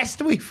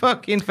 Lest we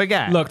fucking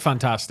forget. Looked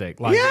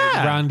fantastic. Like,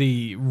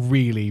 Randy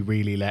really,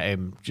 really let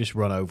him just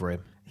run over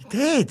him. He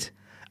did.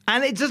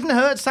 And it doesn't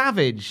hurt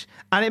Savage.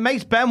 And it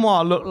makes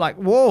Benoit look like,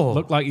 whoa.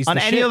 Look like he's on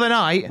the any shit, other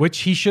night. Which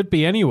he should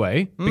be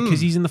anyway,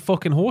 because he's in the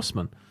fucking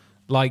Horseman.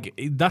 Like,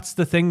 that's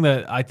the thing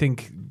that I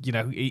think,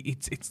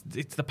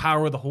 it's the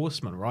power of the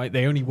Horseman, right?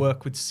 They only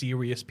work with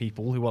serious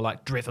people who are,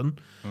 like, driven.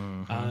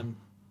 And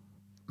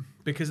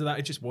because of that,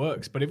 it just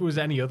works. But if it was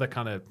any other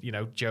kind of,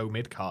 Joe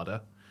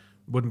mid-carder,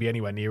 wouldn't be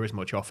anywhere near as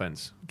much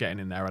offense getting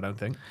in there, I don't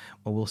think.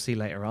 Well, we'll see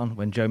later on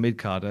when Joe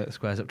Mid-Carder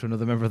squares up to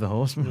another member of the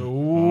Horsemen.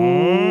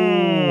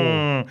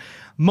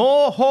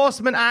 More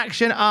Horseman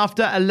action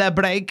after a le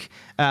break.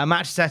 A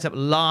match set up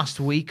last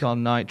week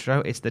on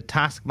Nitro. It's the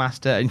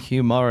Taskmaster and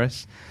Hugh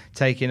Morris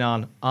taking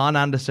on Arn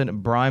Anderson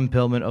and Brian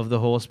Pillman of the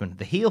Horsemen.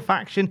 The heel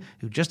faction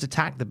who just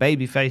attacked the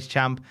babyface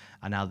champ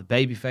are now the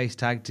babyface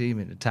tag team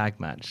in a tag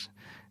match.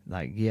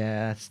 Like,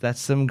 that's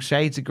some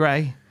shades of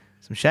grey.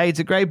 Some shades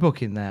of grey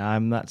booking there.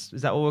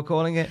 Is that what we're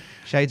calling it?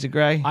 Shades of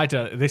grey. I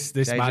don't. This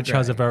match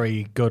has a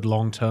very good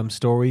long-term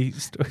story.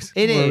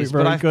 It is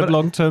very good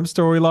long-term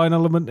storyline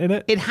element in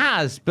it. It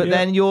has, but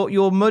then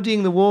you're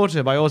muddying the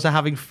water by also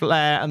having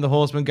Flair and the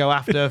Horsemen go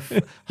after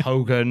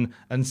Hogan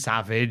and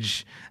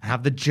Savage and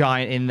have the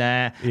Giant in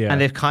there, and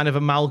they've kind of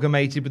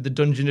amalgamated with the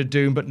Dungeon of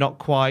Doom, but not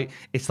quite.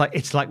 It's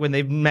like when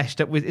they've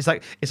meshed up with. It's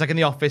like in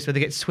The Office where they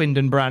get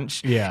Swindon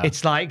Branch. Yeah,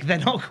 it's like they're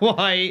not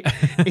quite.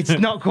 It's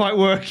not quite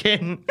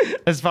working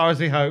as far as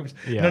we hoped.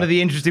 Yeah. None of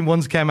the interesting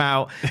ones came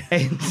out.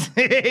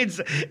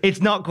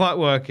 It's not quite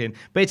working,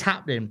 but it's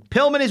happening.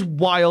 Pillman is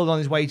wild on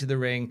his way to the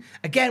ring.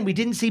 Again, we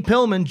didn't see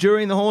Pillman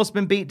during the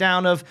Horseman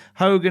beatdown of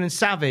Hogan and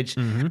Savage,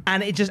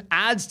 and it just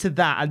adds to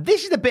that. And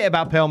this is the bit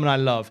about Pillman I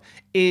love,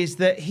 is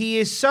that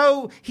he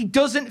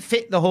doesn't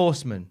fit the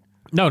Horseman.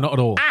 No, not at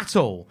all. At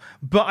all.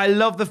 But I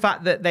love the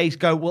fact that they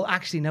go, well,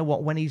 actually, you know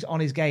what? When he's on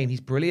his game, he's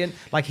brilliant.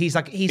 Like, he's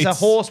a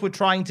horse we're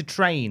trying to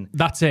train.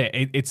 That's it.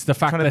 It's the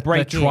fact that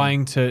they're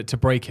trying to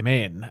break him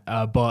in,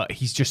 but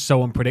he's just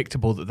so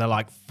unpredictable that they're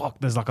like,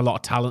 fuck, there's like a lot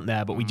of talent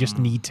there, but we just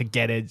need to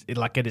get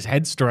his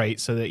head straight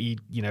so that he,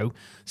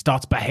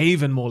 starts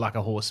behaving more like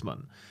a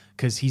horseman.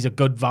 Because he's a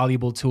good,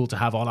 valuable tool to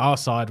have on our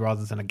side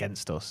rather than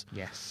against us.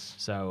 Yes.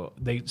 So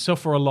they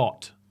suffer a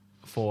lot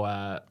for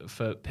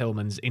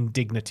Pillman's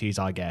indignities,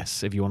 I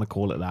guess, if you want to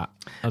call it that,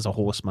 as a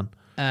horseman.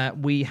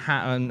 We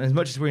have, as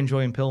much as we're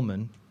enjoying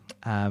Pillman,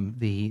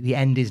 the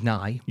end is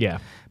nigh. Yeah.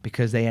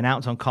 Because they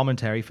announced on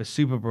commentary for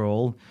Super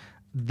Brawl,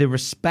 the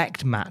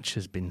Respect match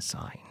has been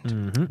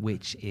signed,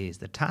 which is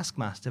the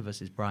Taskmaster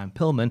versus Brian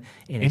Pillman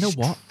in a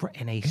strap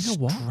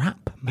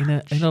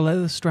match. In a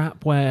leather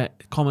strap where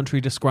commentary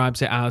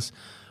describes it as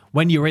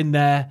when you're in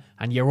there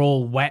and you're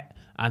all wet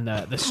and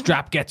the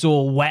strap gets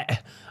all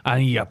wet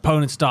and your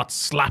opponent starts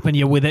slapping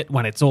you with it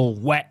when it's all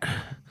wet.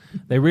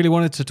 They really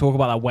wanted to talk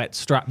about that wet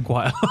strap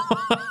quite a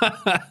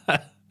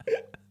lot.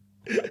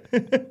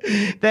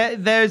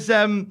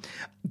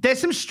 There's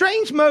some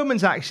strange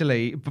moments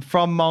actually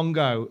from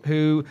Mongo,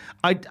 who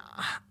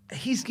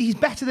he's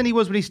better than he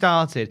was when he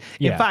started.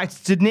 Yeah. In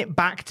fact, to nip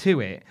back to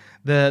it,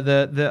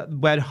 the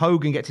when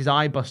Hogan gets his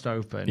eye bust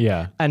open,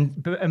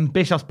 and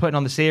Bischoff's putting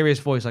on the serious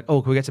voice like,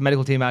 "Oh, can we get some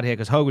medical team out here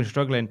because Hogan's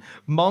struggling?"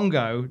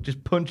 Mongo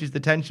just punches the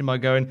tension by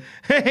going,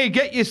 "Hey,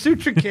 get your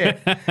suture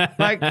kit!"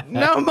 Like,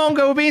 no,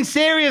 Mongo, we're being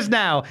serious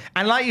now.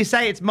 And like you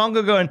say, it's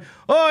Mongo going,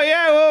 "Oh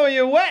yeah, well,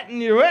 you're wet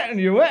and you're wet and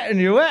you're wet and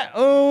you're wet.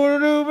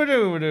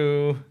 Oh,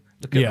 do."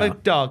 Look at the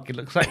dog. It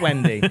looks like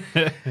Wendy.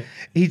 So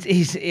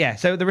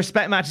the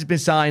Respect match has been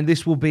signed.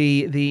 This will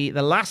be the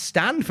last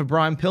stand for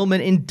Brian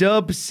Pillman in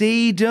Dub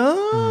C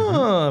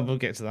Dub. We'll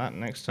get to that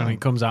next time. And he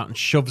comes out and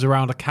shoves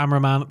around a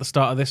cameraman at the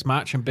start of this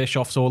match, and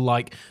Bischoff's all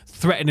like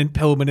threatening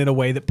Pillman in a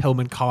way that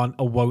Pillman can't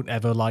or won't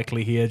ever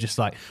likely hear. Just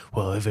like,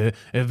 well, if it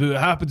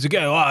happens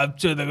again, I've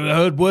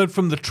heard word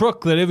from the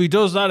truck that if he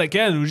does that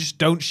again, we just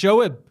don't show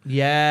him.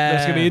 Yeah.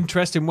 That's going to be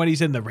interesting when he's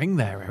in the ring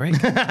there,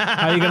 Eric.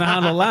 How are you going to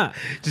handle that?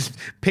 Just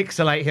pick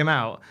pixelate him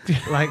out,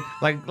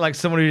 like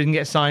someone who didn't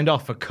get signed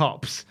off for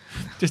cops.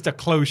 Just a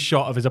close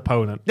shot of his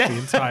opponent the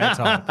entire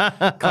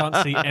time. Can't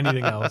see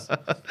anything else.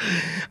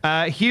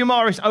 Hugh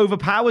Morris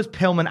overpowers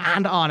Pillman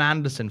and Arn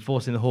Anderson,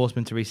 forcing the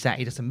Horsemen to reset.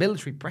 He does some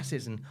military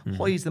presses and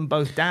hoists them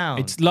both down.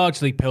 It's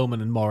largely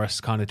Pillman and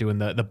Morris kind of doing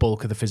the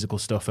bulk of the physical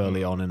stuff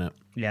early on, isn't it?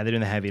 Yeah, they're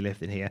doing the heavy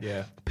lifting here.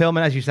 Yeah.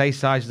 Pillman, as you say,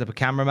 sizes up a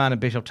cameraman,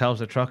 and Bischoff tells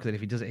the truck that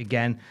if he does it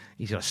again,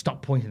 he's got to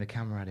stop pointing the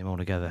camera at him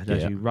altogether,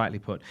 as you rightly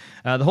put.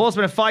 The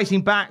Horsemen are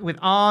fighting back with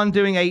Arn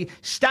doing a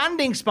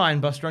standing spine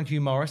buster on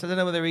Hugh Morris. I don't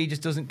know whether he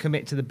just doesn't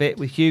commit to the bit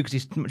with Hugh because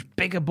he's a much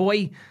bigger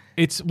boy.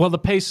 The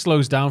pace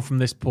slows down from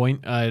this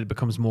point. It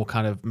becomes more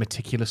kind of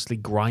meticulously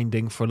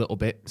grinding for a little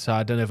bit. So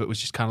I don't know if it was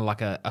just kind of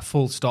like a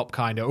full stop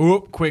kind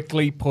of,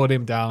 quickly put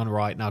him down,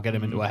 right, now get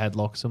him into a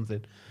headlock or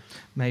something.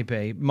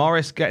 Maybe.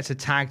 Morris gets a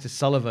tag to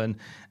Sullivan,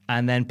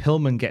 and then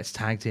Pillman gets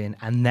tagged in,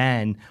 and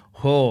then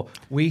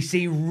we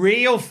see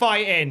real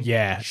fighting.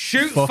 Yeah.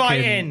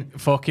 Fighting.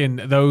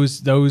 Fucking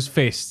those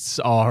fists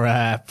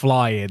are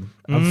flying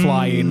and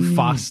flying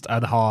fast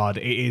and hard.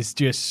 It is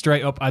just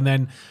straight up. And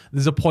then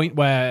there's a point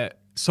where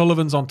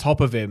Sullivan's on top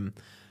of him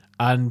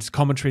and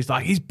commentary's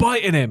like, he's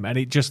biting him. And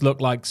it just looked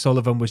like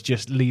Sullivan was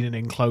just leaning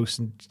in close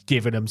and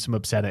giving him some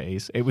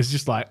obscenities. It was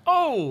just like,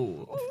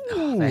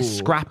 they're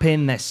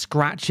scrapping, they're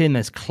scratching,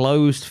 there's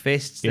closed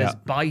fists, there's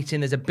biting.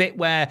 There's a bit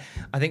where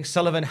I think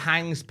Sullivan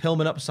hangs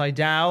Pillman upside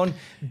down,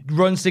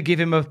 runs to give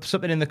him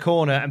something in the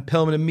corner, and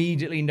Pillman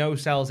immediately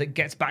no-sells it,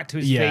 gets back to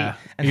his feet.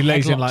 And he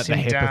lays in like the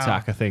hip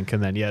attack, I think,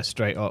 and then,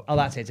 straight up. Oh,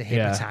 that's it. It's a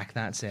hip attack,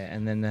 that's it.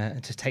 And then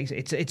it just takes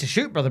it. It's a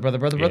shoot,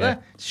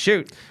 brother.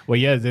 Shoot. Well,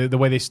 the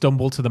way they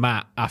stumble to the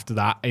mat after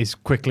that is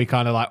quickly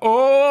kind of like,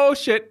 oh,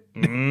 shit.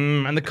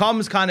 And the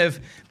comms kind of...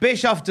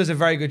 Bischoff does a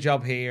very good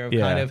job here of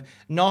kind of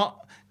not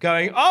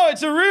going, oh,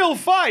 it's a real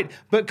fight,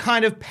 but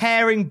kind of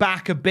paring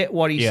back a bit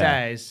what he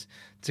says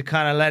to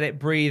kind of let it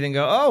breathe and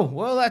go, oh,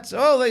 well,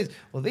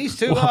 these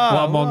two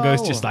are...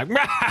 Mongo's just like...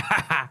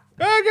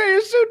 Okay,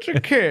 you're such a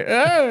kid.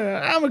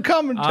 I'm a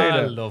commentator.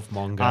 I love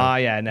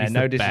Mongo.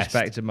 No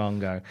disrespect to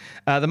Mongo.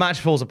 The match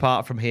falls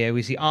apart from here.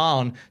 We see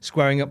Arn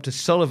squaring up to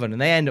Sullivan,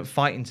 and they end up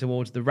fighting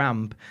towards the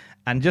ramp.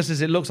 And just as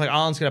it looks like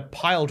Arn's going to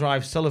pile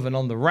drive Sullivan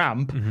on the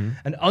ramp,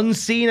 an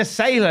unseen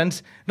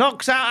assailant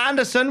knocks out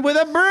Anderson with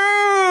a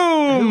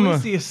broom. Who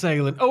is the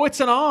assailant? Oh, it's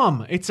an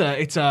arm. It's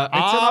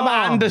Arm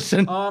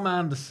Anderson. Arm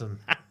Anderson.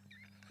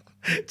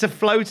 It's a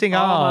floating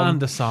arm.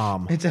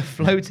 Anderson. It's a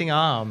floating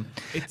arm.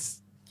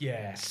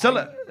 Yeah.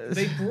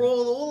 They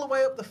brawl all the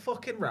way up the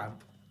fucking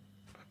ramp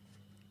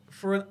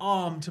for an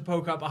arm to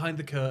poke out behind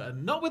the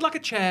curtain. Not with like a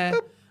chair,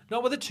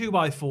 not with a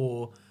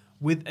 2x4,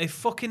 with a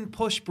fucking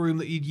push broom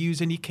that you'd use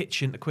in your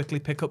kitchen to quickly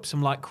pick up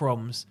some like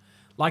crumbs.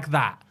 Like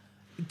that.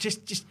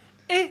 Just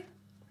It's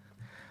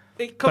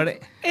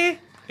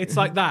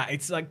like that.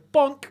 It's like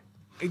bonk.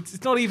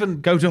 It's not even...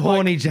 Go to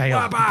horny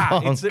jail.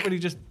 It's literally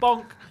just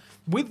bonk.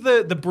 With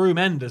the broom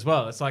end as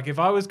well. It's like if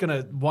I was going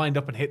to wind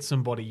up and hit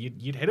somebody,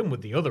 you'd hit them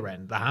with the other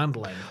end, the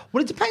handle end.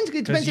 Well, it depends.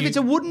 It depends if it's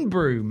a wooden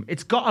broom.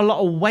 It's got a lot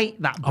of weight,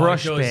 that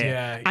brush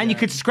bit. And you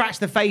could scratch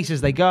the face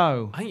as they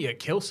go. I think you'd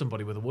kill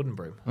somebody with a wooden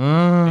broom.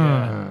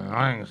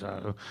 I think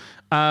so.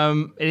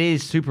 It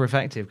is super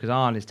effective because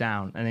Arn is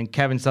down. And then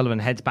Kevin Sullivan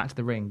heads back to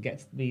the ring,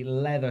 gets the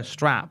leather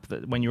strap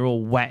that when you're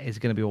all wet is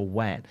going to be all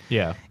wet.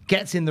 Yeah.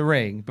 Gets in the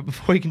ring, but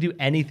before he can do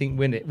anything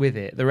with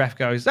it, the ref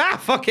goes,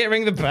 fuck it,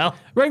 ring the bell.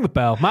 Ring the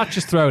bell. Match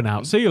is thrown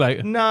out. See you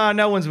later.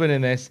 No one's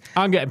winning this.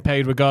 I'm getting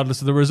paid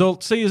regardless of the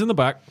result. See you in the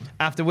back.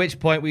 After which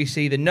point we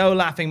see the no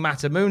laughing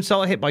matter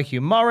moonsault hit by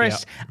Hugh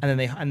Morris, and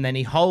then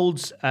he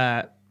holds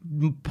Brian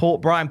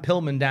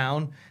Pillman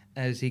down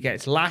as he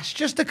gets lashed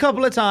just a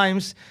couple of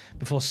times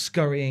before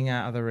scurrying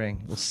out of the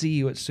ring. We'll see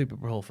you at Super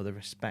Brawl for the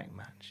respect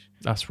match.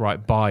 That's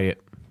right. Buy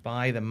it.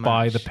 Buy the match.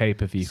 Buy the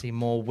pay-per-view. See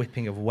more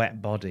whipping of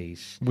wet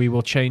bodies. We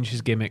will change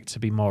his gimmick to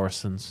be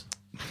Morrison's.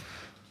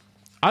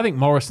 I think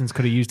Morrison's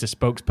could have used a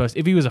spokesperson.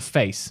 If he was a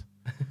face,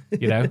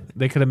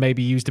 they could have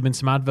maybe used him in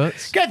some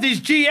adverts. Get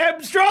these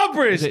GM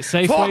strawberries! Is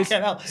it Safeways?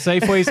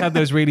 Safeways had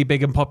those really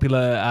big and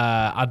popular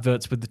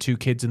adverts with the two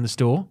kids in the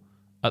store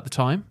at the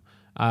time.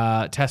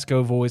 Tesco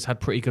have always had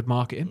pretty good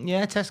marketing.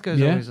 Yeah,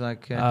 Tesco's always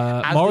like...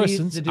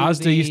 Morrison's,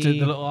 Asda used to do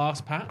the little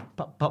arse pat.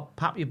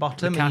 Pat your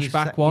bottom. The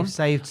cashback one. You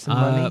saved some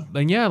money.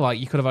 And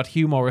you could have had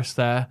Hugh Morris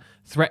there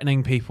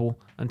threatening people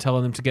and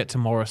telling them to get to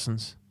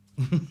Morrison's.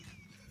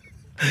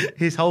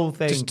 His whole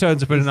thing just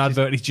turns up in an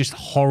advert and he's just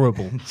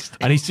horrible.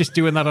 And he's just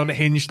doing that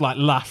unhinged, like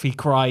laughy,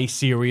 cry,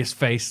 serious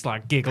face,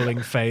 like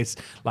giggling face,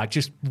 like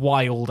just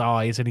wild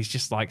eyes. And he's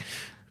just like,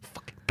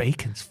 fucking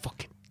bacon's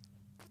fucking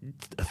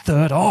a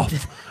third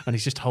off. And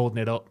he's just holding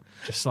it up,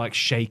 just like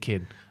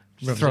shaking,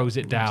 throws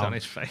it down on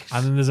his face.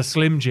 And then there's a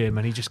Slim Jim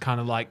and he just kind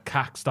of like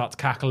starts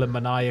cackling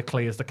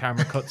maniacally as the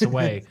camera cuts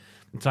away.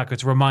 It's like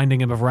it's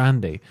reminding him of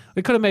Randy.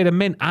 They could have made a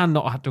mint and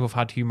not had to have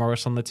had Hugh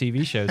Morris on the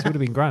TV shows. It would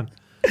have been grand.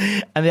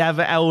 And the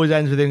advert always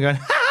ends with him going,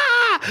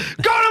 "Ha!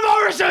 Go to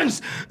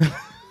Morrison's!"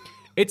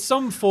 It's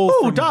some fall.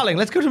 Oh, darling,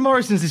 let's go to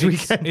Morrison's this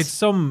weekend. It's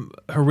some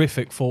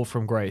horrific fall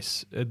from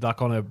grace,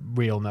 like on a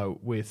real note,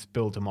 with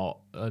Bill DeMott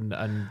and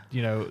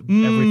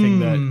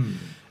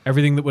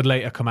everything that would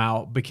later come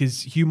out,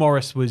 because Hugh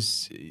Morris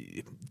was,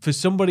 for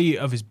somebody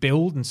of his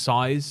build and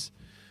size,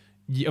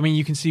 I mean,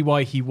 you can see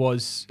why he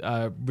was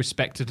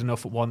respected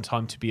enough at one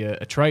time to be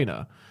a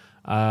trainer.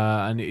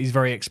 And he's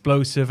very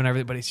explosive and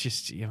everything, but it's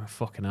just,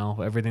 fucking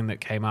hell, everything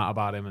that came out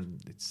about him, and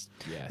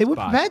they were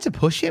prepared to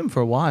push him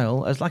for a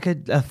while as like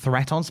a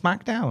threat on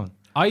SmackDown.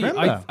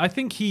 I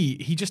think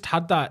he just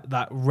had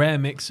that rare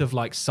mix of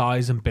like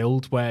size and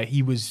build, where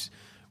he was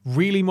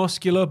really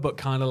muscular but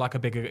kind of like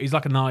he's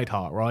like a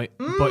Neidhart, right?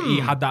 But he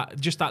had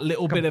that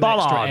little bit of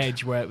extra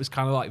edge where it was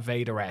kind of like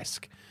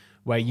Vader-esque,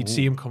 where you'd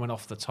see him coming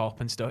off the top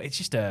and stuff. It's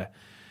just a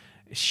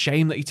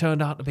shame that he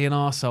turned out to be an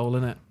arsehole,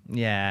 isn't it?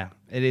 Yeah,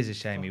 it is a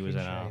shame he was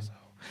an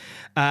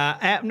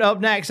arsehole.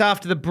 Up next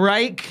after the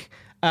break,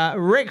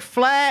 Ric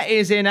Flair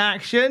is in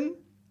action,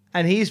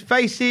 and he's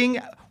facing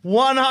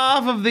one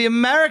half of the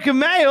American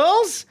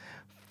males,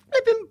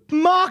 flipping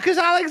Marcus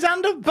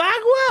Alexander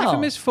Bagwell. Give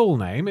him his full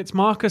name. It's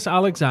Marcus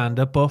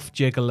Alexander, buff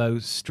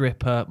gigolo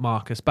stripper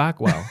Marcus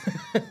Bagwell.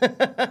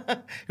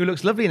 Who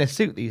looks lovely in a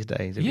suit these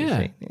days.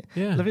 Yeah.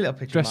 Lovely little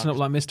picture. Dressing up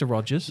like Mr.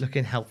 Rogers.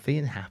 Looking healthy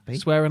and happy.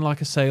 Swearing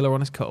like a sailor on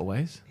his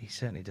cutaways. He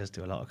certainly does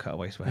do a lot of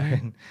cutaway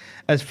swearing.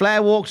 As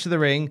Flair walks to the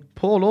ring,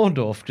 Paul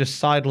Orndorff just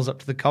sidles up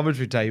to the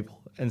commentary table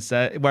and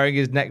wearing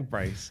his neck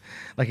brace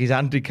like he's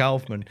Andy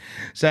Kaufman,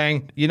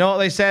 saying, "You know what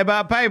they say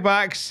about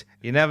paybacks?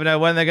 You never know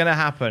when they're going to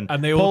happen."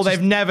 And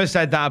they've never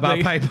said that about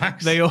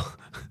paybacks.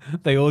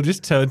 They all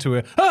just turn to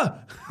her. Ah!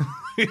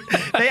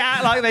 They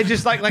act like they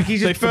just like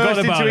he's just burst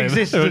into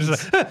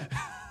existence.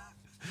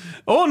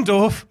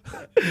 Orndorff,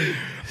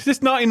 is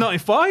this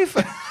 1995?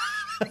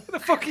 What the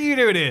fuck are you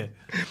doing here?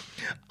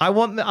 I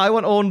want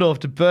Orndorff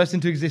to burst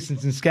into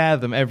existence and scare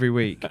them every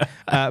week,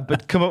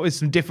 but come up with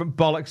some different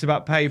bollocks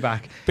about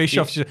payback.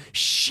 Bischoff's just,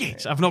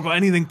 shit, I've not got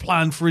anything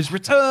planned for his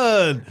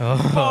return.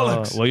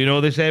 Bollocks. Well, you know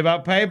what they say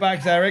about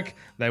paybacks, Eric?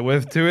 They're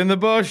worth two in the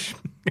bush.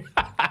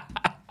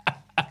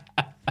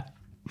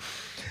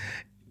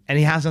 And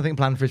he has nothing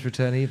planned for his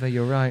return either.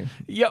 You're right.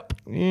 Yep.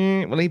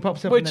 Well, he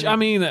pops up. Which, I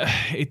mean,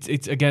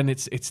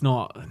 it's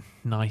not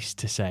nice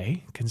to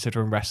say,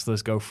 considering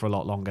wrestlers go for a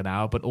lot longer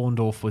now. But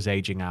Orndorff was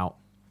aging out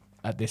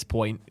at this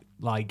point.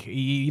 Like,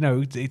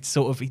 it's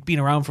sort of, he'd been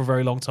around for a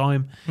very long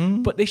time.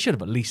 But they should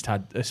have at least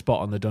had a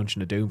spot on the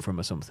Dungeon of Doom for him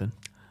or something.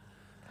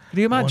 Can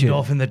you imagine?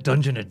 Orndorff in the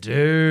Dungeon of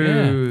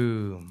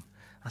Doom. Yeah.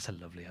 That's a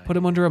lovely idea. Put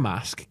him under a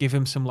mask. Give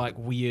him some like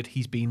weird,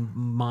 he's been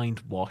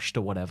mind washed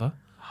or whatever.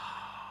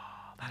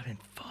 That'd have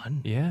been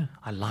fun. Yeah.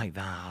 I like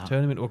that.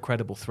 Turn him into a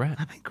credible threat.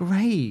 That'd be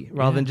great.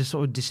 Rather than just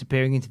sort of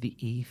disappearing into the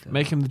ether.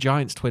 Make him the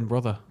Giant's twin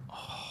brother.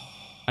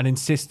 And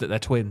insist that they're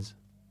twins.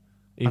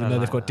 Even though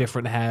they've got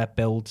different hair,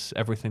 builds,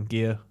 everything,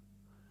 gear.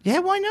 Yeah,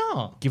 why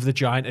not? Give the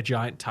Giant a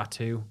giant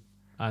tattoo.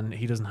 And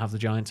he doesn't have the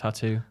giant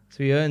tattoo.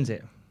 So he earns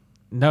it?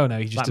 No,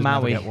 he just doesn't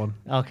ever get one.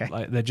 Okay.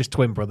 Like, they're just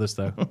twin brothers,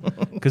 though.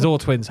 Because all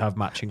twins have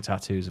matching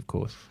tattoos, of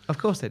course. Of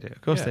course they do.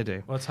 Of course they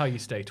do. Well, that's how you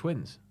stay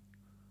twins.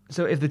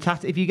 So if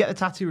you get the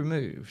tattoo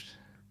removed,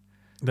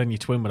 then your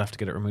twin would have to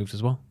get it removed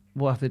as well.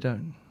 What if they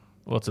don't?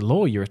 Well, it's a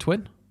law. You're a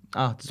twin.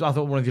 Oh, so I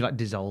thought one of you like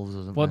dissolves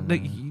or something. Well,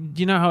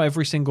 you know how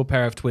every single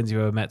pair of twins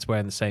you've ever met's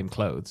wearing the same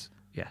clothes?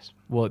 Yes.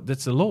 Well,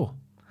 that's the law.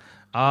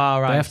 Ah,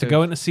 right. They have to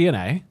go into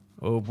CNA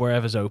or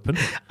wherever's open.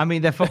 I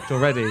mean, they're fucked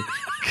already.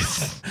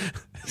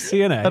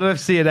 CNA. I don't know if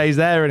CNA's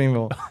there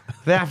anymore.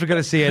 They have to go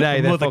to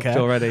CNA. They're fucked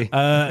already.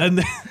 And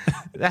they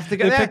have to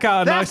go. They pick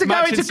out a nice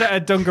matching set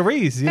of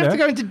dungarees. They have to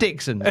go into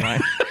Dixon's,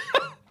 right?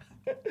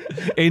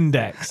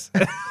 Index.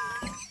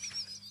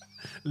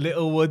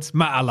 Littlewoods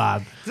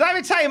Matalan. Did I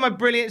ever tell you my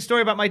brilliant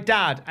story about my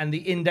dad and the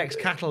Index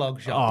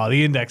catalogue shop? Oh,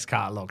 the Index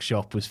catalogue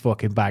shop was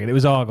fucking banging. It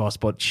was Argos,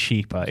 but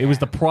cheaper. It was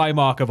the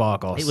Primark of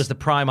Argos. It was the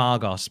Prime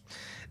Argos.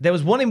 There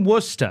was one in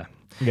Worcester.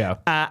 Yeah.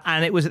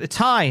 And it was at the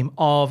time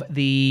of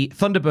the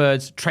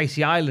Thunderbirds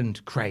Tracy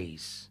Island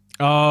craze.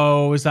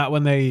 Oh, is that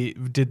when they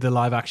did the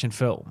live action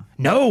film?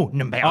 No,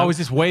 mate. Oh, is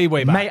this way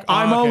back? Mate,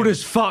 I'm old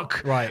as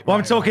fuck. Right. Well,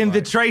 I'm talking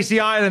the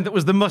Tracy Island that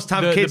was the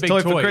must-have kids'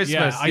 toy for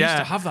Christmas. Yeah, I used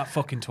to have that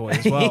fucking toy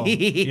as well.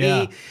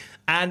 Yeah.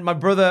 And my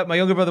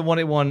younger brother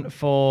wanted one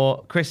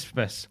for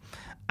Christmas,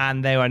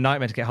 and they were a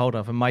nightmare to get hold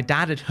of. And my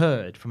dad had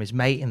heard from his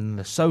mate in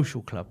the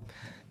social club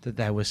that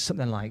there was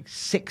something like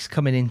 6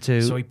 coming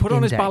into. So he put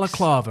on his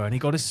balaclava and he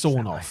got his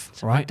sawn off.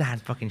 So right. My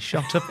dad fucking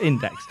shot up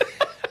Index.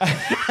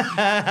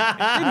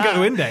 Didn't go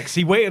to Index.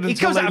 He waited until he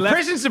comes out of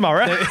prison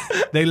tomorrow.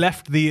 They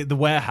left the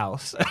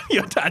warehouse.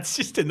 Your dad's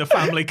just in the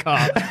family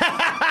car.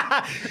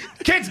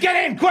 Kids,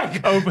 get in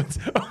quick! Opens.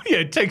 Oh, yeah,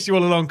 it takes you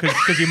all along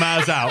because your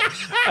ma's out.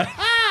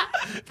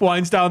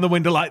 Winds down the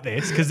window like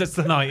this because it's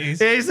the 90s.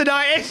 It's the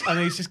 90s. And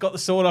he's just got the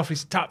sword off.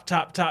 He's tap,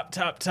 tap, tap,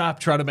 tap, tap,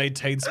 trying to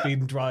maintain speed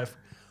and drive.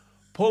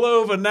 Pull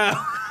over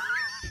now.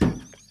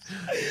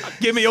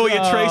 Give me all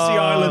your Tracy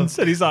Islands.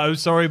 And he's like, I'm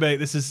sorry, mate.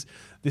 This is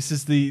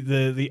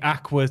the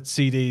Aqua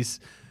CDs.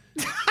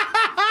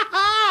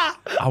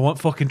 I want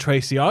fucking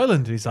Tracy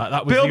Island. He's like,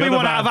 that was Build the me other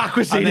one van. out of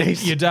Aqua And then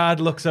CDs. your dad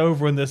looks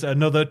over and there's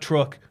another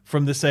truck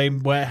from the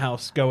same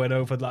warehouse going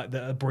over like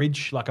a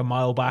bridge, like a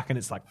mile back, and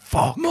it's like,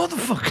 fuck.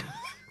 Motherfucker.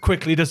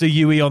 Quickly does a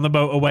Yui on the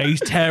motorway. He's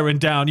tearing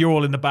down. You're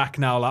all in the back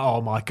now, like, oh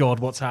my God,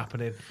 what's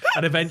happening?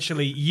 And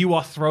eventually you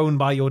are thrown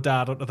by your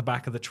dad onto the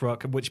back of the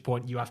truck, at which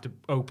point you have to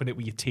open it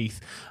with your teeth.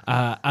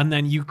 And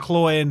then you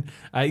claw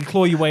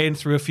your way in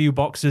through a few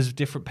boxes of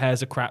different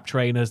pairs of crap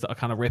trainers that are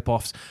kind of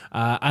rip-offs.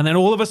 And then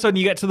all of a sudden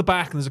you get to the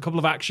back and there's a couple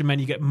of action men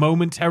you get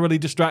momentarily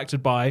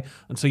distracted by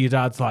until your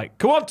dad's like,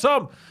 come on,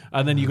 Tom.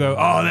 And then you go,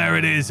 oh, there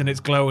it is. And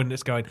it's glowing and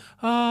it's going,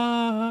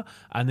 ah.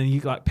 And then you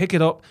like pick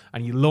it up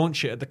and you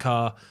launch it at the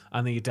car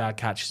and then your dad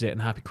catches it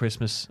and happy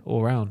Christmas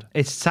all round.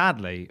 It's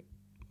sadly,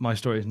 my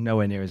story is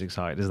nowhere near as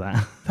exciting as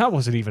that. That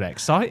wasn't even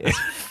exciting.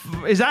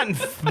 Is that,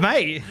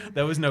 mate?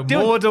 There was no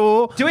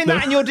Mordor. Doing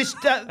that in your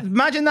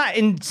imagine that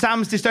in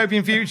Sam's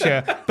dystopian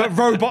future, but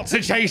robots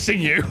are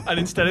chasing you. And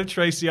instead of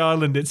Tracy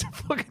Island, it's a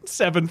fucking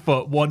 7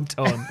 foot, 1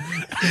 ton.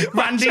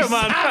 Randy Macho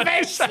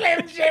Man. Savage,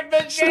 Slim Jim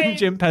machine. Slim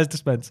Jim Pez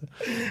dispenser.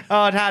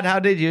 Oh, Dad, how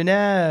did you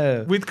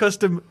know?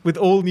 With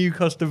all new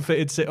custom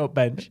fitted sit up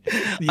bench.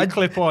 You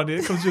clip on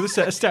it comes with a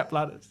set of step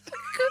ladders.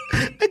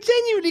 I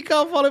genuinely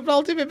can't follow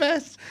Ultimate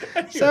Best.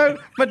 So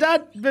my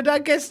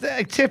dad gets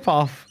a tip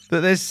off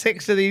that there's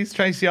 6 of these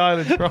Tracy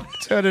Islands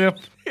turning up.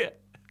 Yeah.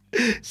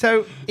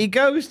 So he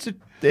goes to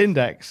the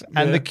Index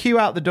and the queue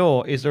out the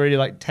door is already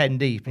like 10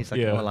 deep. And he's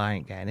like, well, I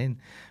ain't getting in.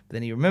 But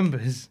then he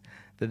remembers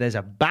that there's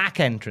a back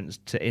entrance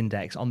to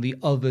Index on the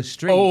other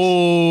street.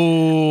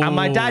 Oh. And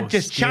my dad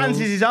just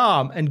chances his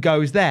arm and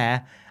goes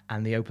there.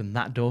 And they open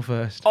that door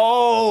first.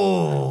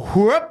 Oh!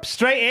 Whoop,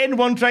 straight in,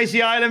 1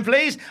 Tracy Island,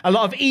 please. A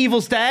lot of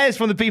evil stares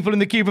from the people in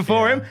the queue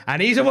before him,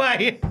 and he's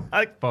away.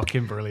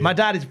 Fucking brilliant. My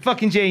dad is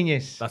fucking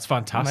genius. That's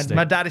fantastic.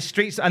 My dad is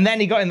streets, and then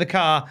he got in the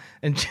car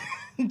and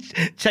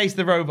chased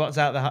the robots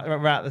out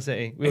the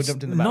city. We all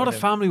jumped in the back. Not a with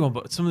him. family one,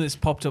 but something that's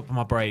popped up in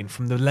my brain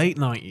from the late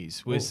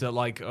 90s was that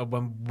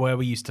where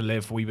we used to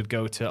live, we would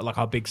go to, like,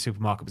 our big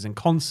supermarket was in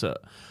Concert.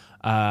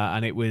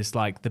 And it was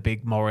like the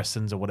big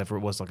Morrisons or whatever it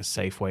was, like a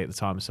Safeway at the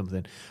time or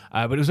something.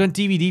 But it was when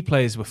DVD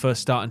players were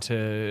first starting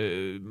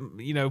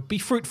to, be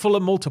fruitful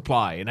and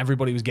multiply, and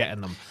everybody was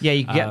getting them. Yeah,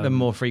 you get them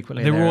more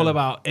frequently. They were all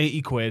about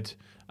 80 quid.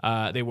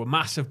 They were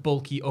massive,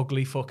 bulky,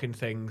 ugly fucking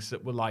things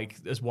that were like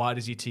as wide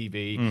as your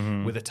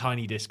TV with a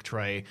tiny disc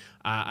tray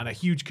and a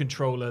huge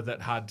controller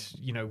that had,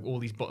 all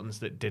these buttons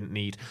that didn't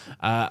need.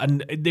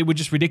 And they were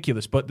just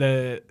ridiculous. But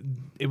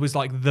it was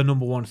like the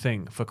number one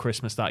thing for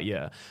Christmas that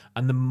year.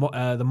 And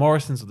the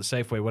Morrisons or the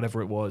Safeway,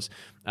 whatever it was,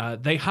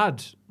 they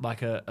had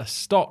like a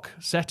stock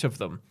set of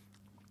them.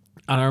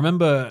 And I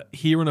remember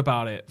hearing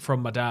about it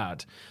from my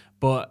dad.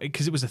 But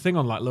because it was a thing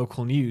on like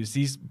local news,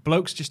 these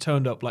blokes just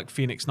turned up like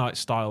Phoenix Night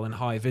style in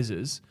high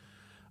visors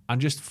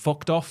and just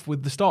fucked off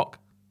with the stock.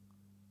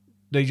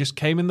 They just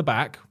came in the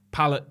back,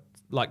 pallet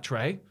like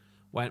tray,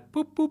 went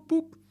boop, boop,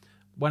 boop,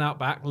 went out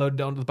back, loaded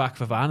it onto the back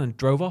of a van and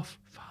drove off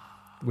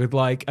with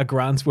like a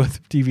grand's worth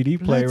of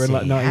DVD player in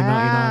like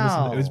 1999 or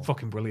something. It was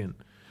fucking brilliant.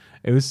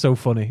 It was so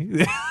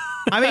funny.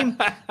 I mean,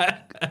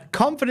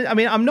 confident. I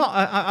mean, I'm not.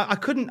 I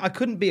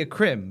couldn't be a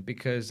crim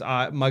because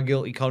my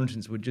guilty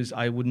conscience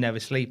I would never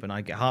sleep and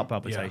I'd get heart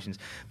palpitations.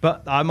 Yeah.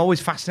 But I'm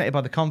always fascinated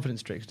by the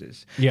confidence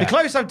tricksters. Yeah. The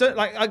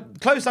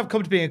closest I've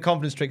come to being a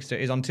confidence trickster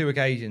is on 2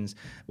 occasions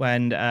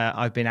when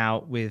I've been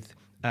out with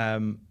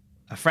a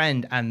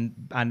friend and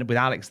with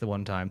Alex the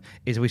one time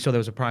is we saw there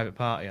was a private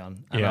party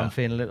on and I'm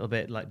feeling a little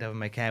bit like Devil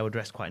May Care. We're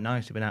dressed quite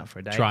nice. We've been out for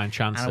a day. Try and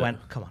chance it. And I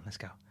went, come on, let's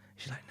go.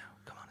 She's like, no.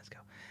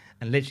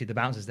 And literally the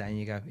bouncer's there and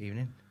you go,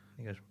 evening.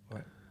 He goes,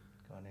 right,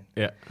 go on in.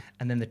 Yeah.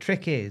 And then the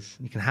trick is,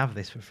 you can have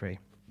this for free.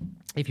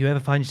 If you ever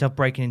find yourself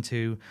breaking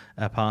into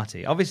a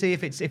party, obviously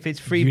if it's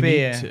free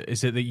beer.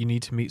 Is it that you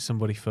need to meet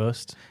somebody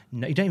first?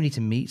 No, you don't even need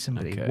to meet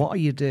somebody. Okay. What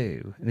you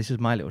do, and this is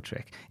my little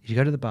trick, is you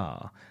go to the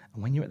bar,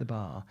 and when you're at the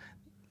bar,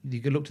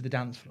 you go look to the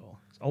dance floor.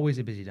 It's always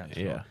a busy dance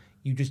floor. Yeah.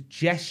 You just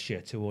gesture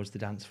towards the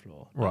dance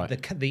floor. Right.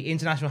 The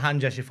international hand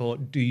gesture for,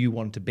 do you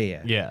want a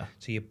beer? Yeah.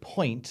 So you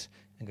point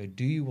and go,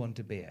 do you want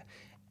a beer?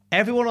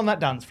 Everyone on that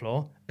dance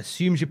floor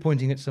assumes you're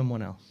pointing at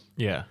someone else.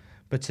 Yeah.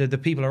 But to the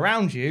people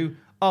around you,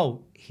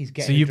 he's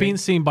getting So you've been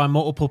seen by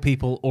multiple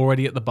people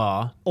already at the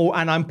bar.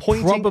 And I'm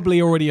pointing.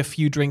 Probably already a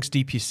few drinks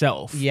deep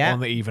yourself on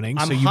the evening.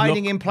 I'm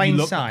hiding in plain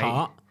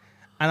sight.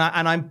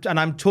 And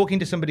I'm talking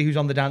to somebody who's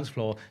on the dance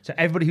floor. So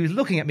everybody who's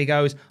looking at me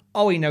goes,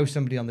 he knows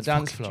somebody on the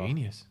dance floor.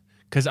 Genius.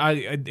 Because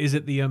is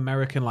it the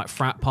American like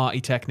frat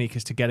party technique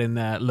is to get in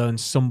there, learn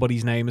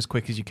somebody's name as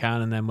quick as you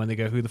can, and then when they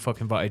go, who the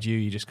fuck invited you?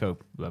 You just go,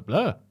 blah,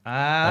 blah.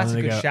 That's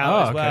a good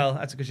shout as well.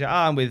 That's a good shout.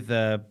 I'm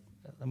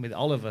with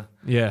Oliver.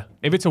 Yeah.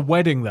 If it's a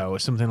wedding, though, or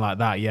something like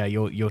that,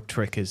 your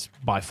trick is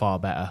by far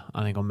better,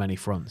 I think, on many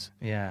fronts.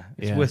 Yeah.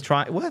 It's worth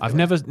trying. I've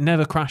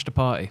never crashed a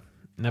party.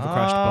 Never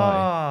crashed a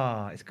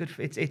party. it's good.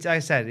 It's like I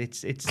said,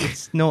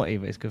 it's naughty,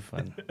 but it's good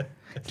fun.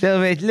 It's a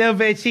little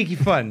bit of cheeky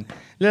fun.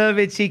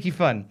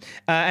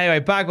 Anyway,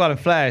 Bagwell and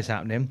Flair is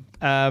happening.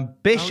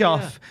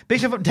 Bischoff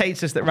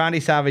updates us that Randy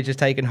Savage has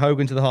taken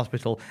Hogan to the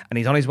hospital and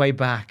he's on his way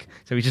back.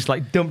 So he just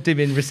like dumped him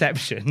in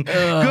reception.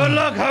 Good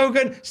luck,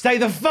 Hogan. Stay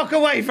the fuck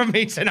away from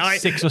me tonight.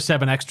 6 or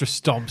 7 extra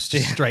stomps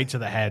just straight to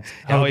the head.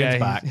 Hogan's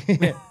back.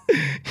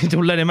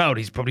 Don't let him out.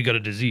 He's probably got a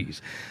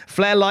disease.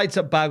 Flair lights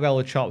up Bagwell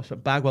with chops,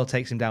 but Bagwell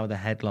takes him down with a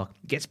headlock.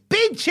 Gets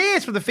big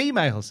cheers from the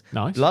females.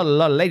 Nice. A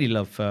lot of lady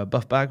love for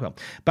Buff Bagwell.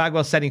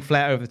 Bagwell sending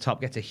Flair over the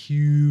top, gets a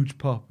huge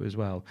pop as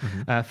well.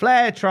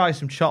 Flair tries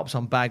some chops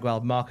on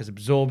Bagwell. Marcus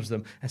absorbs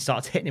them and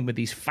starts hitting him with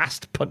these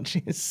fast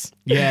punches.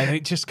 Yeah, they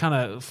just kind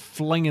of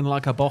flinging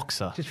like a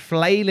boxer. Just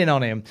flailing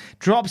on him.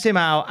 Drops him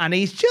out, and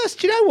he's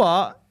just, you know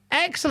what?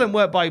 Excellent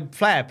work by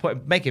Flair,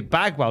 making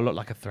Bagwell look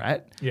like a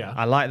threat. Yeah.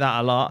 I like that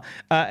a lot.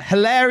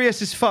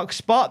 Hilarious as fuck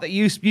spot that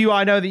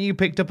I know that you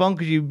picked up on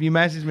because you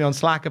messaged me on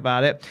Slack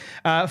about it.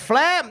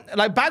 Flair,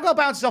 like Bagwell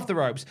bounces off the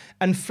ropes,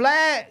 and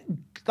Flair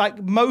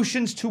like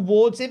motions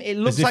towards him. It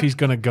looks as if like he's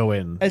going to go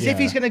in. As if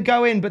he's going to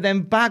go in, but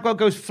then Bagwell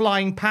goes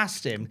flying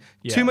past him.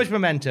 Yeah. Too much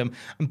momentum.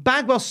 And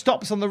Bagwell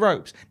stops on the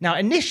ropes. Now,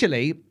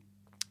 initially,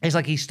 it's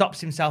like he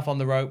stops himself on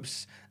the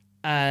ropes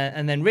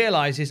and then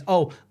realizes,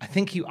 I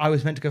think I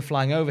was meant to go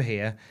flying over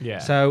here. Yeah.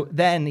 So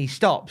then he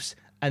stops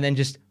and then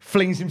just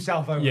flings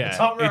himself over the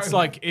top rope. It's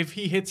like if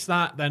he hits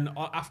that, then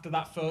after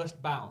that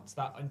first bounce,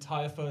 that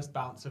entire first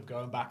bounce of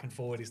going back and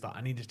forward, he's like,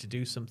 I needed to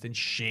do something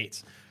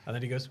shit. And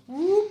then he goes,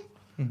 whoop.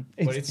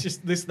 But it's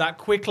just that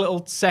quick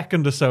little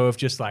second or so of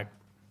just like,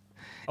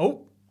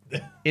 oh.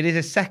 It is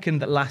a second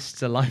that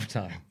lasts a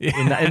lifetime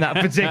in that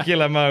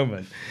particular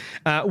moment.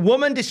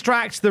 Woman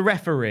distracts the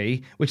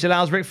referee, which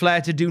allows Ric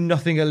Flair to do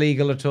nothing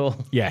illegal at all.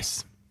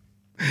 Yes.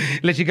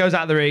 Literally goes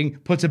out of the ring,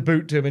 puts a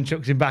boot to him and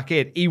chucks him back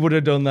in. He would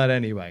have done that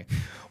anyway.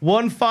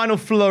 One final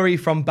flurry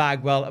from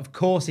Bagwell. Of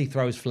course, he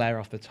throws Flair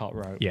off the top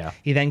rope. Yeah.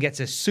 He then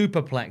gets a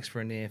superplex for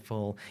a near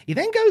fall. He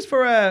then goes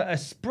for a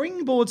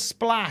springboard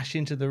splash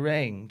into the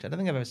ring, which I don't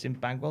think I've ever seen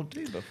Bagwell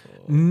do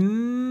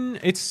before.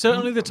 It's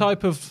certainly the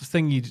type of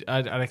thing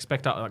I'd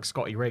expect out of like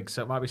Scotty Riggs.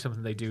 So it might be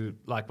something they do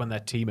like when they're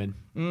teaming.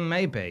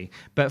 Maybe.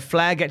 But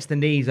Flair gets the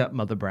knees up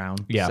Mother Brown.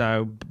 Yeah.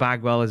 So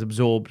Bagwell is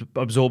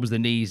absorbs the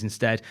knees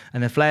instead.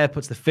 And then Flair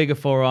puts the figure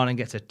four on and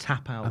gets a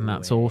tap out. And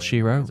that's all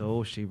she wrote. That's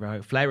all she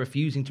wrote. Flair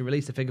refusing to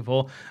release the figure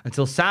four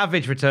until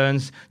Savage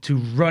returns to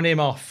run him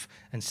off.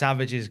 And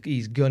Savage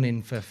he's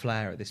gunning for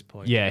Flair at this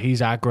point. Yeah,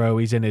 he's aggro.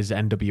 He's in his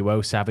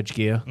NWO Savage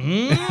gear.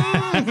 He's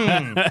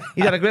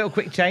had a little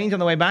quick change on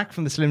the way back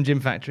from the Slim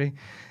Jim factory.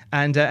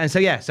 And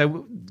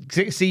so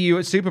see you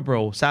at Super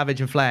Brawl,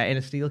 Savage and Flair in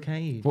a steel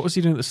cage. What was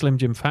he doing at the Slim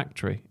Jim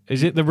factory?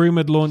 Is it the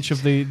rumored launch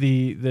of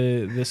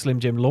the Slim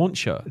Jim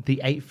launcher?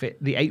 The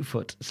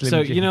 8-foot Slim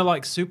So Jim. you know,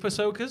 like Super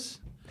Soakers,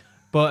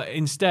 but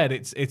instead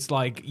it's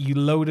like you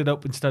load it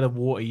up instead of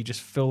water. You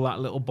just fill that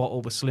little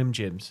bottle with Slim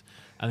Jims,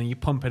 and then you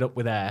pump it up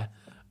with air,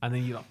 and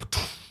then you like.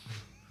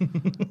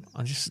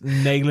 I'm just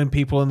nailing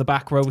people in the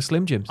back row with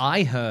Slim Jims.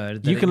 I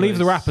heard that you can leave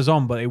the wrappers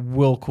on, but it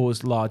will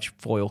cause large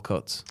foil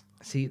cuts.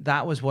 See,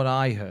 that was what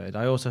I heard.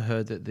 I also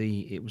heard that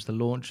it was the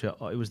launcher.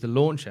 It was the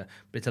launcher,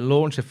 but it's a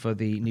launcher for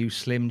the new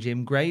Slim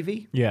Jim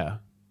gravy. Yeah.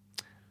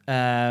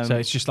 So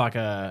it's just like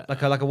a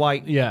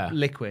white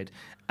liquid,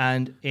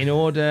 and in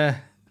order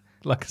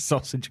like a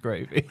sausage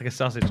gravy,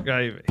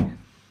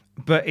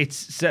 But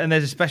and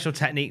there's a special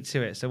technique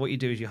to it. So what you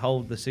do is you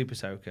hold the Super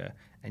Soaker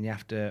and you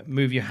have to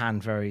move your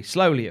hand very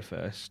slowly at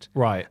first,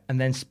 right, and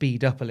then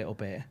speed up a little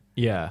bit.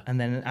 Yeah. And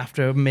then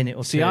after a minute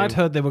or two... See, I'd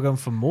heard they were going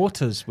for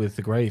mortars with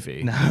the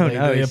gravy.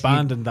 They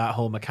abandoned that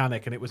whole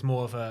mechanic, and it was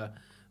more of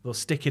they'll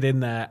stick it in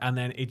there, and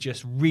then it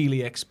just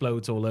really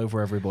explodes all over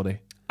everybody.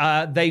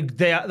 I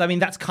mean,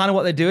 that's kind of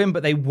what they're doing,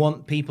 but they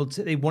want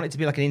they want it to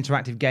be like an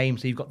interactive game,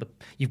 so you've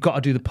got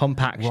to do the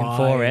pump action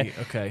for it.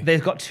 Okay.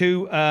 They've got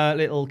two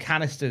little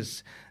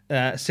canisters,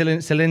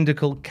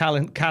 cylindrical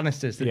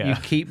canisters that you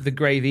keep the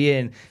gravy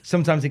in.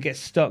 Sometimes it gets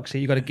stuck, so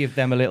you've got to give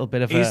them a little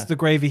bit of Is the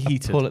gravy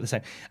heated? Pull at the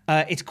same.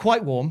 It's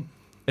quite warm.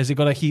 Has it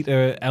got a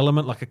heater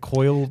element, like a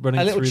coil running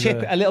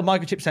through a little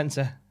microchip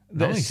sensor.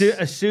 Nice.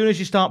 As soon as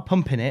you start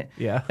pumping it,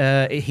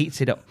 it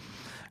heats it up.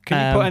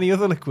 Can you put any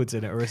other liquids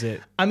in it, or is it?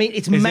 I mean,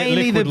 it's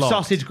mainly the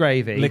sausage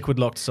gravy. Liquid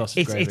locked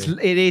sausage gravy.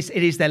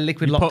 It is their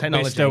liquid locked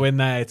technology. You put Bisto in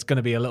there, it's going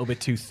to be a little bit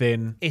too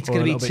thin. It's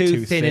going to be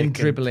too thin and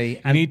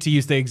dribbly. You need to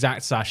use the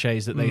exact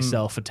sachets that they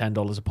sell for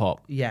 $10 a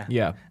pop. Yeah,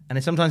 yeah.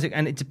 And sometimes,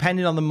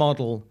 depending on the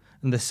model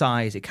and the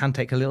size, it can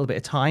take a little bit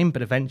of time,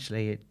 but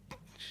eventually,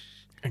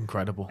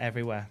 incredible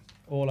everywhere.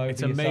 All over.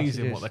 It's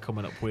amazing what they're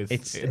coming up with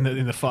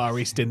in the Far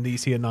East in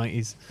these here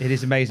 90s. It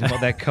is amazing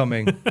what they're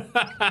coming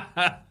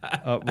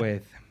up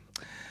with.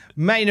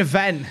 Main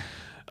event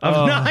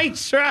of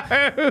Nitro.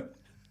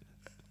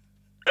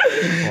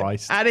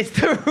 Christ. And it's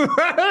the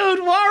Road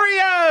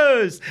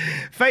Warriors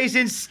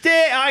facing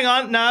hang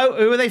on, no,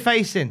 who are they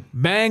facing?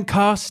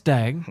 Mancar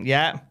Stang.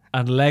 Yeah.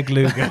 And Leg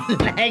Luger.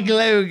 Leg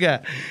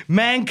Luger.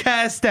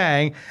 Mancar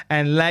Stang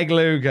and Leg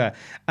Luger.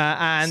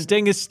 And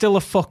Sting is still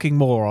a fucking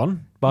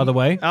moron. by the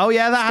way. Oh,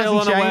 yeah, that Still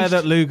hasn't unaware changed.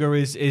 that Luger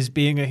is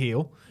being a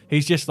heel.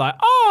 He's just like,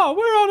 oh,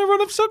 we're on a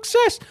run of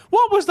success.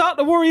 What was that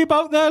to worry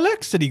about there,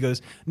 Lex? And he goes,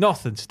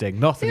 nothing, Sting,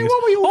 nothing. Yeah, He goes,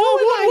 what were you doing,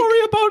 won't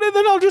worry about it,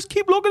 then I'll just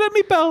keep looking at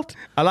me belt.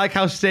 I like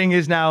how Sting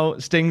is now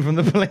Sting from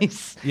the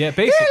Police. Yeah,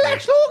 basically. Hey,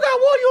 Lex Luger,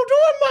 what are you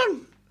doing,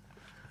 man?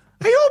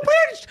 Are you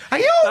bitch? Are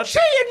you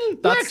cheating,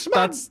 Lex,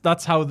 man?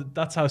 That's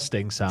how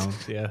Sting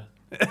sounds, yeah.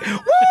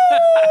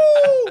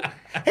 Woo!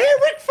 Hey,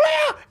 Ric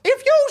Flair,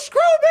 if you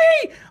screw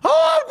me,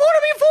 I'm going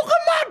to be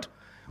fucking mad.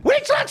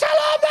 Wait till I tell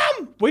our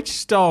mum. Which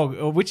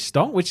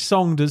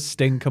song does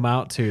Sting come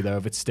out to, though,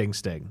 if it's Sting?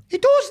 He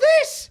does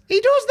this. He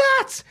does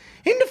that.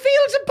 In the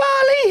fields of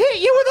barley,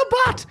 hit you with a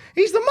bat.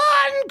 He's the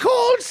man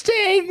called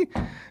Sting.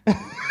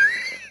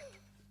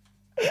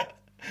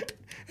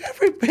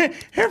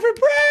 Every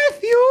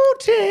breath you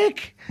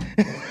take.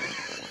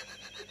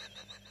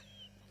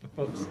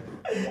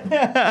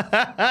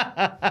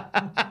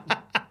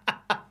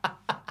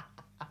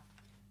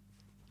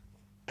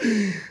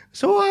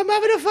 So I'm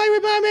having a fight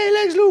with my mate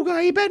Lex Luger.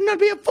 He better not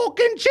be a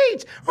fucking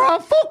cheat or I'll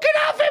fucking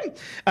have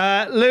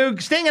him.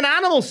 Luke, Sting and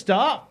Animal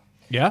start.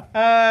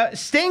 Yeah.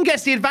 Sting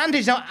gets the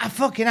advantage. Now,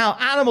 fucking hell,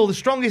 Animal, the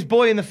strongest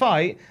boy in the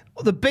fight.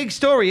 Well, the big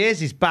story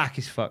is his back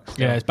is fucked.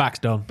 Yeah, his back's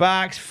done.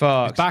 Back's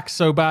fucked. His back's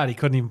so bad he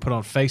couldn't even put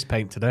on face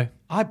paint today.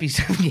 I'd be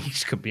so... He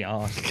just could be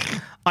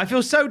arsed. I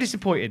feel so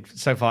disappointed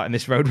so far in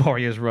this Road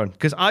Warriors run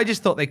because I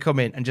just thought they'd come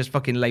in and just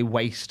fucking lay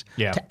waste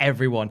to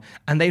everyone.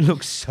 And they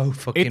look so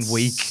fucking It's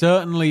weak.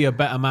 certainly a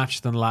better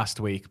match than last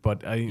week,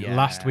 but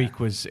last week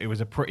was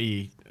a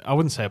pretty... I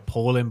wouldn't say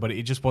appalling, but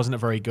it just wasn't a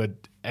very good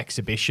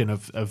exhibition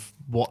of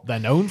what they're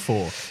known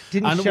for.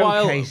 Didn't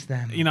showcase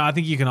them. You know, I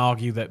think you can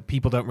argue that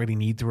people don't really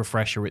need the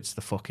refresher. It's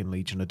the fucking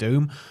Legion of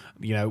Doom.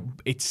 You know,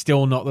 it's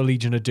still not the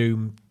Legion of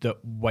Doom that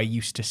we're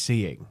used to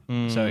seeing.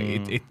 So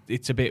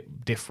it's a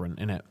bit different,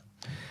 isn't it?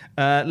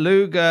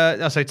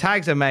 Luger, so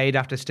tags are made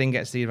after Sting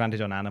gets the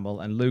advantage on Animal,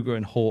 and Luger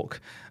and Hawk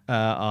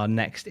are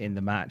next in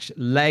the match.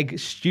 Leg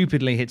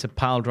stupidly hits a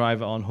pile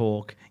driver on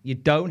Hawk. You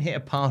don't hit a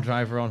pile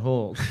driver on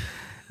Hawk.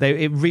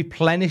 It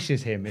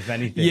replenishes him, if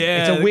anything.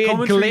 Yeah, it's a weird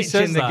commentary glitch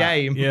says in the that.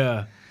 game.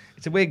 Yeah.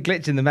 It's a weird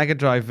glitch in the Mega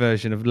Drive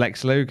version of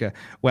Lex Luger,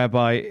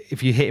 whereby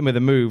if you hit him with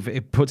a move,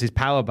 it puts his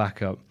power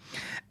back up.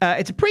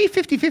 It's a pretty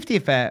 50-50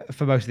 affair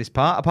for most of this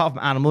part, apart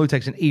from Animal, who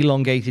takes an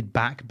elongated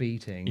back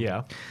beating.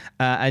 Yeah.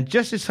 And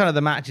just as kind of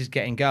the match is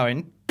getting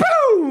going,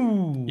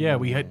 boom! Yeah,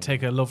 we had to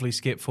take a lovely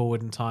skip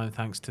forward in time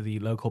thanks to the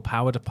local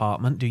power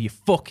department. Do your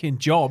fucking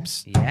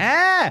jobs.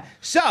 Yeah.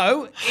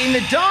 So, in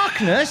the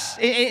darkness,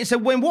 so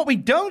when what we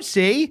don't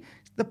see,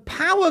 the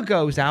power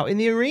goes out in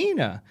the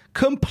arena.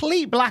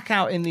 Complete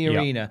blackout in the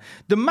arena.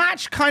 The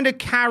match kind of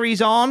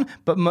carries on,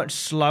 but much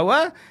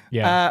slower.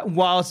 Yeah.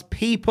 Whilst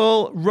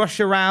people rush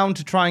around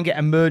to try and get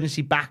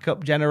emergency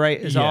backup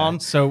generators on.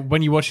 So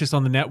when you watch this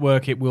on the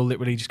network, it will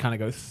literally just kind of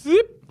go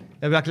thwip.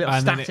 There'll be like a little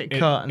static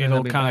cut. And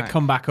it'll kind of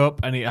come back up,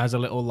 and it has a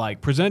little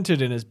like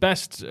presented in as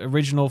best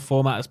original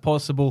format as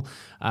possible.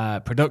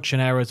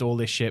 Production errors, all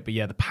this shit. But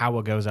yeah, the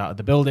power goes out of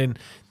the building.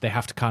 They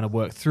have to kind of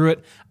work through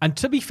it. And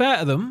to be fair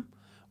to them,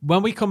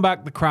 when we come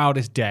back, the crowd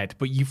is dead,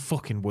 but you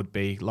fucking would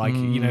be. Like,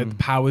 you know, the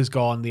power's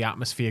gone, the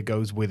atmosphere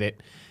goes with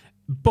it.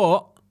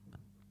 But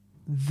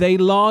they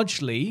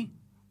largely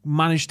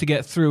managed to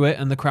get through it,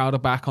 and the crowd are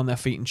back on their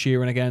feet and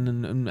cheering again,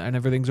 and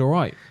everything's all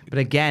right. But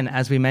again,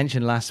 as we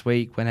mentioned last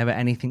week, whenever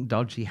anything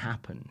dodgy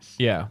happens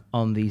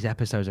on these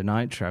episodes of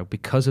Nitro,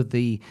 because of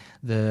the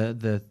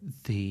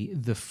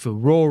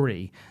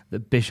furore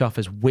that Bischoff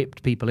has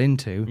whipped people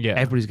into,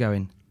 everybody's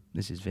going...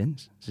 This is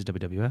Vince. This is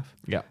WWF.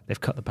 Yeah. They've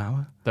cut the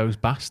power. Those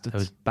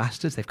bastards.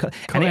 They've cut...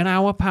 Cutting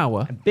our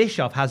power.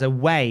 Bischoff has a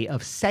way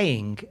of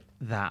saying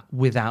that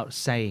without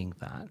saying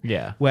that.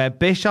 Yeah. Where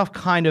Bischoff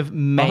kind of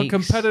makes... A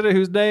competitor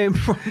whose name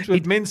rhymes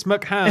with Mince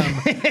McHam.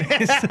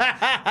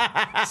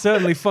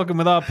 Certainly fucking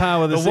with our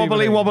power this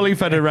evening. Wobbly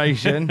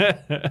Federation.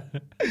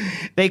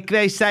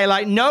 They say,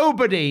 like,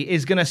 nobody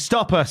is going to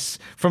stop us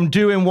from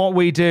doing what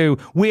we do.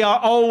 We are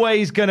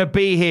always going to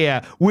be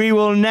here. We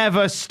will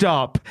never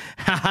stop.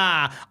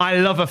 Haha, I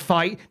love a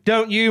fight.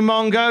 Don't you,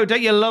 Mongo?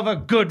 Don't you love a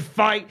good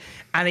fight?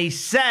 And he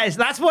says,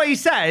 that's what he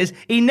says.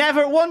 He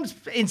never once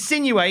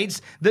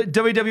insinuates that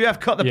WWF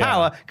cut the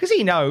power, because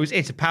he knows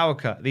it's a power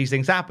cut. These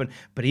things happen.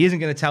 But he isn't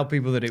going to tell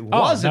people that it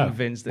wasn't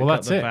Vince that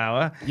cut the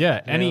power.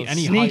 Yeah, any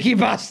sneaky hype,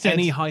 bastard.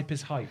 Any hype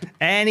is hype.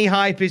 Any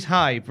hype is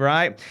hype,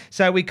 right?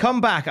 So we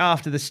come back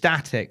after the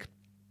static.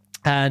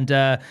 And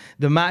the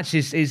match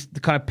is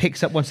kind of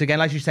picks up once again.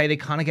 Like you say, they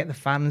kind of get the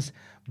fans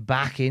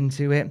back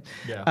into it.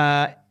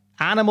 Yeah.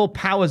 Animal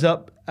powers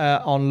up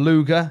on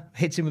Luger,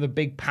 hits him with a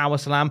big power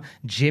slam.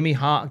 Jimmy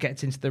Hart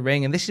gets into the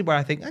ring. And this is where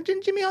I think,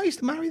 didn't Jimmy Hart used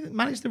to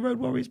manage the Road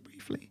Warriors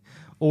briefly?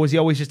 Or was he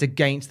always just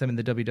against them in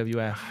the WWF?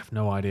 I have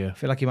no idea. I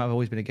feel like he might have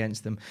always been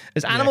against them.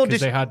 As Animal,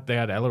 they had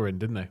Ellering,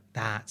 didn't they?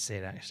 That's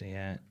it, actually.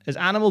 Yeah. As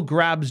Animal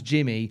grabs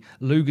Jimmy,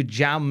 Luger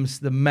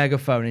jams the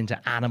megaphone into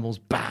Animal's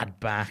bad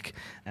back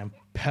and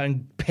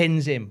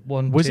pins him.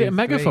 Was it a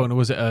megaphone or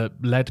was it a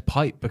lead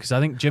pipe? Because I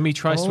think Jimmy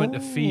tries to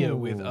interfere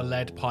with a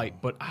lead pipe,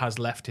 but has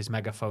left his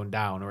megaphone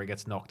down, or he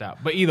gets knocked out.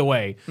 But either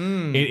way,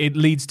 it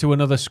leads to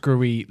another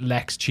screwy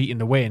Lex cheating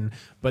to win.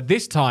 But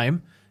this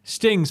time,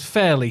 Sting's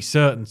fairly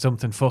certain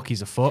something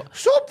fucky's afoot.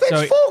 Something's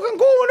fucking going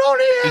on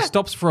here. He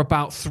stops for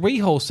about 3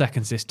 whole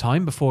seconds this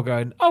time before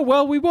going, oh,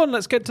 well, we won.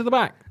 Let's get to the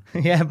back.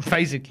 Yeah,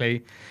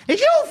 basically.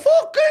 Is you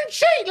fucking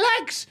cheat,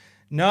 Lex?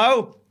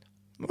 No.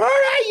 All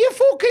right, you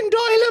fucking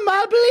dial him.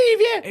 I'll believe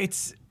you.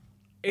 It's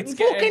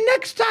fucking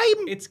next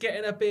time. It's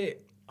getting a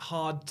bit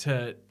hard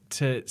to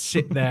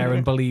sit there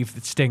and believe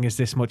that Sting is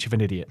this much of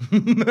an idiot.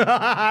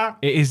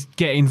 It is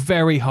getting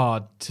very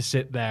hard to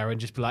sit there and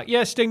just be like,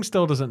 yeah, Sting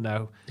still doesn't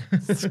know.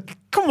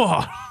 Come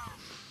on.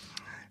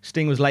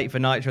 Sting was late for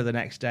Nitro the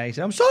next day.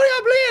 So I'm sorry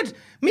I'm late.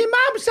 Me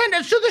mum sent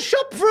us to the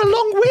shop for a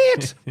long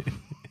wait.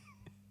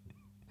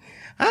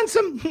 and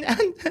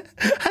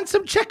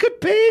some checkered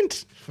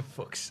paint. For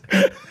fuck's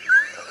sake.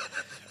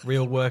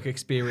 Real work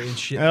experience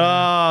shit.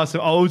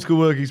 Some old school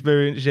work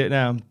experience shit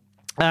now.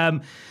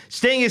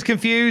 Sting is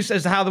confused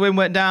as to how the win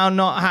went down,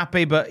 not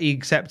happy, but he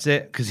accepts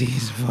it because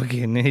he's a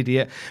fucking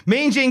idiot.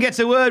 Mean Gene gets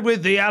a word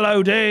with the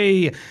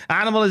LOD.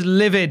 Animal is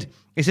livid.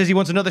 He says he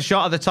wants another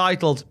shot at the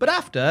titles, but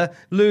after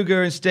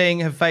Luger and Sting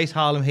have faced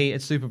Harlem Heat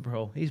at Super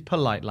Brawl. He's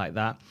polite like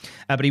that.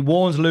 But he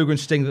warns Luger and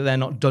Sting that they're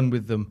not done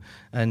with them.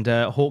 And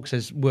Hawk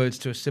says words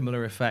to a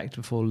similar effect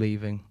before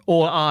leaving.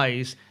 All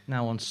eyes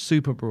now on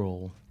Super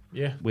Brawl.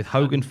 Yeah. With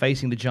Hogan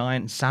facing the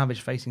Giant and Savage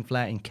facing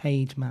Flair in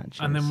cage matches.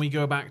 And then we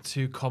go back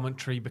to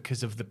commentary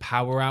because of the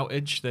power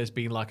outage. There's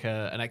been like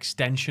an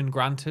extension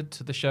granted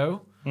to the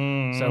show.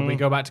 So we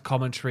go back to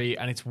commentary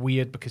and it's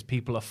weird because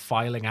people are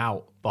filing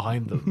out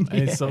behind them.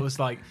 And it's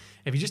like,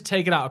 if you just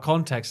take it out of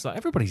context, like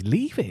everybody's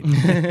leaving.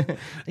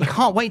 You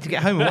can't wait to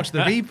get home and watch the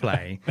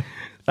replay.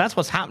 That's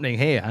what's happening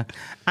here.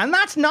 And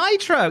that's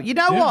Nitro. You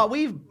know what?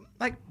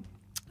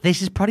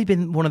 This has probably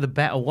been one of the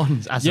better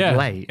ones as of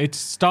late. It's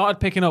started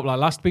picking up. Like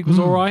last week was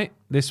all right.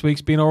 This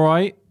week's been all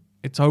right.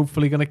 It's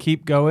hopefully going to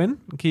keep going.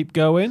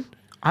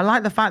 I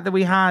like the fact that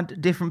we had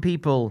different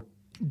people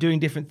doing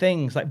different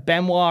things, like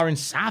Benoit and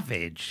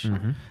Savage,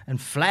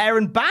 and Flair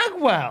and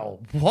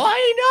Bagwell.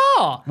 Why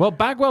not? Well,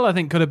 Bagwell, I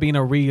think, could have been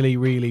a really,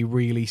 really,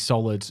 really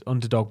solid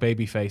underdog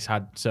babyface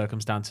had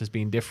circumstances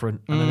been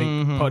different. And I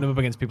think putting him up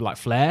against people like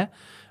Flair,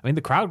 I mean,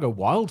 the crowd go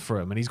wild for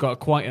him, and he's got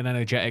quite an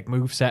energetic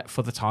moveset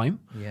for the time.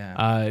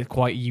 Yeah.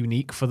 Quite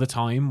unique for the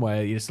time,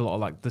 where there's a lot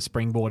of like the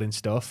springboarding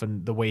stuff,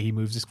 and the way he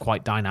moves is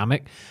quite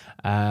dynamic.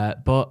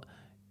 But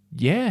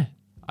yeah,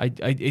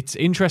 it's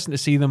interesting to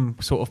see them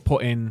sort of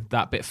put in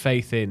that bit of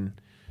faith in,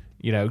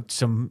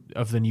 some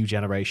of the new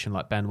generation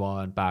like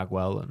Benoit and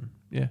Bagwell, and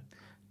yeah,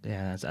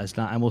 that's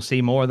not, and we'll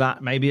see more of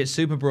that maybe at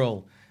Super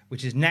Brawl,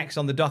 which is next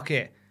on the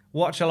docket.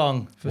 Watch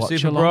along for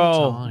Super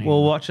Brawl.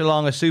 We'll watch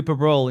along a Super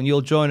Brawl, and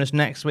you'll join us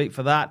next week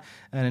for that.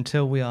 And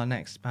until we are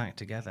next back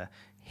together,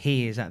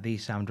 he is at the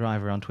Sam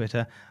Driver on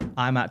Twitter.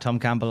 I'm at Tom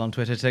Campbell on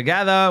Twitter.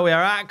 Together, we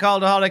are at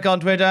Cultaholic on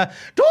Twitter.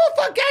 Don't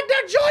forget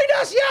to join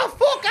us, you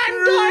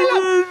fucking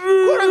dial-up.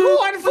 Gonna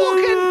go and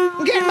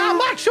fucking get my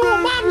Macho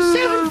Man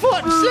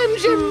 7-foot Slim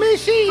Jim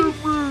machine.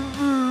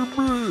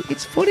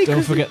 It's funny.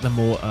 Don't forget the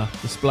mortar,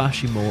 the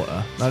splashy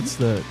mortar. That's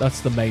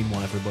the main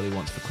one everybody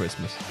wants for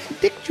Christmas.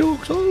 Dick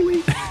jokes all the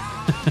way.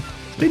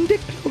 It's been dick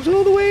jokes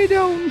all the way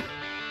down.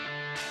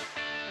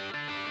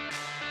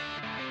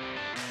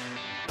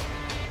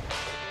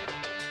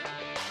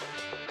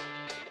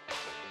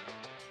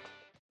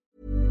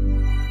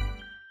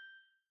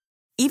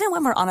 Even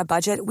when we're on a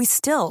budget, we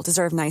still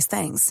deserve nice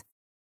things.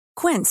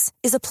 Quince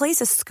is a place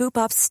to scoop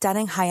up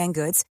stunning high-end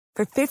goods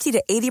for 50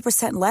 to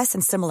 80% less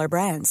than similar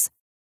brands.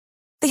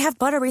 They have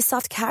buttery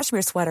soft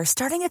cashmere sweaters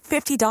starting at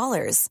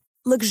 $50,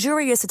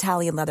 luxurious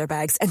Italian leather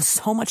bags, and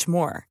so much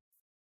more.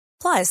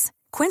 Plus,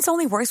 Quince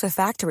only works with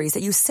factories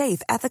that use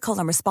safe, ethical,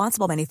 and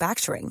responsible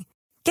manufacturing.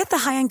 Get the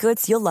high-end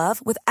goods you'll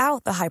love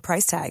without the high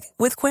price tag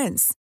with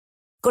Quince.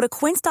 Go to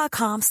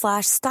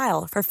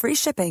quince.com/style for free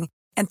shipping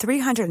and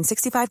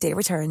 365-day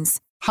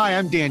returns. Hi,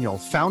 I'm Daniel,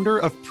 founder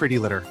of Pretty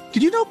Litter.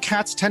 Did you know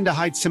cats tend to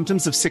hide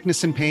symptoms of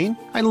sickness and pain?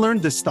 I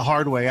learned this the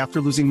hard way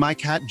after losing my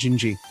cat,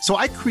 Gingy. So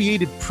I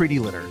created Pretty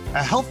Litter,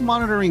 a health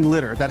monitoring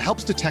litter that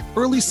helps detect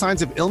early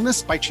signs of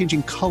illness by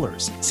changing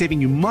colors, saving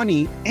you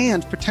money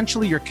and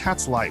potentially your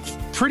cat's life.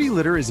 Pretty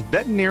Litter is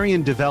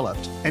veterinarian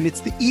developed, and it's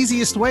the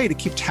easiest way to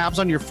keep tabs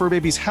on your fur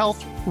baby's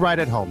health right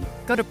at home.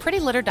 Go to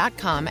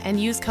prettylitter.com and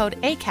use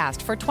code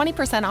ACAST for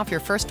 20% off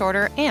your first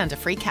order and a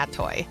free cat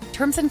toy.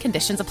 Terms and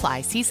conditions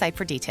apply. See site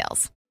for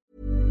details.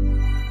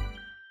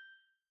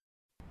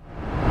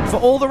 For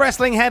all the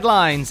wrestling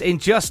headlines in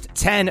just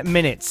 10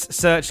 minutes,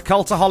 search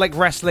Cultaholic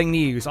Wrestling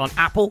News on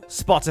Apple,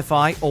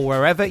 Spotify, or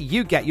wherever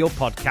you get your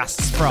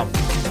podcasts from.